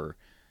Thor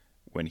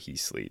when he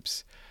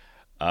sleeps?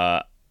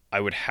 I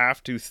would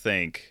have to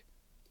think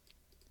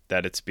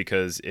that it's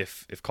because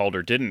if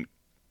Calder didn't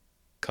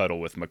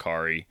cuddle with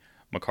Makari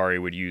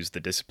would use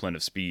the discipline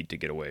of speed to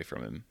get away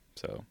from him.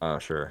 So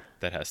sure.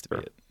 That has to be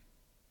it.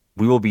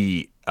 We will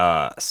be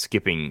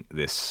skipping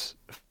this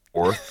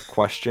fourth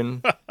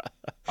question.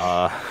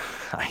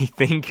 I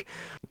think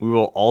we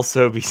will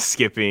also be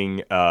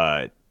skipping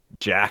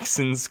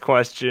Jackson's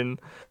question.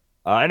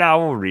 And I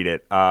will read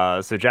it.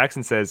 So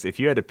Jackson says, if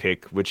you had to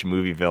pick which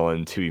movie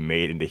villain to be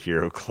made into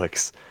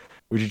HeroClix,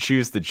 would you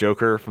choose the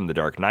Joker from The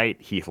Dark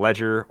Knight, Heath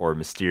Ledger, or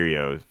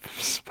Mysterio,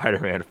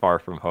 Spider-Man Far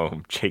From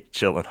Home, Jake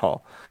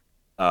Gyllenhaal?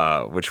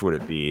 Which would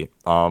it be?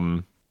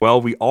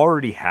 Well, we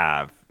already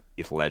have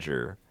Heath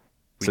Ledger.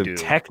 So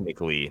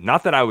technically,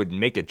 not that I would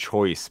make a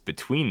choice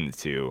between the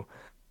two,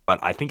 but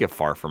I think a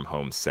Far From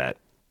Home set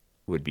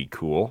would be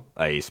cool.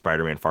 A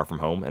Spider-Man Far From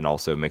Home, and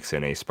also mix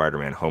in a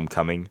Spider-Man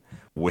Homecoming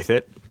with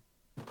it.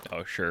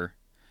 Oh, sure.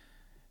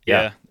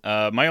 Yeah.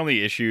 My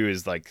only issue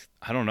is, like,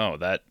 I don't know,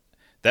 that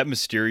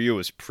Mysterio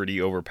is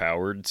pretty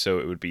overpowered, so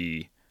it would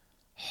be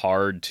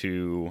hard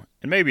to,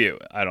 and maybe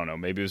I don't know,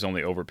 maybe it was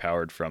only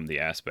overpowered from the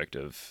aspect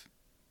of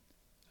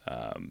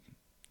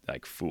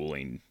like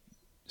fooling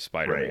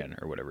Spider-Man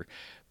or whatever,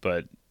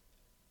 but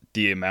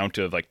the amount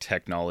of like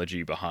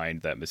technology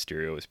behind that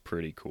Mysterio is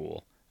pretty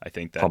cool. I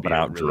think that pumping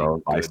out really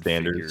drone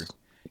bystanders.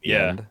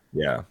 Yeah,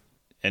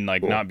 and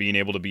like cool. Not being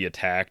able to be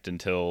attacked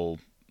until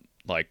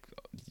like,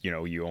 you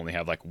know, you only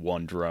have like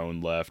one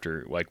drone left,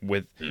 or like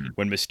when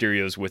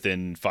Mysterio's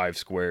within 5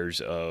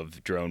 squares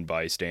of drone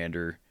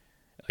bystander,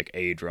 like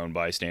a drone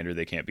bystander,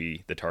 they can't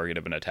be the target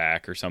of an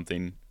attack or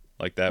something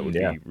like that would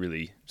be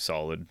really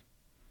solid.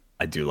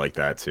 I do like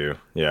that too.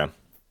 Yeah.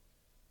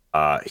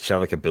 He should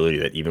have like ability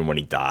that even when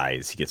he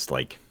dies, he gets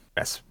like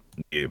best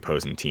the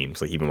opposing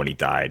teams. Like even when he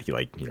died, he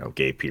like, you know,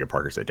 gave Peter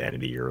Parker's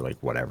identity or like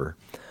whatever.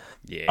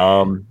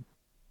 Yeah.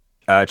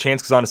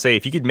 Chance goes on to say,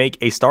 if you could make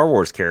a Star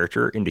Wars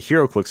character into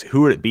HeroClix,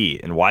 who would it be?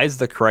 And why is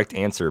the correct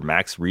answer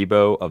Max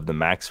Rebo of the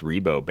Max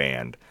Rebo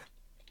Band?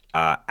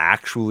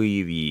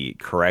 Actually, the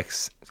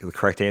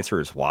correct answer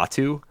is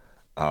Watu.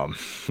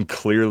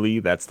 Clearly,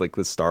 that's like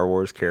the Star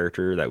Wars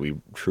character that we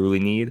truly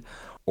need.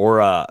 Or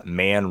a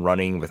man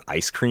running with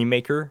ice cream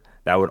maker.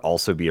 That would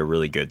also be a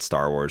really good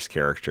Star Wars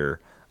character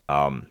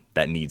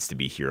that needs to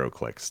be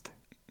HeroClixed.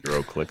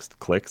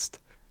 HeroClixed.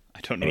 I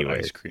don't know what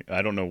ice cream.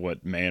 I don't know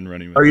what man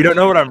running with. Oh, you don't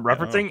know what I'm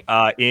referencing?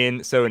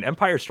 In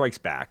Empire Strikes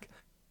Back,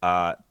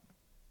 I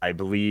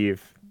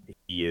believe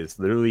he is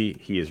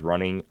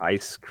running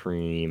ice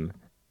cream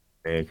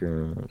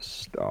maker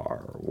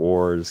Star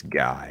Wars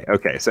guy.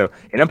 Okay, so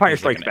in Empire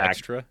Strikes Back,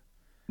 extra?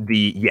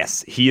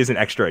 Yes, he is an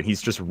extra, and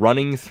he's just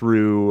running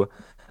through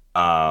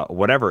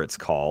whatever it's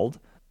called.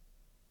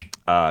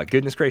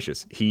 Goodness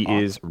gracious, he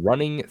is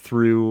running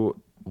through.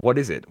 What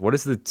is it? What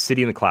is the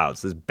city in the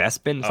clouds? This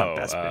Bespin? It's not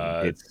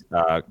Bespin. It's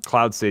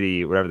Cloud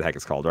City, whatever the heck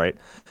it's called, right?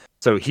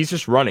 So he's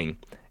just running,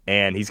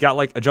 and he's got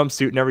like a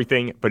jumpsuit and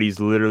everything, but he's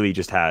literally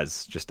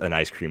has an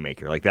ice cream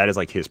maker. Like that is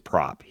like his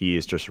prop. He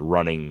is just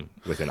running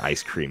with an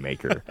ice cream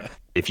maker.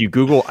 If you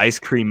Google ice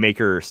cream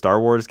maker Star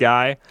Wars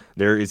guy,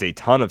 there is a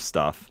ton of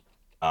stuff.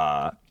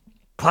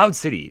 Cloud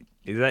City.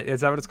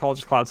 Is that what it's called?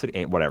 Just Cloud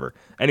City? Whatever.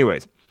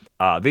 Anyways.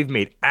 They've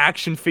made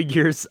action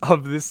figures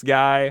of this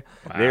guy.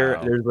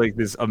 Wow. There's like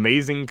this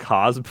amazing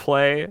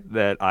cosplay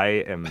that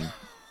I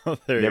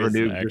never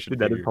knew existed.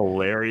 That is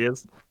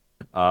hilarious.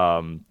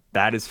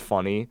 That is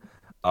funny.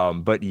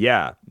 But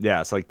yeah.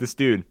 So like this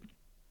dude,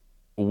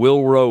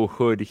 Wilro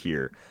Hood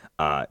here,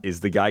 is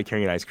the guy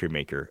carrying an ice cream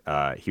maker.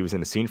 He was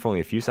in a scene for only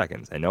a few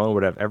seconds, and no one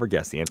would have ever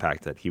guessed the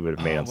impact that he would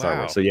have made on Star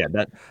Wars. So yeah,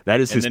 that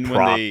is his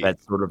prop.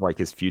 That's sort of like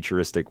his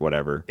futuristic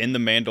whatever. In The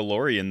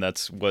Mandalorian,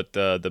 that's what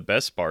the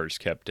Bespars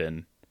kept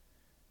in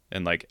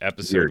like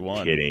episode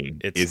 1.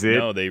 Kidding. Is it?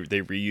 No, they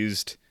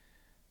reused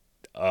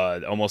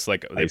almost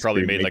like they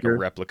probably made like a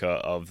replica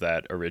of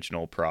that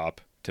original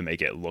prop to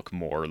make it look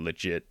more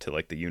legit to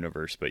like the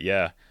universe. But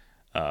yeah.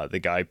 The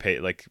guy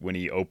like when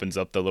he opens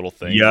up the little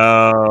thing.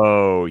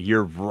 Yo,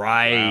 you're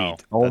right.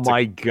 Wow. Oh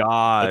my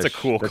gosh. That's a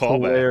cool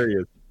callback.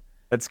 Hilarious.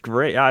 That's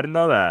great. I didn't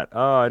know that.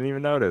 Oh, I didn't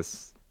even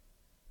notice.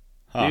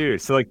 Huh.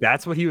 Dude, so like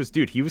that's what he was.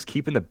 Dude, he was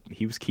keeping the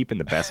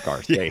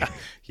Beskar safe.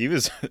 He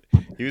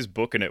was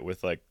booking it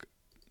with like,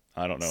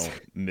 I don't know,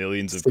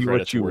 millions of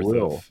credits worth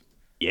of.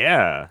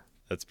 Yeah.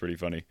 That's pretty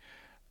funny.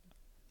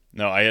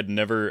 No, I had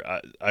never.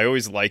 I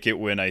always like it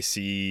when I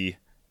see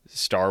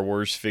Star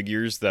Wars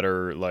figures that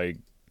are like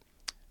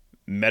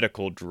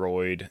medical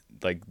droid,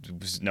 like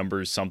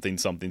numbers something,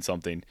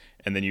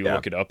 and then you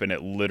look it up and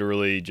it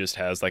literally just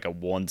has like a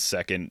 1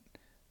 second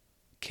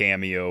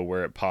cameo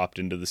where it popped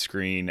into the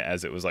screen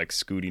as it was like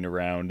scooting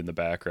around in the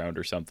background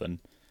or something.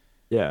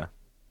 Yeah,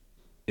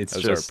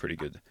 those are pretty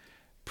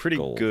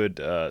good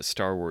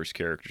Star Wars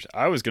characters.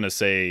 I was gonna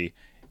say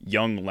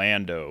young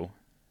Lando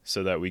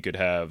so that we could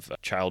have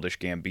Childish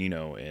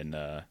Gambino in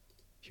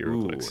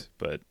HeroClix,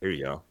 but there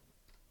you go.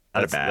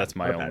 That's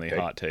my only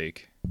hot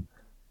take.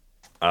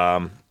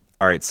 All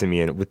right,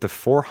 Simeon, with the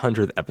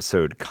 400th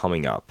episode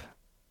coming up,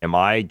 am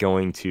I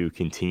going to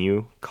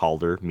continue,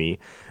 Calder, me,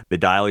 the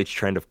Dial H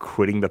trend of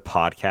quitting the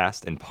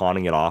podcast and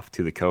pawning it off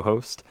to the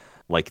co-host,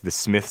 like the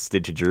Smiths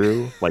did to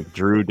Drew, like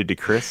Drew did to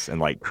Chris,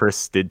 and like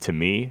Chris did to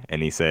me?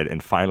 And he said,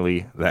 and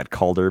finally, that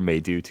Calder may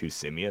do to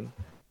Simeon.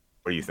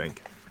 What do you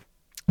think?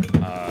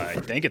 I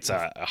think it's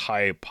a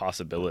high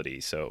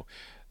possibility. So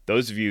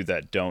those of you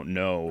that don't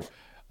know,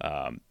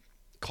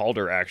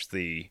 Calder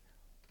actually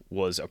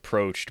was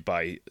approached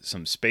by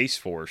some Space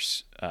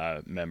Force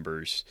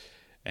members,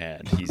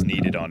 and he's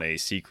needed on a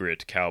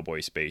secret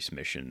cowboy space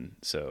mission.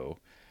 So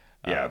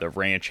the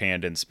Ranch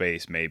Hand in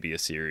Space may be a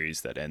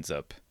series that ends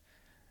up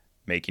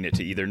making it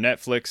to either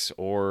Netflix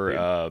or,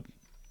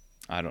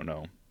 I don't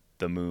know,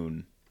 the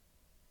moon.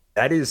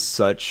 That is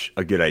such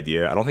a good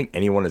idea. I don't think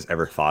anyone has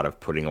ever thought of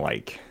putting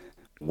like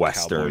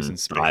Western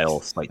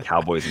styles, like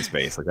cowboys in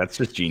space. Like that's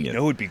just genius. You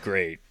know, it would be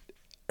great.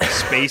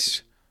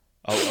 Space,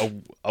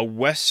 a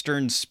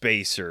Western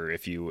spacer,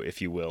 if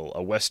you will,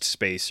 a West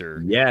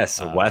spacer.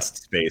 Yes, a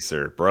West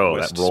spacer, bro.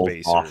 West that rolls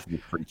spacer. off the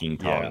freaking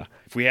tongue. Yeah.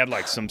 If we had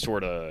like some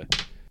sort of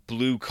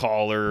blue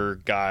collar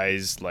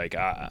guys, like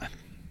I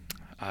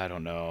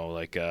don't know,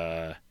 like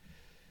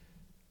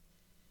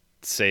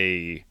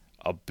say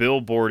a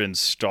billboard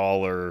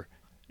installer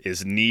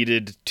is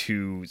needed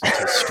to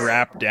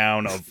strap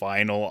down a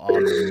vinyl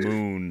on the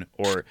moon,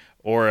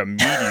 or a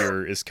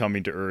meteor is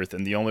coming to Earth,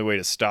 and the only way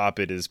to stop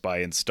it is by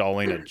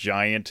installing a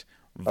giant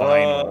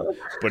vinyl.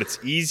 But it's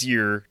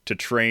easier to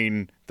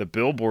train the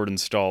billboard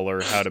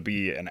installer how to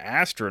be an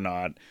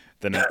astronaut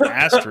than an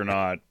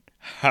astronaut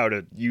how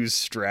to use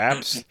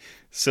straps.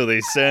 So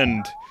they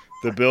send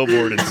the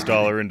billboard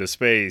installer into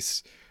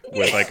space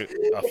with like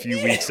a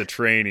few weeks of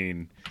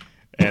training,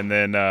 and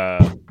then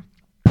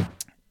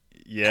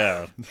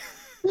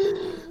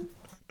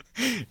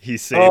he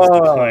saves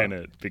the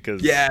planet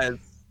because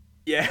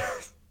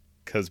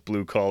because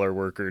blue collar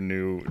worker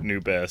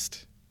knew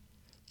best,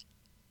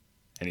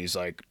 and he's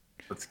like,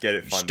 let's get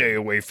it funded. Stay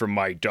away from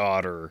my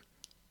daughter.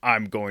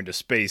 I'm going to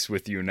space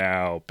with you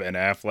now, Ben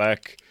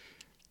Affleck.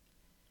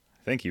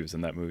 I think he was in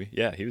that movie.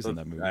 Yeah, he was in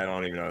that movie. I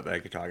don't even know what the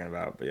heck you're talking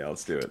about, but yeah,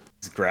 let's do it.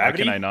 It's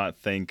Gravity? How can I not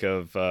think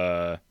of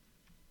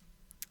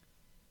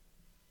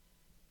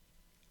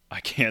I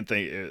can't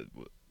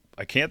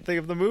think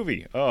of the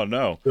movie. Oh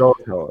no. Don't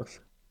tell us.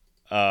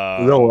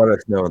 They'll let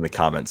us know in the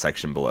comment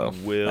section below.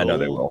 I know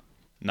they will.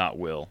 Not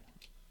Will.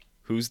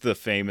 Who's the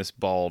famous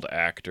bald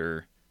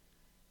actor?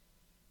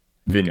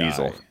 Vin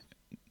Diesel.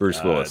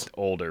 Bruce Willis.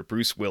 Older.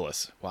 Bruce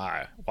Willis.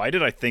 Why? Why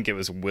did I think it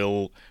was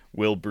Will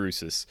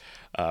Bruce's?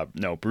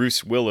 No,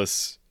 Bruce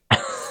Willis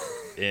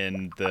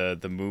in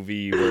the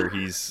movie where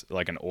he's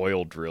like an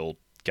oil drill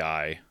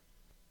guy.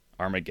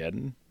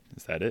 Armageddon?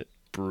 Is that it?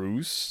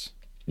 Bruce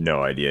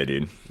No idea,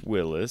 dude.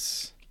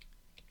 Willis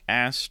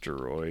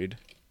asteroid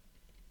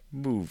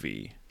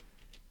movie.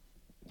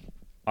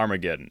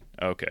 Armageddon.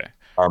 Okay.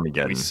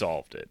 Armageddon. We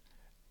solved it.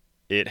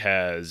 It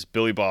has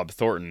Billy Bob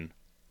Thornton,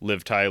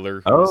 Liv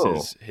Tyler,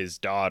 who's his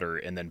daughter,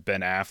 and then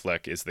Ben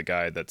Affleck is the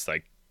guy that's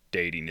like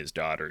dating his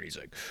daughter. And he's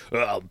like,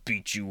 I'll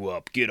beat you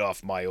up. Get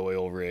off my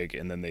oil rig.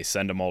 And then they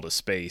send them all to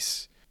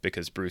space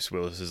because Bruce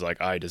Willis is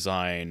like, I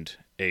designed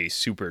a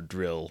super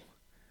drill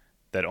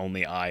that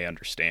only I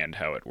understand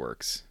how it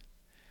works.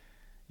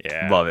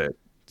 Yeah. Love it.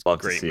 Love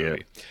Great to see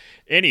movie. it.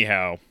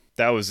 Anyhow,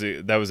 that was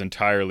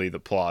entirely the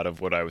plot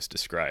of what I was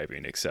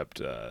describing,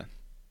 except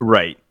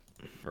right.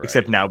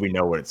 Except now we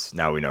know what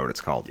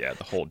it's called. Yeah,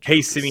 the whole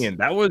Hey Simeon,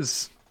 that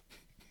was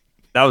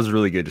a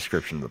really good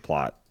description of the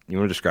plot. You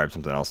want to describe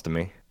something else to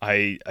me?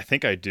 I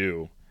think I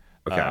do.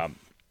 Okay.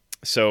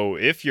 So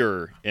if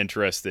you're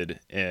interested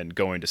in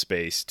going to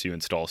space to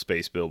install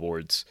space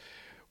billboards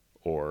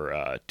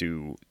or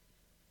do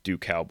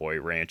cowboy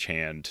ranch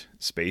hand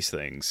space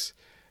things,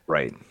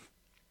 right?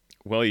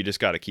 Well, you just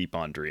got to keep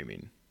on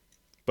dreaming.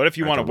 But if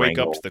you want to wake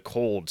up to the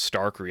cold,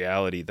 stark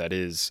reality that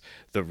is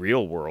the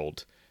real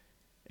world,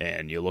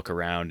 and you look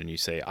around and you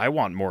say, I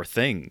want more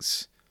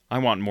things. I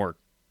want more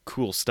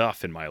cool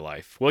stuff in my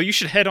life. Well, you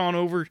should head on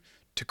over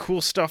to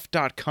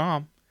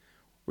coolstuff.com,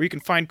 where you can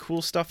find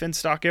cool stuff in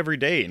stock every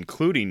day,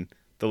 including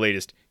the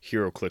latest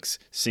HeroClix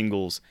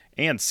singles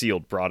and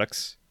sealed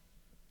products.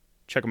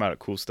 Check them out at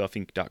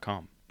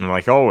coolstuffinc.com. And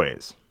like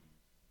always,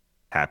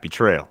 happy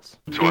trails.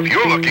 So if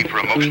you're looking for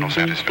emotional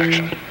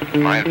satisfaction,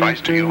 my advice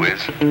to you is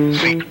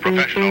seek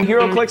professional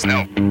HeroClix?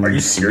 No. Are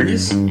you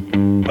serious?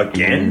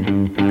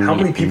 Again? How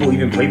many people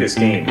even play this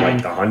game?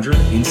 Like 100?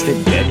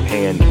 Instant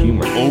deadpan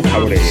humor.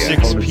 Over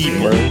 6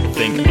 people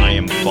think I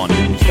am funny.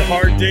 It's a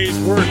hard day's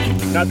work.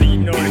 Not that you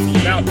know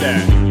anything about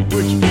that.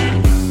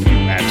 You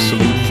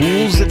absolute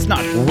fools, it's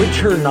not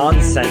Witcher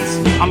nonsense.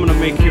 I'm gonna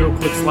make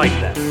HeroClix like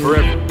that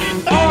forever.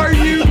 Are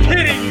you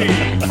kidding me?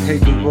 Hey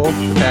Google,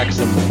 attack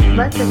someone.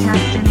 Let's attack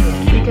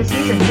Simeon because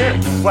he's a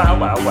jerk. Wow.